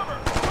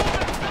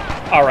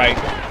 Alright.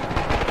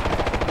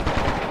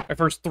 My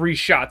first 3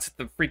 shots at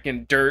the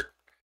freaking dirt.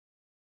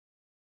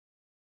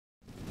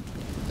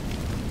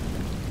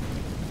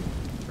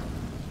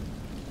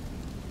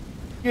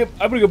 Yep,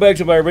 I'm gonna go back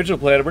to my original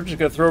plan. We're just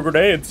gonna throw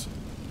grenades.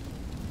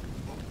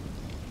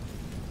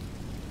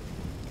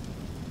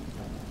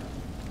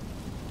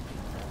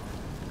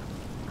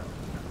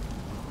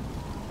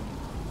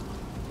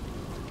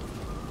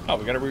 Oh,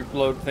 we got a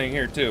reload thing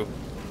here too.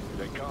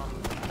 They come.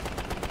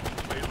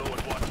 Stay low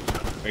and watch each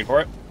other. Wait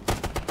for it.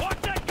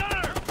 Watch that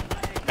gunner!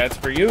 That's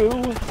for you.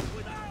 Watch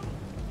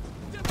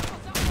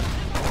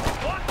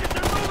it,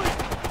 they're moving!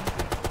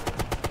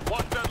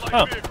 Watch that light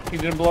Oh, vehicle. he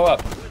didn't blow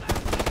up.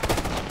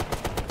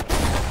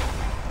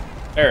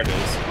 There it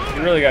is.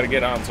 You really got to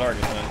get on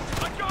target then.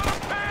 I got him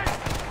pegged!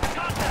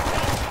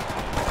 Contact!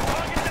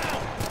 Target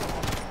down!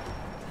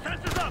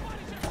 Sensors up!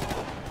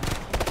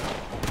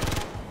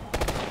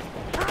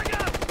 Frag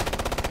out!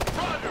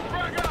 Roger,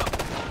 frag out!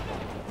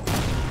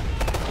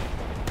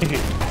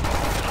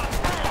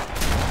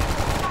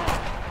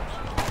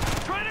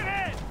 Straight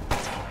ahead!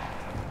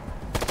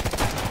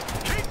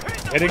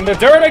 Hitting the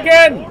dirt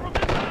again!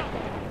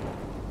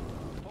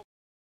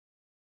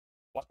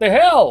 What the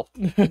hell?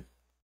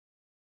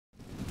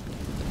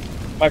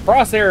 My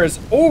crosshair is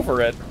over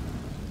it.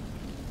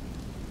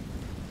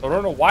 I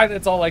don't know why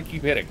that's all I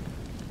keep hitting.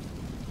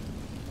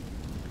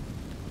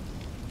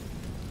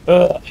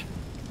 Ugh.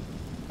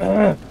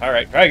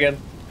 Alright, try again.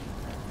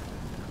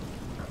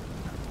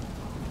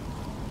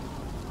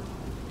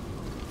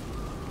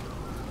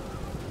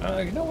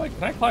 You know what?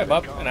 Can I climb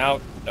up and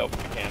out? Nope,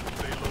 I can't.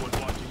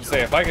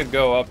 Say, if I could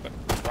go up and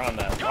around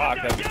that rock,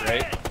 that'd be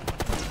great.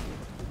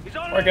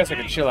 Or I guess I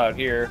could chill out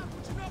here.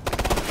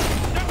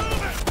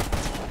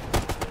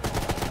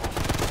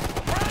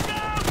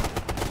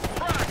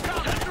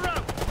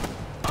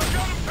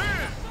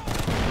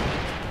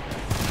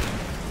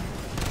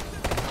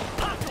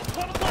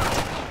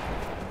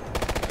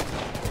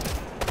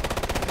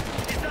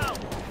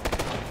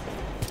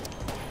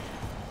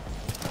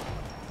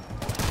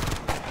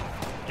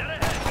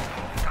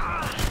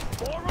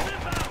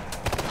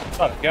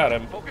 Thought I got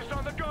him.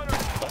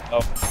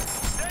 Oh.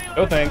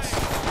 No thanks.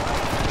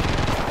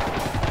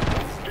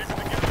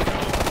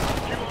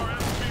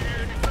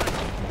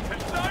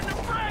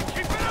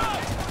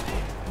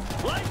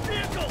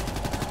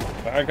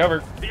 Behind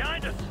cover.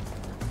 Behind us!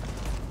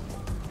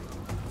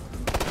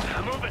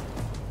 I'm moving!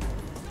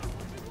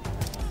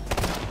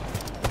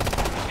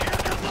 Here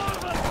comes all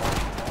of us!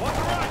 Watch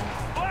the right!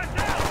 Black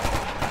down!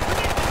 We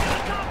need to get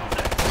on top of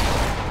this!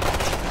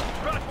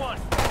 Scratch one!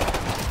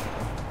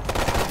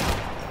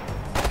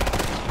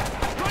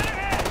 Straight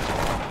ahead!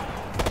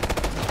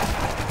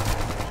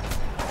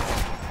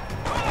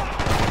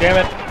 Damn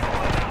it.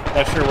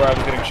 Not sure where I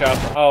was getting shot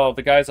from. Oh,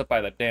 the guy's up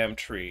by the damn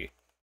tree.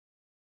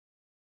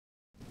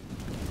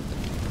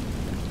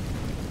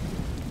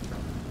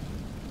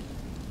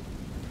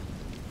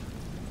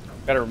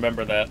 Gotta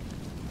remember that.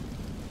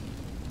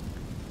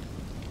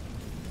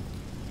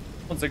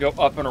 Once they go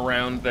up and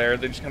around there,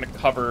 they just kind of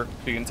cover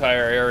the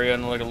entire area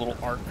in like a little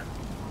arc.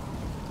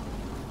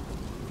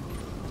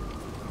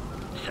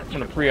 I'm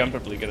gonna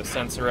preemptively get a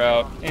sensor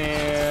out,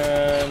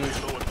 and...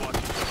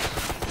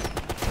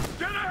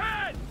 Get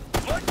ahead!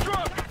 Light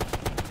truck!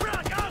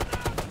 Frag out!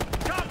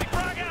 Copy,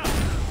 frag out!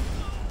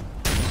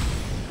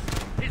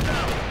 He's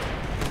down!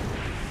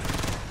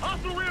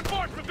 Hostile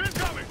reinforcements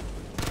incoming!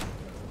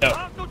 No.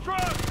 Hostile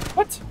truck!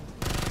 What?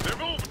 They're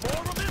moving!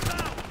 More of them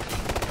inbound!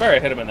 Sorry, I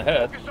hit him in the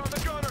head. Focus on the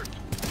gunners!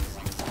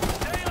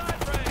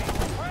 Daylight range!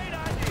 Great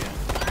idea!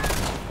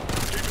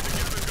 Keep it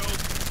together,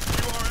 Ghost.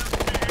 URS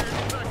will be here in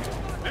a second.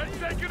 Let's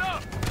take it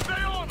up!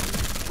 Stay on them!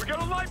 We got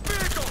a light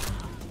vehicle!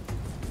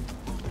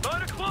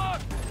 9 o'clock!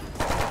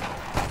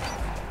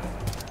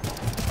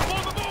 I'm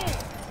on the move!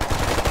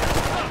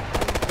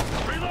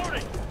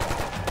 Reloading!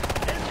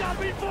 It's got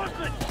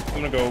reinforcements!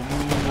 I'm gonna go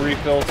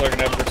refill so I can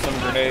have some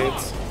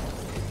grenades.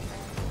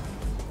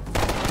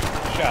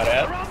 Shot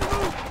at.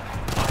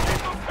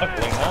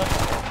 Hopefully not.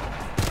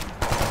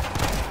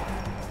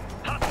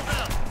 Hostile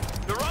down!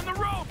 They're on the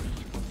ropes!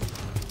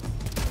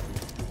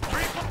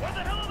 Where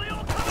the hell are they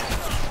all coming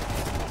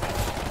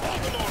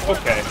from?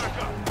 Okay.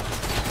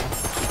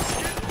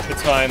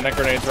 It's fine, that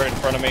grenade's right in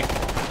front of me.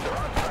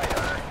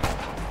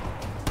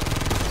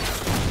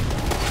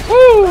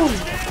 Woo!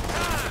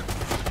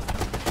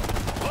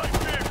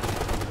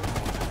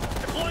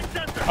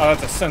 Oh,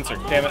 that's a sensor,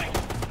 damn it.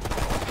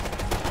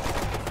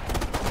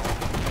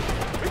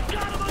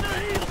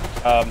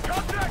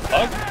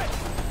 Bug?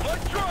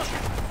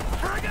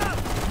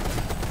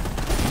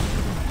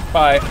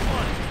 Bye.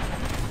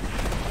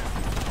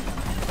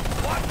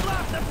 Watch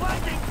left, they're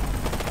flanking!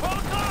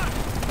 Hold on!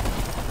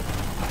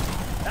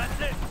 That's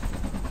it!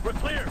 We're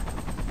clear!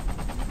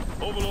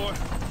 Overlord,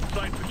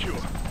 site secure.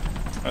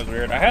 That was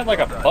weird. I had like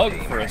a bug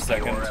for a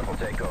second.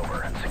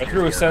 I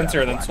threw a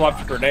sensor and then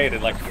swapped a grenade,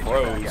 it like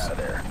froze.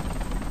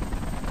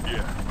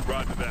 Yeah,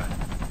 roger that.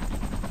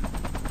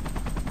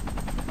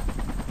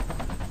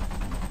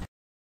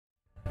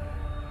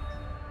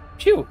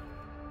 Phew.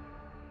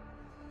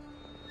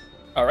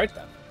 Alright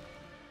then.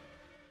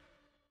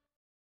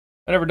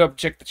 I never double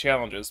checked the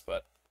challenges,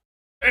 but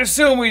I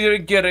assume we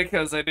didn't get it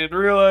because I didn't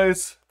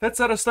realize that's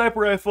not a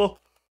sniper rifle.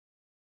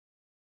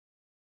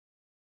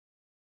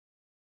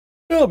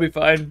 It'll be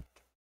fine.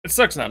 It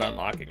sucks not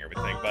unlocking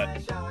everything, but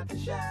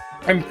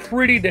I'm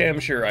pretty damn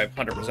sure I've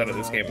 100% of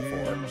this game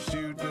before.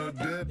 Shoot the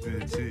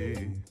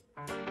deputy.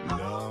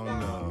 No.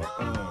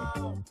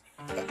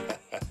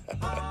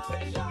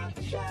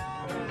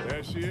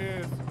 There she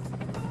is.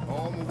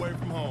 Home away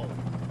from home.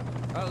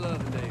 I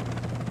love the Navy.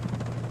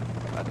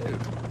 I do.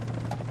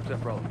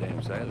 Except for all the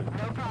damn sailors.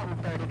 No problem,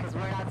 30, because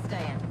we're not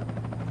staying.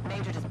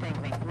 Major just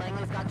pinged me.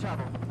 Langley's got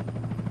trouble.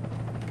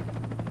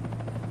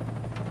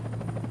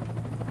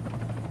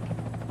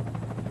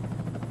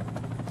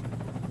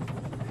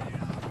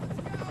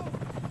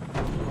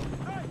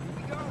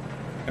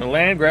 Gonna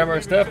land, grab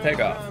our stuff, take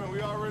off.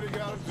 We already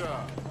got a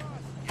job.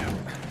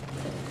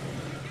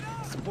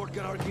 Support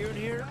got our gear in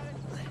here?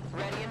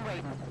 Ready and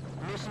waiting.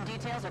 Mission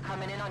details are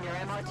coming in on your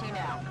MRT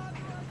now.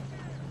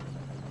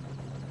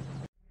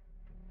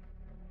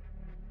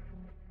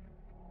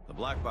 The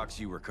black box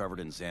you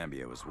recovered in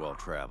Zambia was well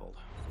traveled.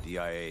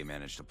 DIA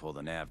managed to pull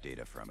the nav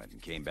data from it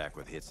and came back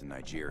with hits in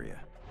Nigeria.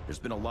 There's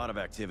been a lot of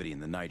activity in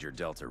the Niger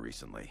Delta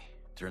recently.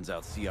 Turns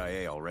out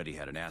CIA already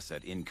had an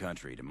asset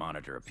in-country to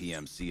monitor a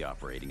PMC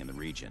operating in the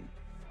region.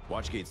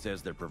 Watchgate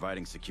says they're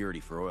providing security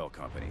for oil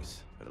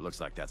companies, but it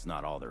looks like that's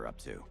not all they're up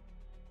to.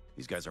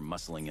 These guys are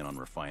muscling in on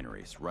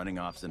refineries, running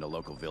ops into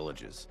local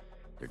villages.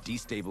 They're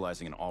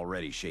destabilizing an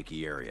already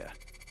shaky area.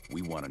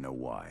 We want to know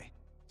why.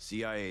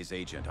 CIA's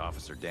agent,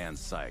 Officer Dan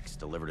Sykes,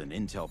 delivered an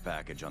intel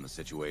package on the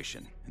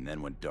situation, and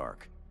then went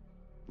dark.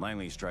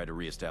 Langley's tried to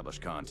re-establish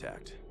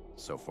contact.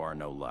 So far,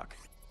 no luck.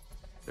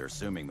 They're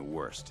assuming the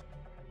worst.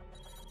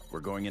 We're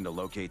going in to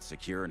locate,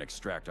 secure, and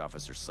extract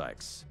Officer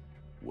Sykes,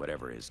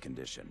 whatever his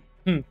condition.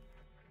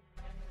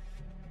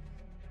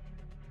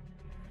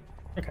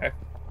 Okay.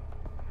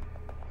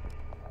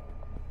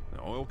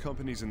 The oil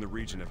companies in the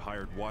region have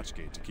hired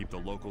Watchgate to keep the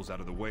locals out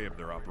of the way of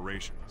their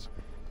operations.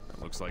 It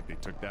looks like they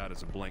took that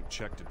as a blank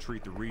check to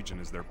treat the region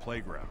as their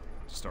playground,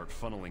 to start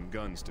funneling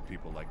guns to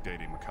people like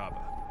Dede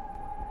Makaba.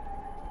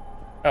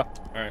 Oh,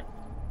 alright.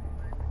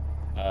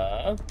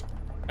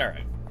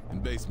 Alright. In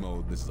base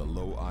mode, this is a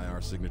low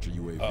IR signature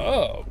UAV.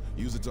 Oh.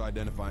 Use it to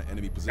identify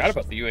enemy positions.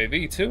 Forgot about the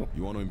UAV, too.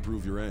 You want to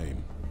improve your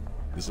aim.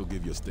 This will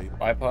give you a stable.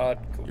 Bipod.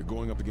 Cool. You're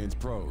going up against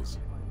pros,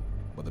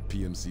 but the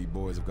PMC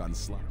boys have gotten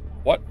slack.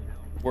 What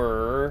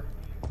were...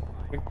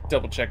 Let me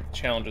double check the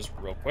challenges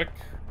real quick.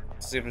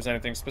 See if there's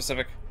anything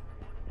specific.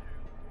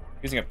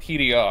 Using a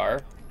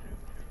PDR.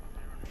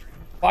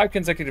 5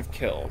 consecutive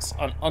kills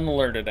on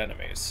unalerted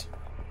enemies.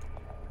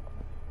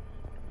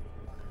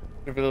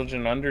 The village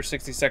in under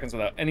 60 seconds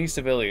without any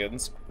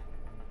civilians.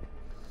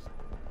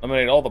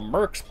 Eliminate all the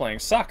mercs playing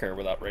soccer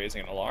without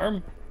raising an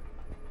alarm.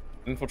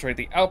 Infiltrate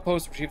the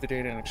outpost, retrieve the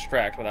data, and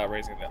extract without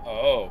raising the...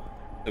 Oh.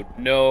 So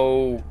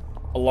no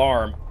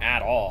alarm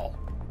at all.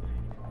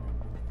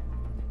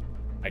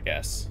 I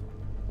guess.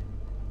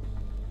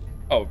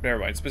 Oh, never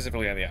mind.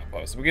 Specifically on the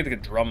outpost. We get to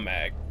get drum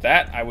mag.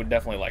 That I would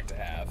definitely like to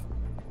have.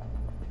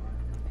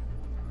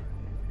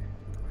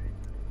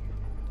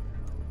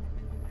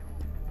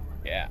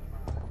 Yeah.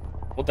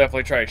 We'll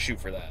definitely try to shoot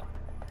for that.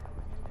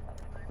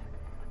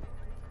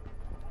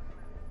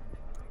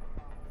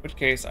 In which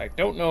case, I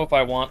don't know if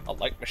I want a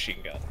light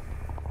machine gun.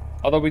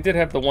 Although we did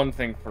have the one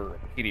thing for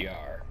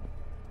PDR.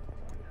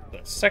 The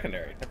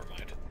secondary, never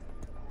mind.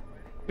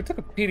 We took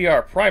a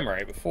PDR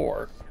primary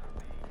before.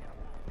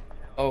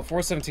 Oh,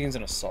 417's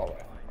an assault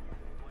rifle.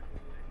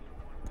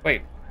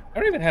 Wait, I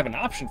don't even have an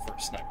option for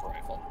a sniper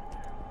rifle.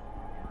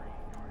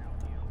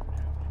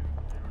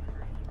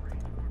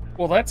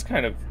 Well, that's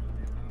kind of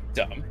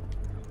dumb.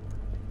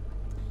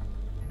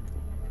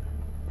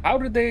 How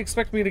did they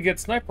expect me to get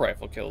sniper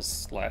rifle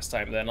kills last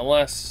time then,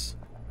 unless...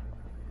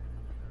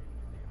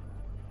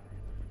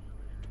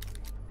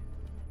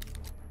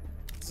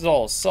 This is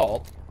all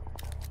assault.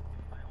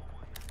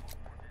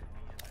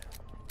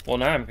 Well,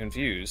 now I'm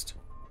confused.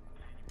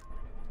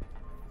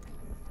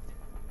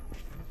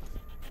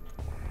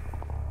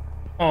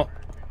 Huh.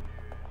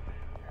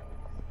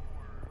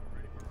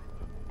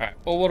 Alright,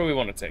 well, what do we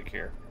want to take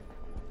here?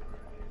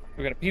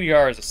 We got a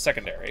PDR as a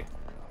secondary.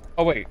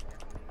 Oh, wait.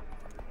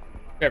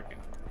 There we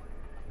go.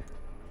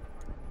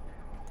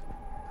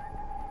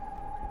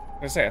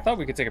 I was gonna say, I thought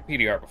we could take a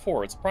PDR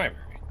before it's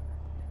primary.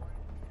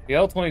 The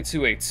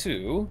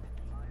L22A2,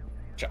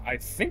 which I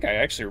think I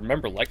actually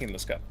remember liking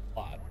this gun a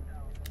lot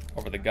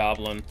over the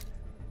Goblin.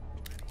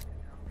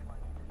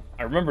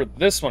 I remember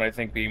this one, I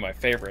think, being my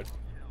favorite.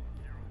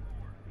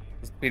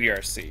 It's the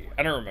PDRC.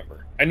 I don't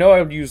remember. I know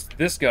I would use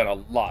this gun a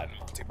lot in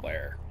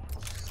multiplayer.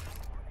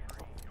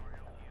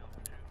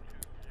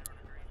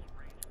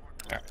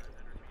 Alright.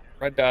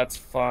 Red dot's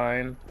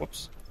fine.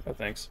 Whoops. No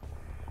thanks.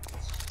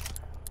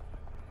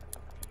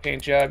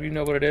 Paint job, you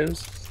know what it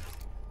is.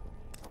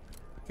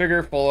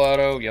 Trigger, full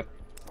auto, yep.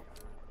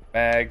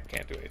 Mag,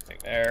 can't do anything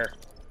there.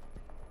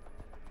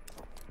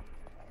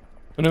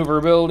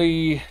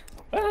 Maneuverability,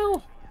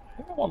 well, I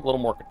think I want a little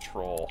more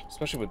control,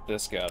 especially with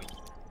this gun.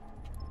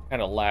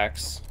 Kind of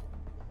lacks.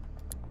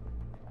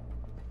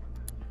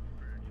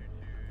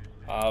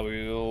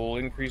 We'll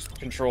increase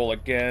control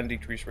again,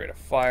 decrease rate of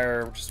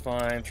fire, which is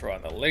fine. Throw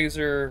on the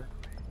laser,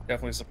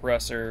 definitely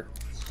suppressor.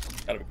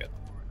 That'll be good.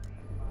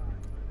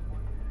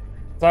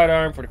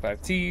 Sidearm,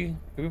 45T.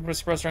 Did we put a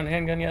suppressor on the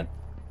handgun yet?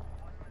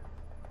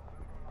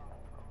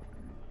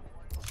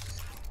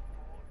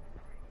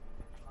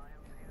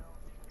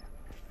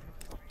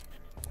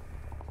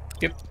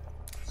 Yep.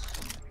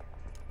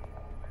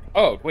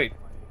 Oh, wait.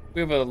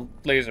 We have a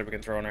laser we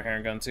can throw on our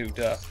handgun too,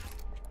 duh.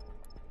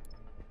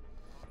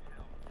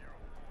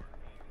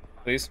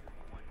 Please.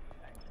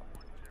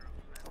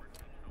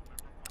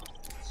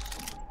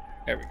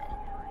 There we go.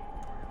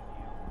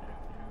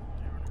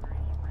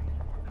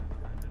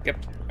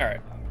 Yep.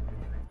 Alright.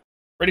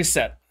 Ready,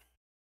 set.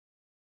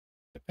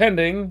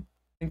 Depending,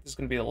 I think this is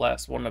going to be the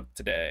last one of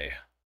today.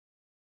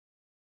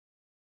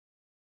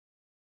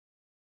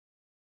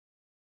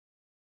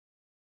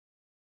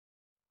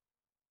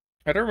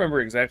 I don't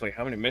remember exactly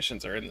how many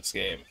missions are in this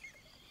game.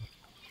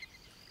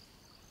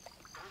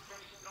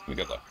 Let me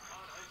go look.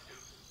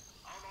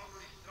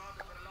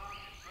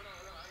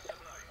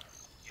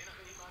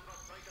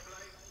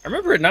 I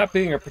remember it not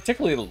being a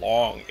particularly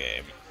long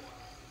game.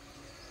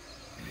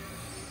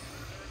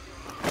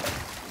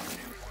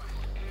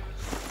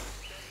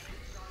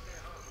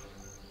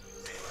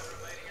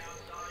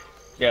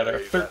 Yeah, there are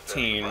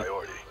 13.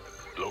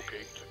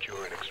 Locate,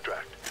 secure, and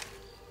extract.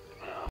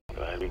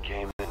 Glad we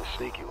came in a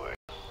sneaky way.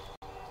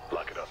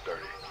 Lock it up,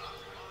 30.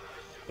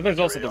 And there's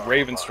also the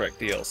Raven Strike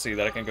DLC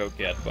that I can go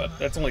get, but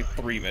that's only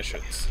 3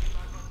 missions.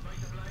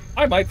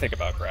 I might think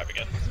about grabbing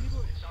it.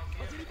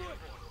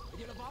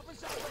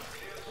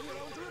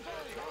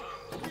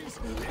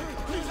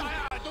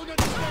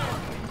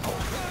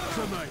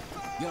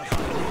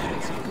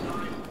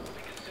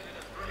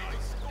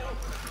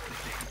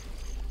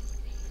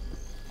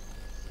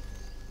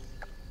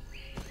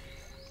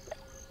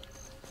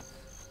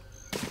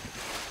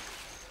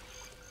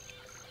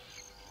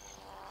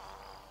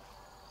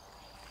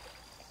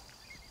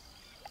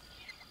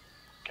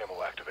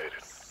 Camo activated.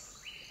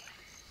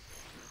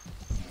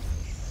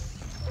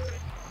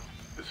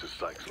 This is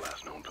Sykes'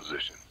 last known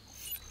position.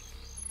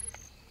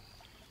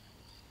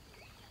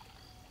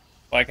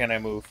 Why can't I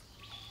move?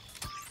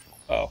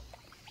 Oh.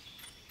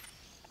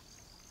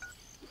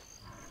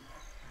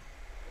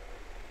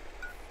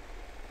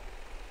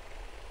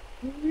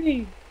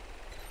 Hurry.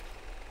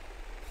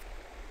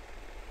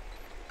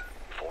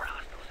 4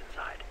 hostiles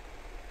inside.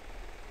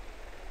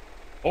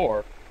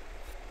 4?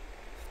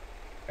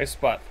 I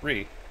spot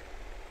 3.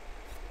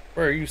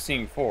 Where are you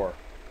seeing 4?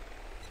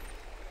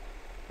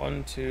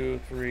 1,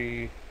 2,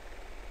 3.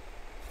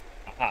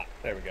 Aha,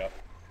 there we go.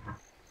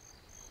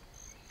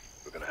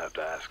 We're gonna have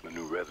to ask the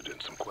new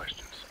resident some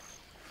questions.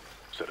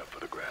 Set up for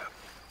the grab.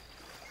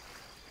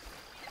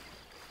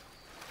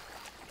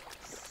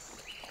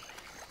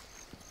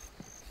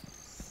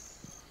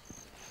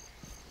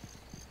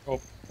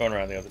 going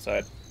around the other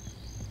side.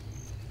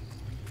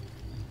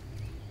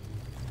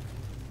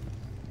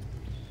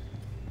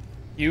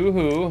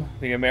 Yoo-hoo,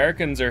 the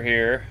Americans are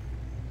here.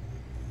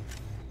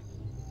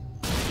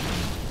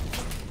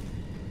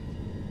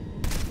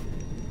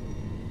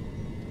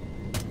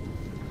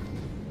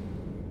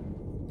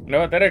 You know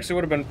what? That actually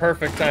would have been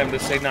perfect time to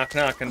say knock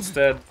knock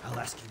instead. I'll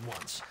ask you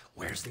once.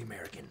 Where's the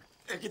American?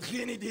 The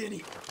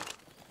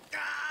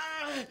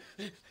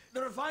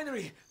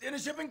refinery in a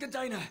shipping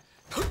container.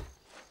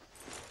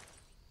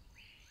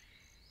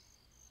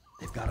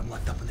 They've got him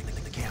locked up in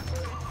the camp.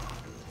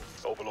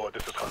 Overlord,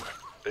 this is Hunter.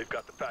 They've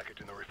got the package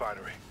in the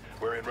refinery.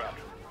 We're en route.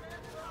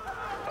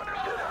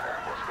 Understood,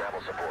 Hunter. We'll scramble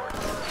support.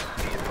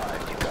 Be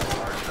advised, you've got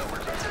large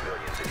numbers of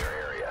civilians in your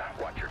area.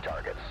 Watch your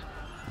targets.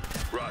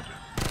 Roger.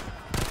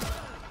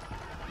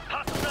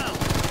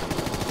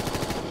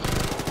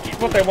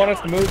 What they want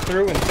us to move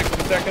through in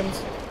 60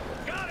 seconds?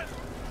 Got it!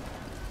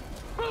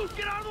 Move!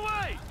 Get out of the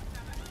way!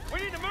 We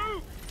need to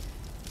move!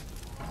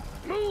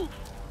 Move!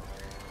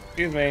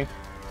 Excuse me.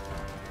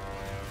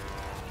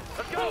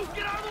 Let's go!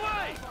 Get out of the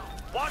way!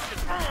 Watch it!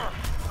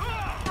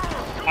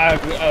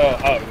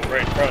 Oh,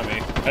 right in front of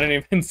me. I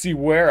didn't even see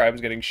where I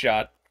was getting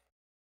shot.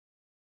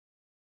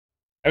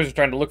 I was just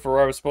trying to look for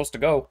where I was supposed to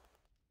go.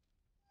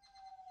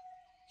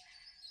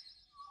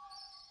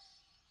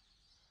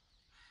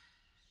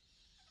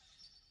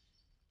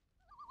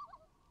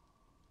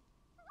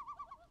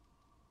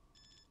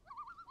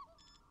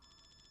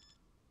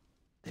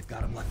 They've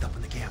got him locked up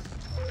in the camp.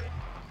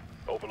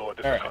 Overlord,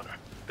 this is Hunter.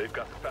 They've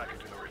got the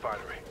package in the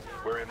refinery.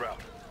 We're en route.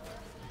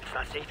 It's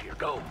not safe here.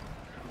 Go.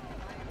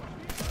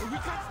 We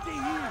can't stay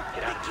here.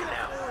 Get out of here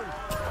now.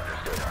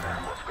 Understood, Hunter.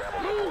 We'll scramble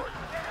support.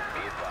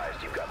 Be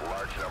advised, you've got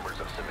large numbers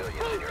of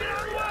civilians in your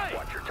area.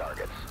 Watch your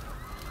targets.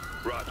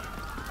 Roger.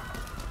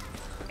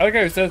 I like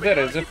how he says that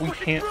as if we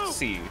can't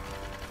see.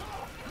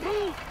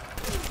 Move!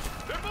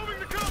 They're moving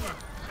to cover!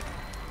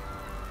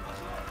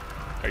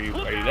 Are you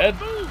dead?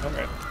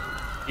 Okay.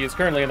 He is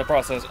currently in the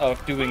process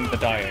of doing the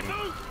dying.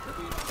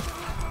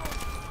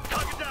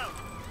 Target down!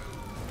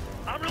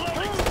 I'm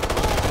reloading!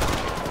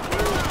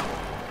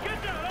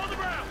 Get down on the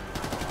ground!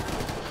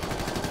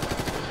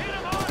 Hit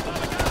him hard,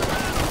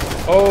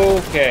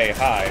 Bobby! Okay,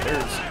 hi.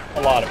 There's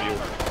a lot of you.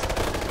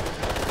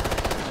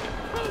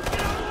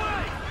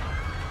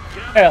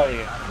 Hell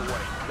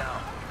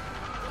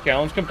yeah.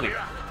 Challenge complete.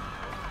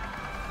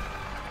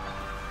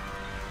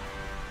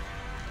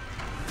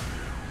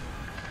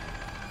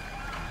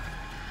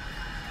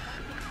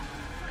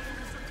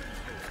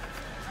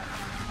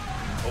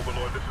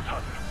 Overlord, this is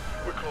Hunter.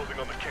 We're closing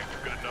on the camp.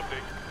 You got an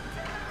update?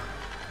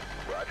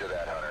 Roger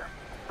that, Hunter.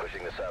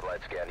 Pushing the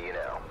satellite scan to you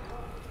now.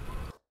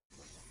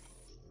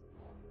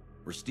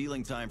 We're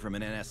stealing time from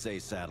an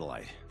NSA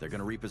satellite. They're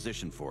gonna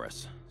reposition for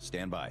us.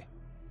 Stand by.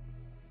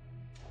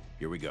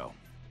 Here we go.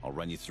 I'll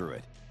run you through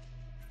it.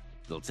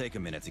 It'll take a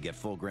minute to get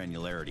full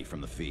granularity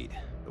from the feed,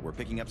 but we're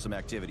picking up some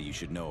activity you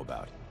should know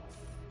about.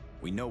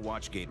 We know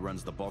Watchgate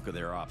runs the bulk of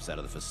their ops out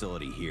of the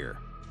facility here.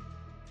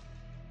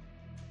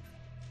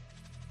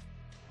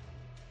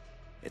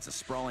 It's a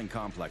sprawling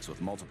complex with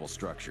multiple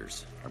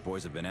structures. Our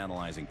boys have been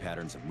analyzing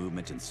patterns of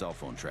movement and cell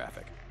phone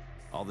traffic.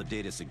 All the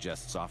data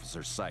suggests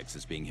Officer Sykes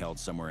is being held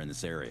somewhere in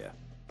this area.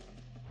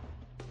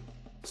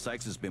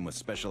 Sykes has been with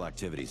Special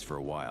Activities for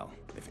a while.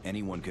 If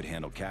anyone could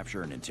handle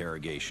capture and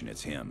interrogation,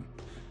 it's him.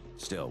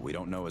 Still, we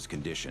don't know his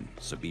condition,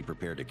 so be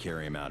prepared to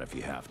carry him out if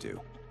you have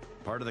to.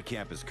 Part of the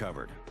camp is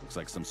covered. Looks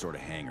like some sort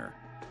of hangar.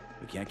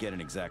 We can't get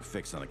an exact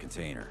fix on the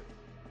container.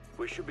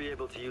 We should be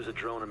able to use a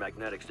drone or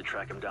magnetics to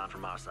track him down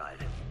from our side.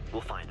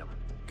 We'll find him.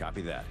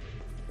 Copy that.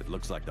 It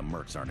looks like the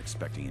mercs aren't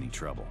expecting any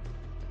trouble.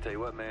 Tell you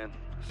what, man.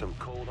 Some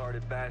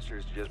cold-hearted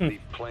bastards just be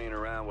playing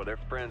around while their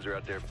friends are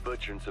out there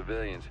butchering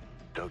civilians.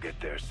 They'll get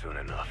there soon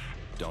enough.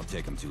 Don't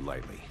take them too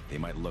lightly. They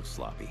might look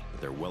sloppy,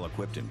 but they're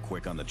well-equipped and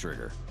quick on the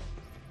trigger.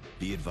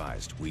 Be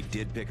advised, we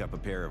did pick up a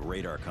pair of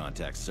radar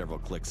contacts several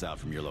clicks out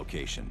from your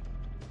location.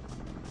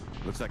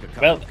 Looks like a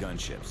couple of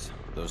gunships.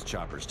 Those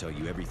choppers tell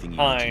you everything you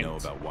need to know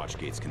about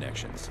Watchgate's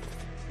connections.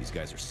 These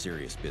guys are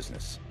serious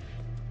business.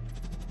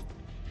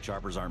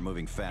 Choppers aren't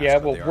moving fast. Yeah,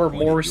 but well, they are we're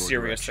pointed more your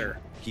serious,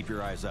 direction. sir. Keep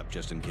your eyes up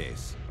just in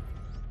case.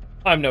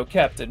 I'm no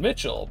Captain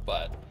Mitchell,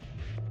 but...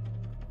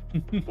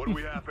 What do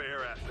we have for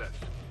air assets?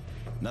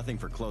 Nothing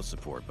for close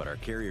support, but our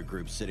carrier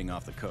group's sitting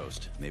off the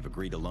coast, and they've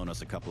agreed to loan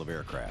us a couple of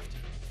aircraft.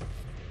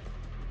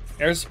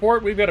 Air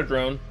support, we've got a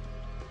drone.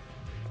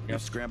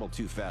 We've scrambled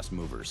 2 fast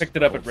movers. Picked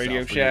it up Hold at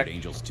Radio south for Shack. your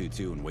Angels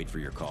 2-2 and wait for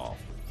your call.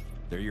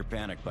 They're your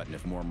panic button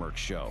if more mercs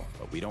show,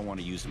 but we don't want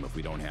to use them if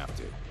we don't have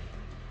to.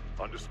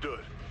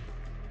 Understood.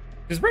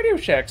 Does Radio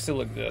Shack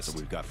still exist? That's what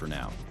we've got for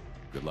now.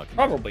 Good luck.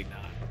 Probably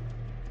not.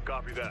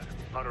 Copy that.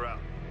 Hunter out.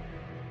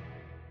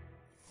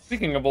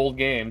 Speaking of old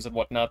games and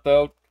whatnot,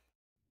 though,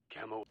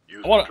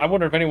 I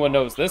wonder if anyone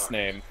knows this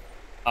name.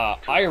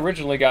 I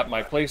originally got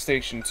my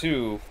PlayStation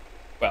 2,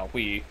 well,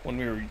 when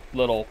we were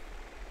little,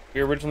 we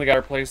originally got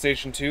our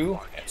PlayStation 2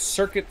 at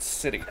Circuit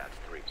City.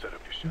 Set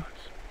up your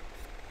shots.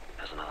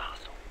 There's another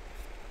hostile.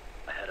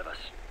 Ahead of us.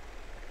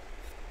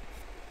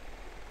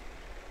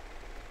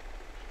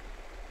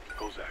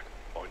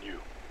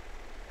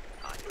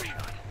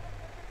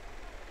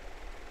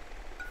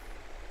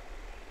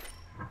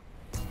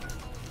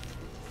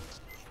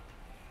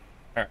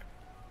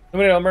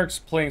 Limited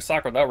mercs playing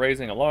soccer without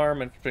raising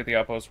alarm, infiltrate the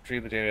outpost,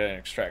 retrieve the data, and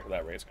extract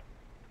without raising.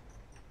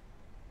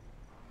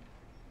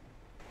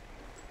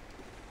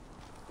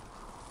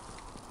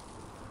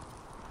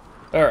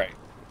 Alright.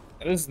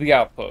 This is the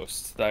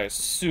outpost, I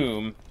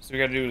assume. So we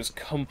gotta do is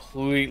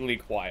completely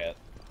quiet.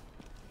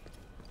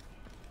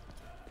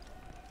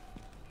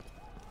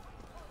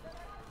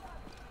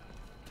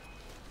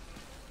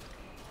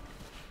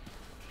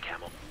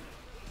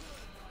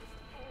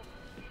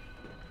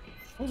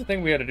 What was the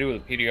thing we had to do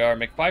with the PDR?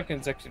 Make 5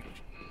 consecutive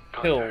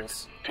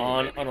kills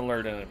on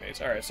unalerted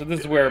enemies. Alright, so this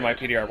is where my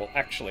PDR will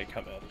actually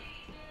come in.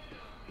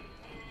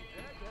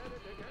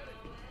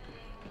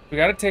 We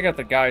gotta take out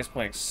the guys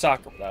playing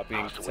soccer without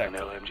being detected.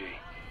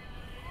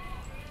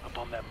 Up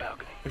on that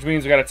balcony. Which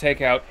means we gotta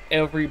take out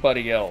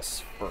everybody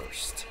else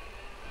first.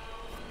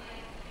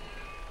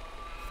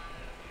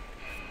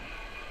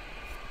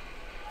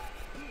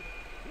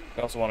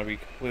 We also want to be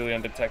completely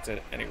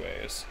undetected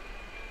anyways.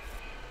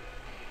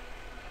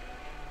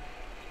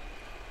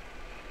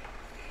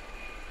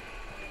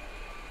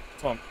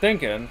 So I'm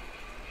thinking,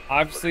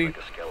 obviously,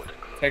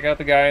 take out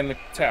the guy in the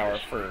tower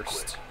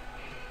first.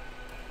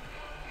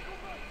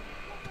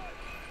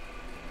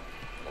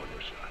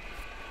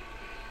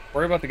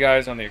 Worry about the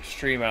guys on the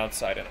extreme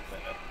outside in a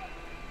minute.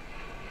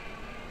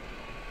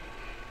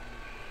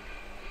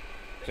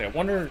 See, I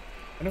wonder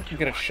if we can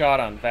get a shot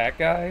on that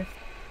guy.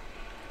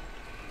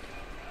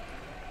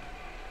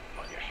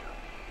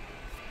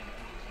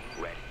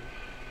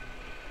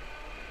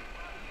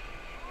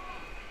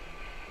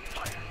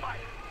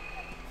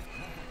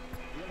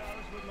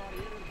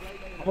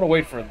 I'm gonna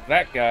wait for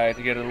that guy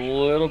to get a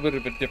little bit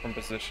of a different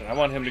position. I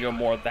want him to go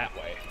more that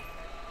way.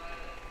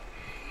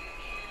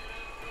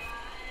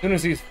 As soon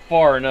as he's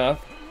far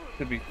enough,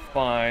 should be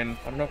fine.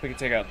 I don't know if we can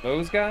take out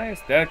those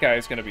guys. That guy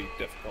is gonna be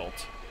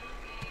difficult.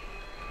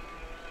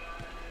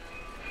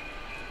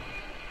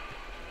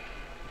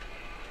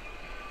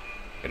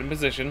 Get in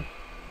position.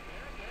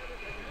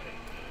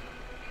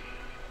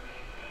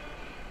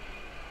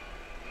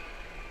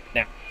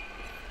 Now.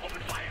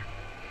 Open fire.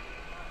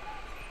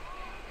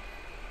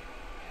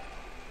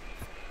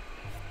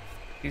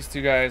 These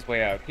two guys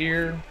way out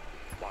here.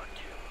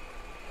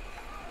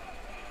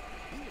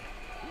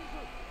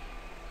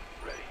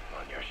 Ready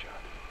on your shot.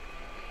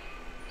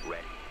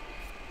 Ready.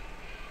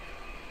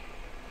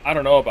 I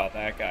don't know about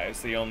that guy,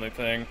 is the only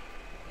thing.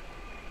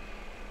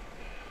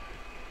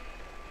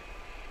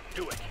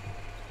 Do it.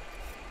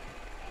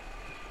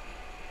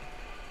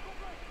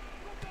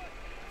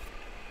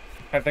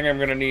 I think I'm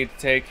gonna need to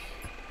take...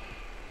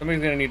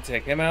 Somebody's gonna need to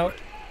take him out.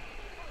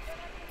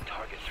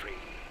 Target 3.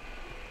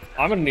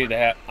 I'm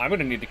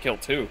gonna need to kill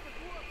 2.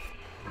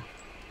 I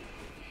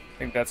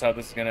think that's how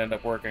this is gonna end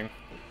up working.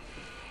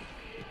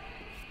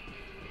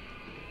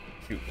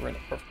 Shoot, we're in a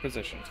perfect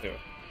position too.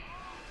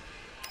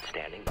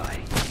 Standing by.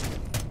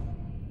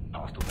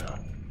 Hostile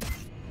down.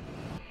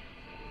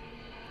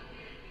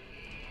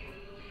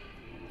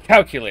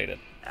 Calculated.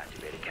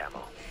 Activated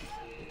camo.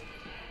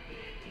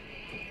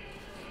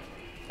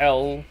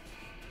 Hell,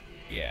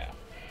 yeah.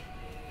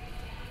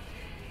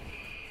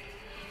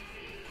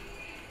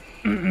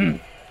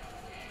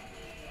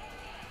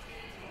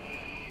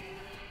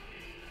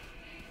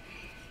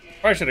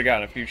 Probably should have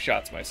gotten a few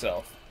shots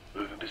myself.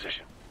 Move in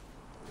position.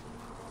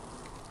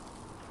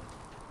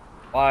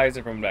 Why is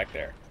everyone back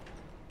there?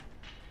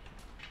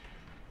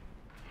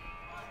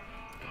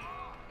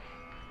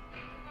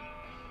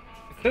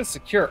 It says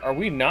secure. Are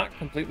we not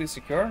completely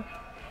secure?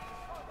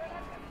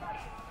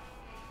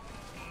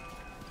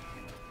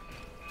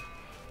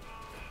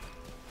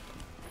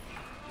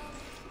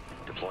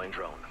 Deploying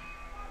drone.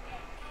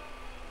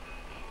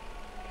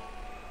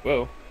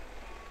 Whoa.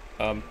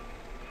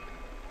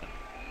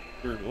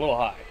 We're a little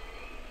high.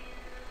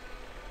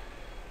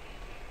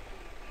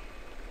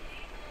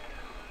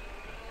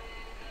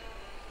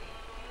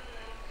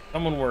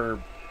 Someone we're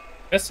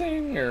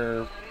missing,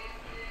 or...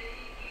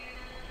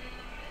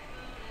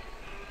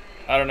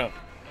 I don't know.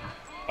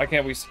 Why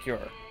can't we secure?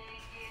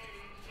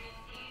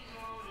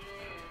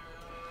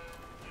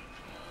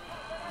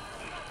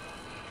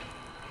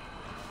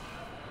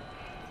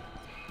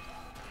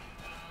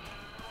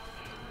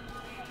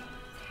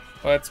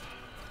 What?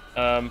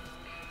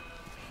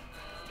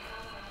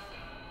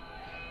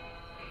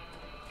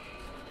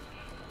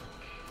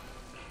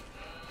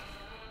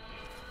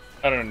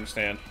 I don't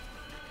understand.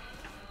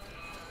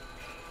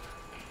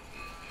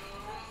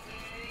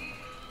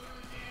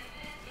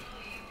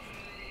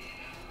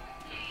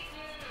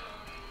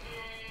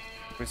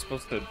 Are we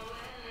supposed to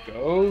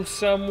go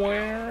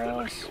somewhere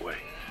else?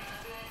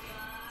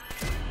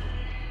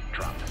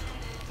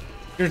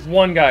 There's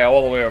one guy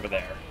all the way over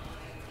there.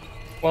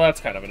 Well,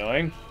 that's kind of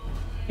annoying.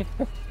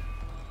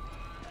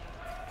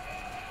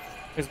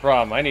 Here's the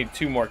problem. I need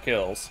 2 more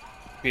kills.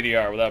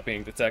 PDR without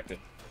being detected.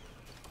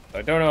 So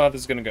I don't know how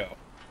this is going to go.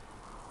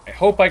 I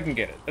hope I can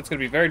get it. That's going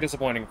to be very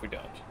disappointing if we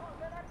don't.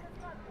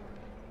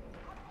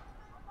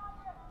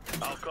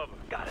 I'll cover.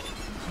 Got it.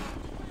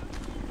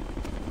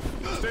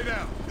 Stay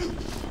down.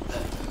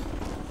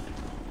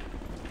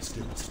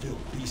 Still,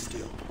 be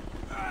still.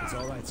 It's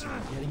all right, sir.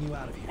 I'm getting you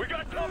out of here. We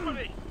got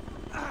company!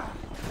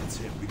 That's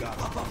it. We got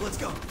hop up. Let's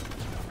go.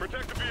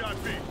 Protect the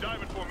VIP.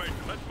 Diamond formation.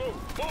 Let's move.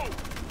 Move!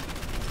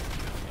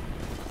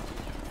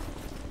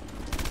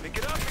 Pick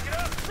it up, pick it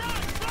up!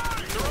 Run!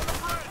 They're on the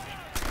bridge!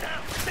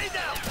 Down! Stay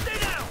down! Stay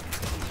down!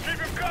 Keep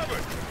him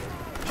covered!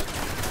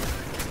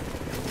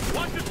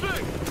 Watch the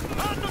thing!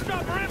 Hostile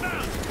chopper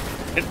inbound!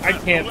 I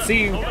can't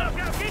see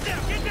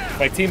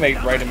my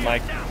teammate right in my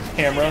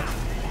camera.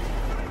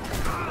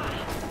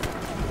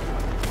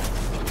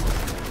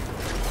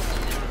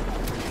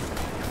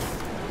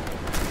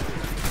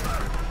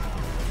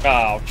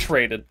 Oh,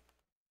 traded.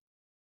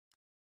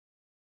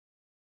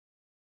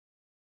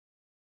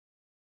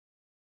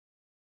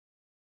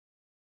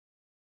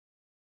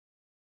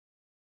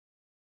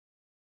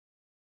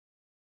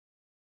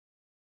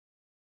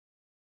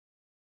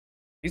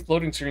 These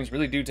loading screens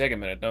really do take a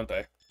minute, don't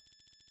they?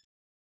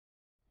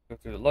 Go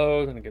through the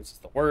load, and it gives us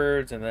the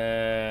words, and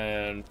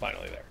then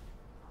finally there.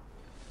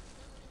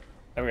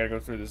 Now we gotta go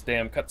through this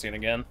damn cutscene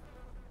again.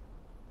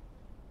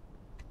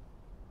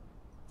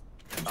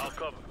 I'll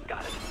cover.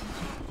 Got it.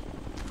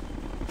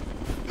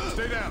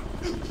 Stay down.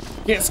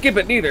 Can't skip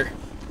it neither.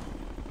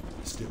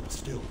 Still,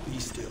 be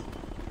still.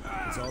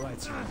 It's all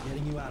right, sir. I'm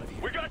getting you out of here.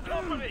 We got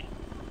company!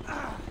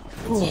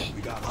 That's it.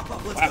 We got hop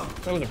up. Let's Wow, go.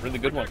 that was a really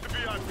good one. Protect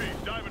the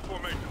VIP. Diamond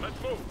formation. Let's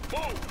move.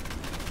 Move!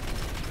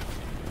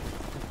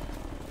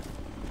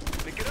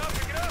 Pick it up,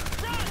 pick it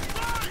up! Run!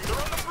 Run!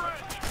 They're on the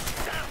bridge!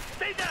 Down!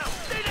 Stay down!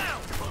 Stay down!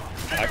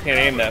 I can't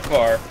aim that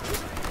far.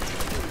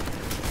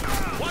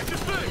 Watch the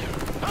thing!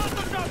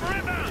 Hostile chopper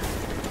inbound!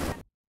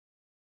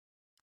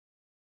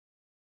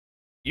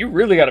 You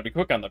really gotta be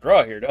quick on the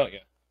draw here, don't you?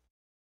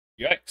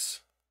 Yikes.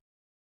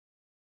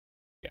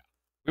 Yeah,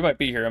 we might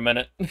be here a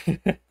minute.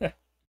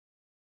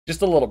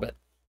 Just a little bit.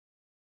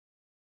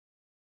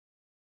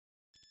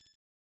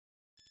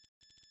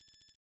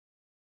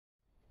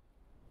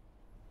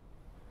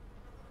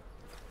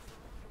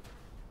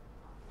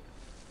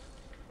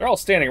 They're all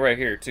standing right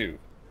here, too.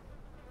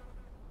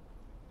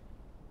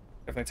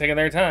 Definitely taking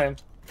their time.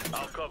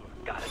 I'll cover.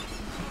 Got it.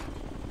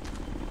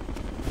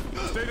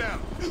 Stay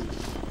down.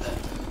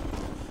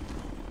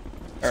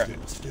 All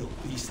right. Still,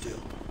 be still.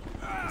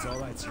 It's all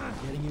right, sir. I'm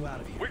getting you out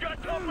of here. We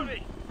got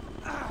company!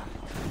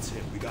 That's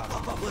it. We got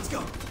hop up. Let's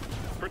go.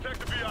 Protect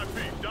the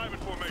VIP.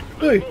 Diamond formation.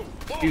 Hey, Let's move.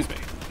 excuse me.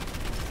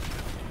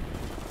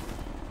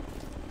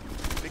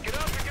 Pick it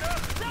up, pick it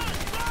up! Run!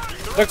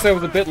 Run! Looks like I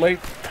was a bit late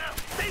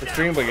for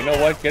stream, but you know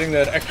what? Getting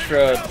that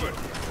extra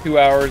 2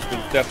 hours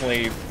was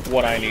definitely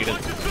what I needed.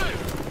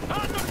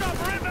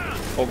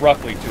 Well,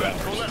 roughly 2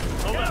 hours. Go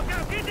left, go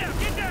left. Get down,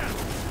 get down!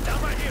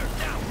 Down right here.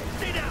 Down.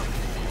 Stay down.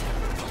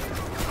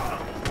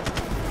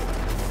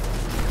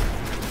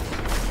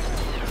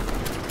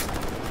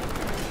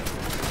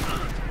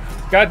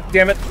 God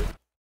damn it.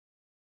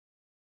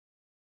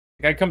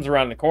 The guy comes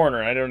around the corner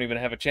and I don't even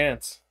have a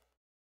chance.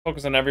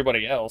 Focus on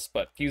everybody else,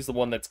 but he's the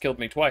one that's killed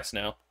me twice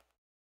now.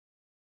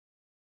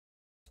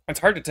 It's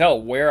hard to tell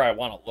where I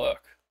want to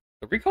look.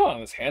 The recoil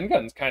on this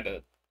handgun's kind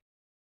of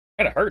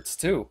hurts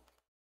too.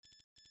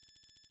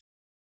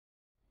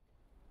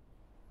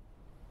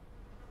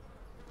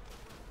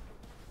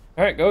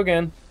 All right, go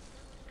again.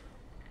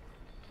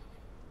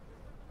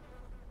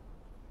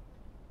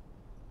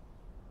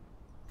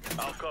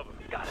 I'll cover.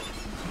 Got it.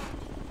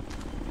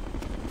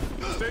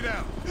 Stay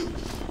down.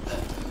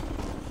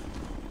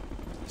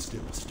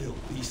 Still,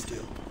 be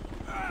still.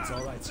 It's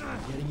all right, sir.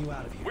 I'm getting you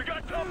out of here. We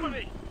got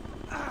company!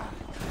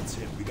 That's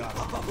it. We got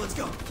hop up. Let's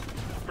go.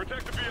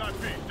 Protect the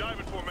VIP.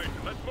 Diamond formation.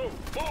 Let's move.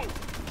 Move!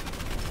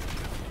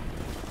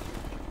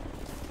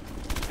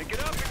 Pick it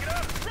up, pick it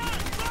up! Run!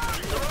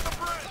 Run! They're on the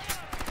bridge!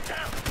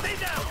 Down! Stay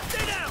down!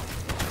 Stay down!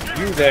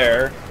 You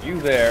there, you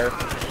there,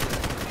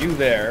 you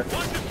there.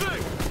 Watch the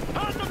thing!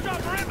 Hostile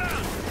chopper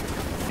inbound!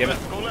 Damn it.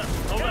 Go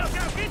left, go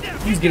left! Get down!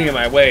 He's getting in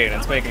my way and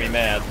it's making me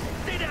mad.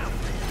 Stay down!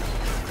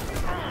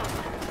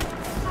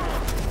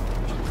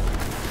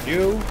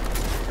 You?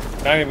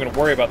 Not even gonna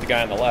worry about the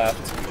guy on the left.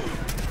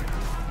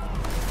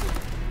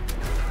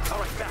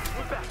 Alright, back,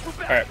 move back, move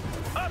back! Alright.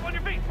 Up on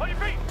your feet, on your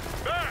feet!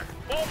 Back!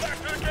 Fall back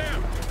to the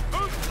camp!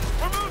 Move!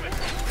 We're moving!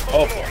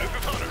 Oh, This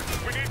is Hunter.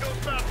 We need those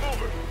fast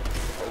movers.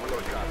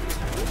 Overlord copies.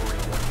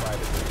 Wolverine 1-5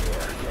 is in the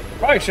air.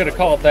 Probably should have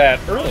called that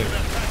earlier.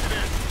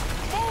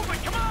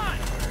 Moving, come on!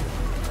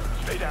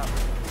 Stay down.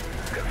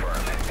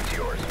 Confirmed. It's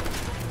yours.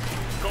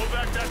 Go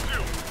back, that's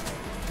you.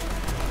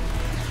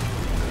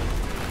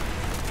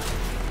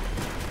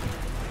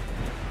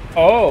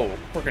 Oh,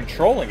 we're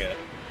controlling it.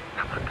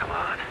 Come on, come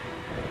on.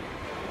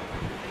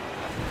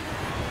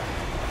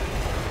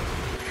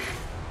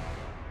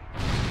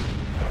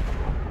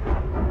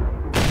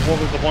 What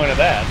was the point of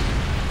that?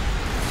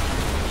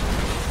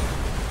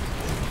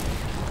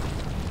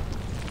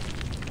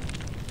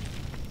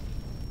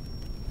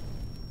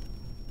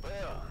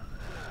 Well,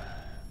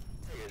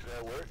 I guess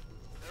that worked.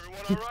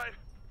 Everyone all right?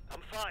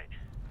 I'm fine.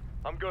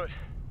 I'm good.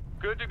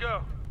 Good to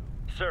go.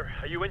 Sir,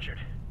 are you injured?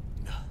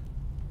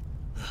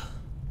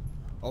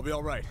 I'll be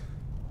all right.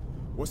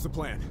 What's the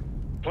plan?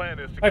 Plan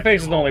is to My get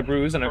face you is only home.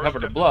 bruised and I'm First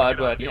covered in step is to blood,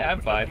 get out but of the yeah, I'm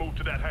open. Let's fine. move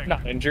to that hangar.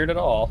 Not injured at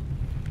all.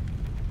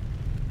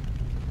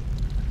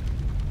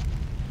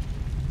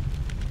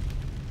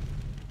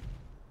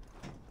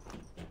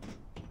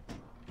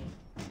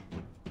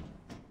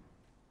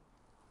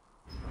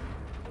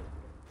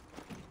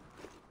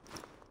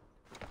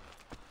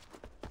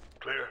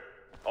 Clear?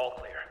 All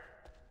clear.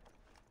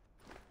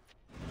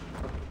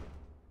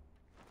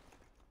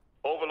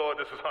 Overlord,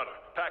 this is Hunter.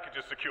 Package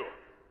is secure.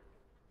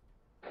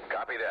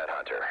 Copy that,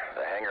 Hunter.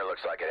 The hangar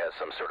looks like it has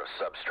some sort of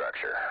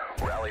substructure.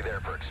 Rally there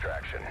for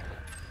extraction.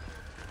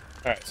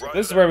 Alright, so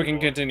this is where we can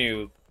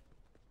continue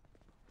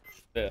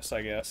this,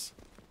 I guess.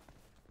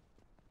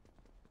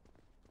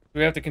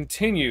 We have to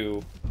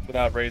continue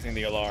without raising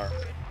the alarm.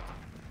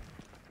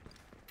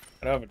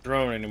 I don't have a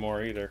drone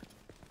anymore either.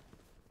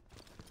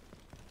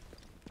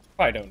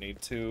 Probably don't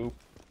need to.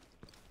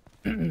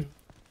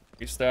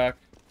 Restock.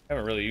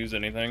 Haven't really used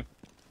anything.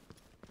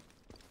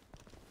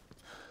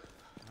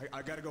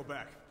 I gotta go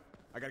back.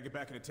 I gotta get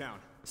back into town.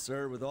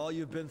 Sir, with all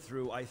you've been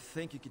through, I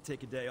think you could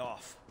take a day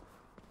off.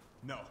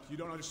 No, you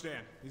don't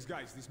understand. These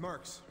guys, these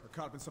mercs, are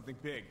caught up in something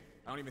big.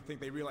 I don't even think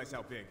they realize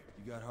how big.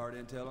 You got hard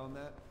intel on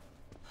that?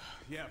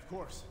 Yeah, of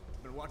course.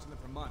 I've been watching them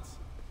for months.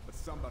 But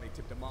somebody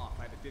tipped them off.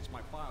 I had to ditch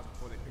my files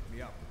before they picked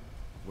me up.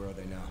 Where are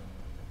they now?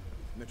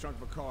 In the trunk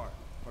of a car,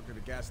 parked at a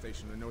gas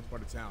station in the north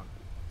part of town.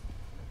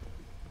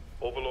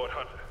 Overlord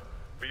Hunter.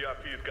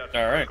 VIP's got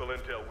some critical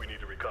intel we need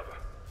to recover.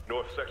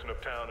 North section of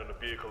town and a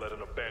vehicle at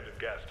an abandoned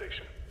gas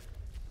station.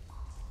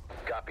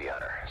 Copy,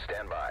 Hunter.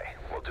 Stand by.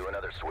 We'll do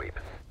another sweep.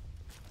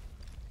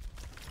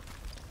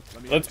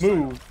 Let's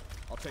move.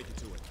 I'll take you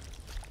to it.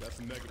 That's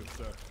a negative,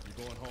 sir.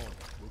 You're going home.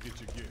 We'll get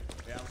your gear.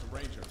 Yeah, I was a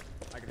ranger.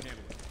 I can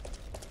handle it.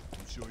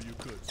 I'm sure you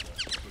could, sir.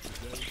 But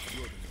today,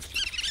 you're the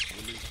mission.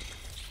 Release.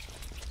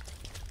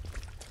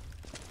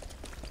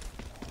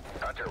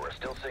 Hunter, we're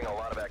still seeing a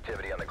lot of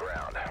activity on the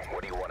ground.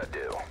 What do you want to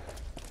do?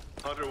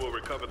 Hunter will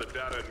recover the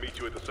data and meet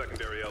you at the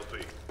secondary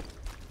LZ.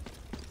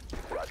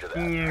 Roger that.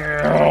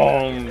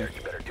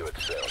 You better do it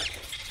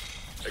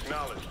soon.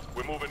 Acknowledged.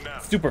 We're moving now.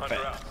 Super Hunter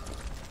fast. out.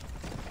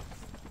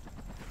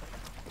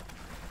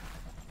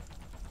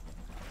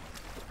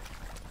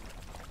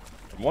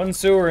 From one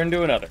sewer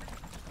into another.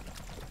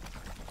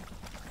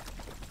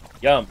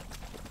 Yum.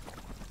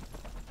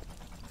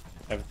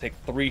 I have to take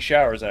 3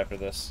 showers after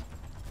this.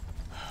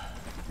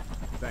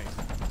 Thanks.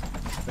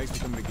 Thanks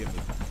for coming to get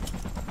me.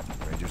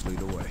 Rangers lead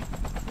the way.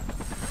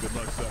 Good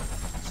luck, sir.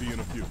 See you in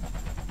a few.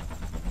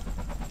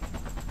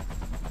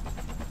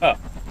 Oh.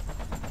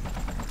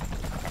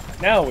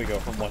 Now we go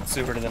from one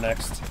sewer to the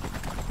next.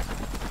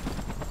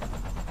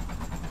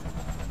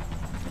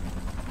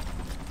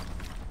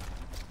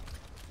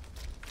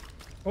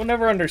 We'll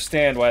never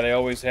understand why they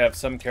always have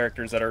some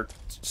characters that are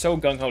so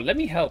gung-ho. Let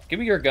me help. Give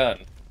me your gun.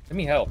 Let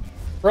me help.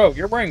 Bro,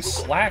 you're wearing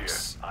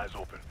slacks Eyes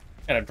open.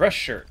 and a dress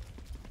shirt.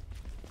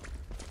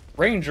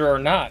 Ranger or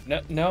not.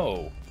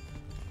 No.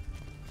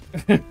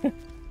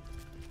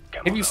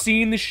 Have you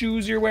seen the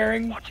shoes you're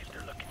wearing? Watch it.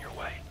 They're looking your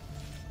way.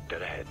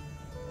 Dead ahead.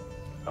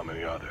 How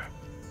many are there?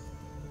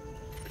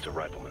 It's a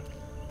rifleman.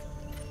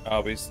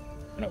 Oh,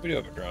 no, we do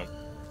have a drone.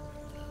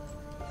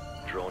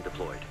 Drone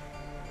deployed.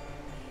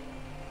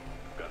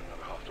 Got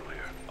another hostile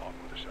here. Armed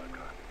with a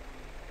shotgun.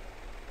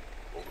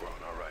 Overgrown,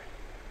 all right.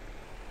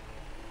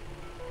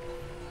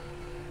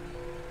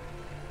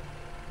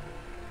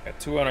 Got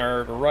 2 on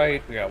our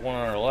right. We got 1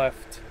 on our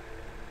left.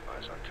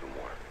 Eyes on 2 more.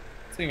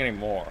 Not seeing any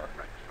more.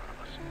 Right in front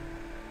of us.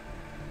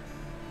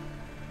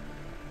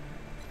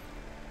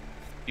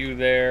 You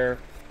there.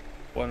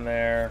 1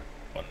 there.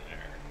 1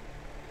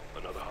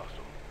 there. Another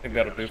hostile. I think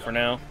that'll do for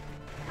now.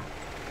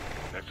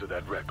 Next to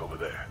that wreck over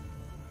there.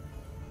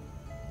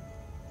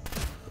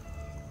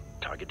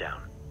 Target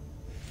down.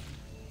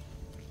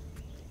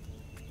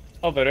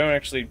 Oh, they don't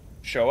actually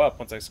show up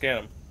once I scan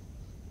them.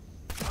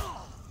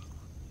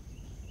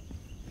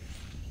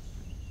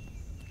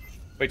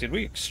 Wait, did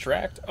we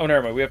extract? Oh,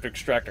 never mind. We have to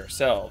extract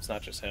ourselves,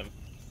 not just him.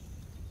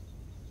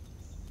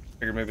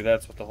 Figured maybe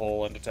that's what the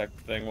whole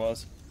undetected thing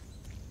was.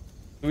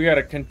 We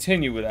gotta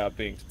continue without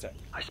being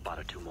detected. I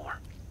spotted 2 more.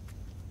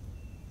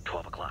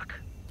 12 o'clock.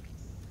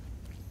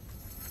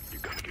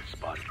 You're gonna get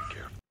spotted. Be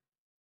careful.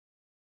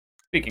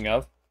 Speaking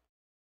of,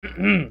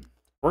 we're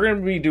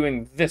gonna be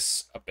doing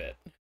this a bit.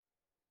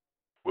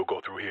 We'll go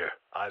through here.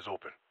 Eyes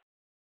open.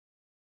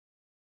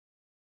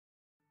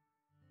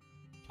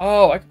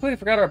 Oh, I completely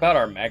forgot about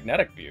our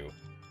magnetic view.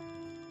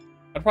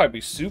 That'd probably be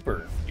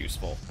super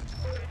useful.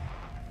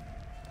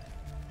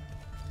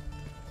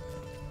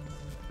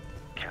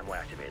 Camo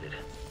activated.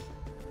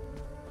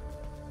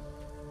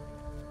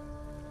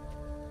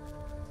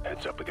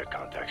 Heads up, we got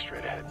contact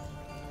straight ahead.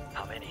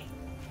 How many?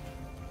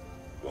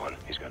 1,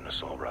 he's got an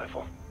assault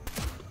rifle.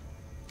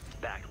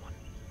 Bagged 1.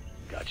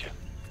 Gotcha.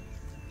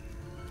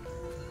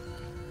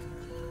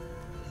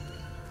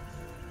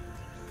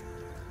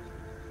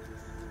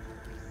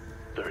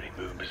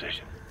 Move in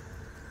position.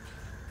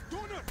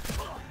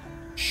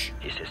 Shh.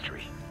 His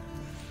history.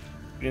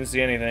 You didn't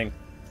see anything.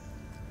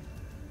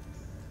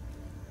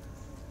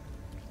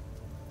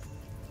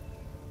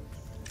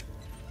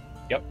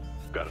 Yep.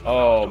 Got another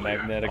Oh, hostile here,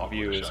 magnetic armed with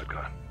view a is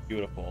shotgun.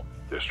 beautiful.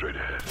 They're straight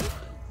ahead.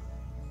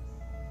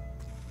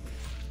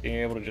 Being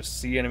able to just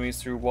see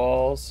enemies through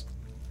walls.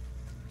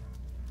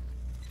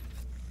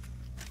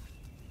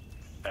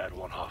 Add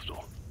one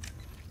hostile.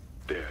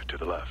 There, to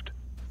the left.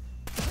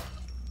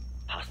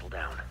 Hostile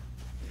down.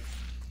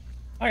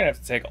 I'm gonna have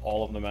to take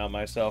all of them out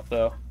myself,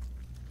 though.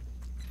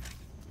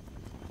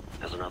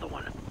 There's another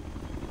one.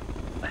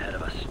 Ahead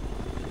of us.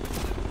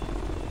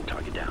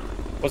 Target down.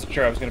 Wasn't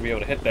sure I was gonna be able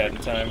to hit that in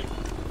time.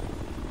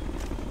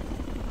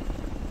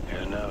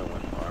 Here's another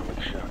one, armed with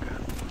a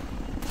shotgun.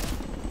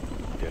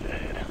 Dead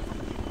ahead.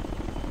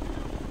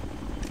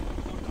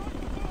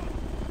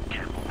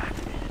 Camel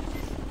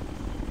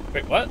activated.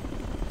 Wait, what?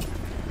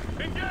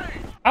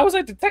 Engage! How was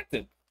I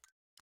detected?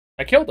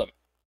 I killed him.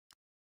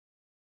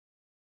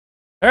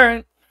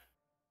 Alright.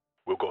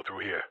 We'll go through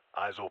here.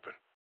 Eyes open.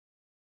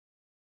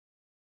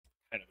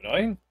 Kind of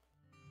annoying.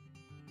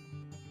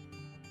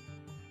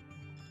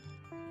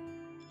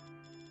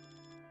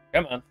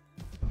 Come on.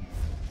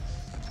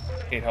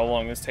 Hate how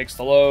long this takes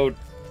to load.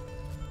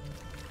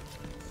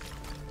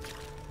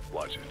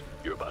 Watch it.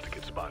 You're about to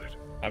get spotted.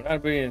 I'm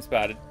not being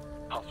spotted.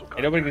 Hostile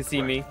Ain't nobody can contact see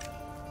right. me.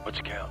 What's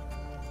your count?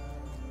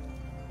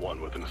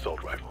 One with an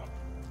assault rifle.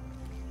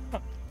 Huh,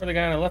 where'd the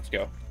guy on the left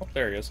go? Oh,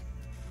 there he is.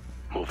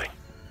 Moving.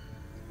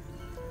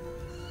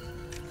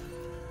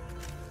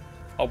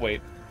 I'll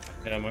wait.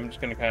 I'm just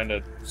gonna kind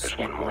of sweep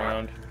one more.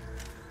 around.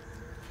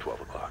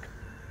 12 o'clock.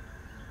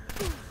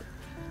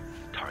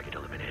 Target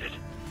eliminated.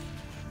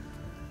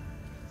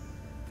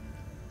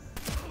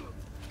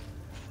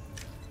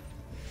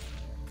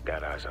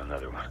 Got eyes on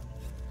another one.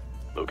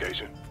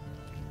 Location?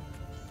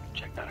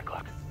 Check 9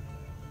 o'clock.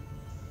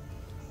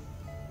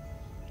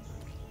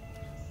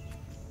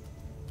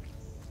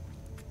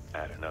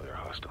 Add another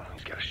hostile.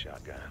 He's got a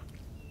shotgun.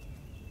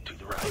 To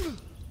the right.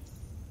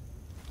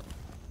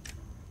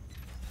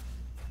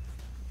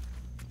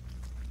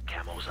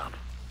 Camo's up.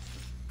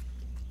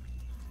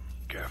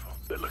 Careful.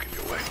 They're looking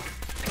your way.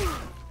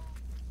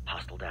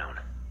 Hostile down.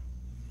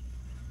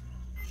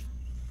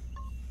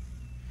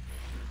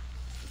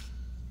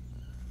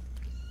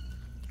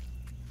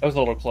 That was a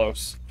little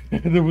close.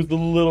 That was a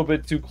little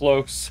bit too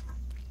close.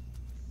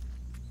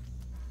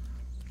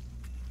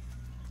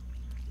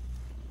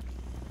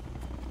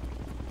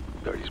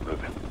 He's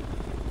moving.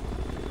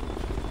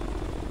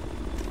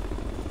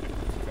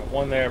 We got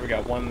one there, we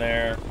got one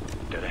there.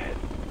 Dead ahead.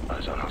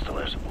 Eyes on hostile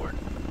air support.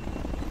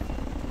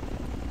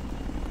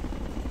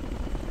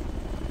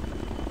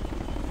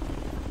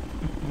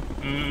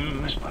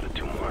 I spotted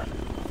two more.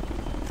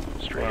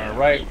 Straight One on ahead. the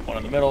right, one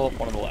in the middle,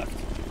 one on the left.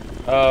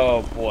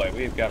 Oh boy,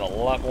 we've got a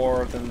lot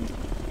more than...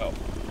 Oh,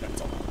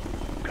 that's all.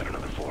 Got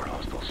another 4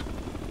 hostiles.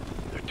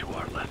 There are 2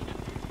 are left.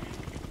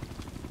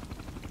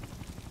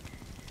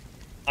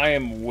 I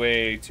am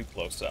way too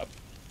close up.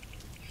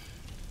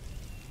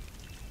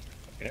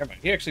 Okay, never mind.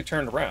 He actually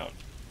turned around.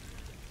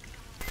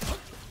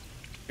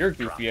 Your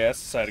goofy ass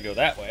decided to go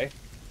that way.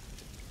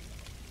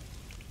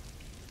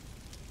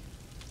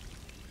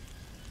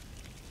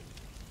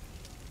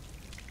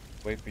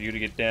 Wait for you to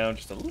get down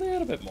just a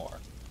little bit more.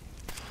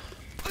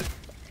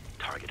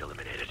 Target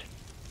eliminated.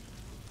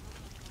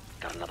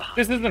 Got another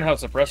This isn't how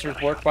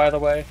suppressors work, by the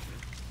way.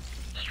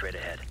 straight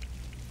ahead.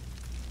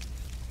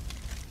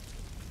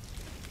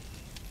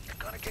 You're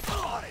gonna get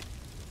spotted.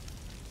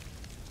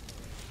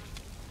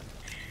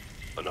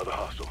 Another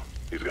hostile.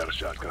 He's got a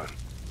shotgun.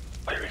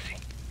 Where is he?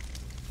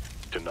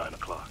 To 9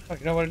 o'clock. Oh,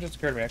 you know what? It just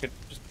occurred to me. I could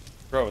just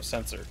throw a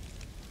sensor.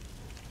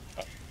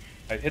 Oh,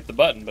 I hit the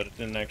button, but it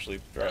didn't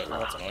actually throw it.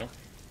 That's annoying.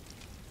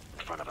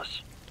 In front of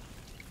us.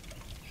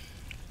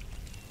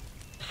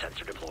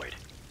 Sensor deployed.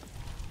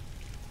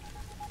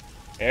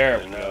 There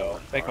we go.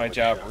 Make my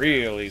job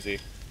real easy.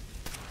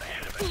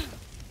 Ahead of us.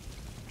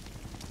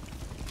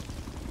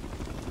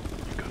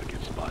 You're gonna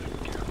get spotted.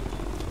 Careful.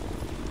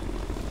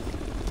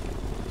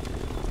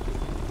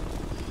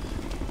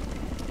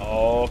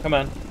 Oh, come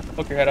on.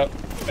 Hook your head up.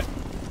 Okay.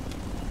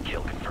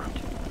 Kill confirmed.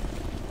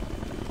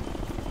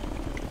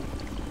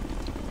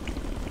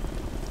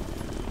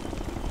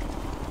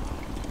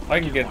 If I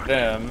can get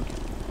them.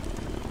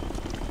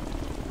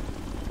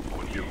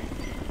 On you.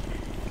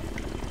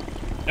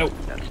 Nope.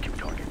 That's 2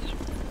 targets.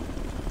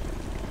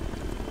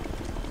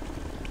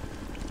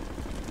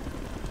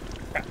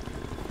 Crap.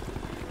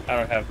 I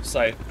don't have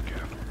sight.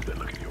 Careful. They're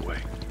looking your way.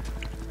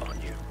 On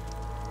you.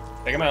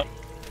 Take him out.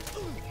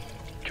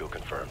 Kill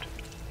confirmed.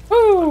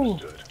 Woo!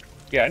 Understood.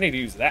 Yeah, I need to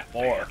use that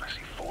more. Man, I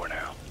see 4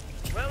 now.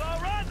 Well, all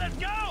right, let's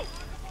go!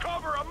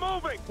 Cover, I'm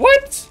moving!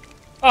 What?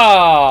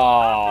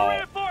 Oh.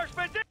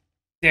 Reinforcement!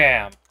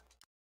 Damn.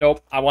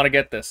 Nope, I want to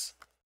get this.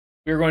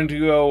 We're going to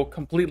go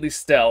completely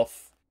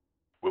stealth.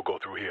 We'll go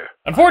through here.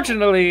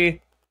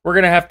 Unfortunately, we're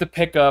going to have to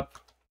pick up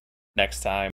next time.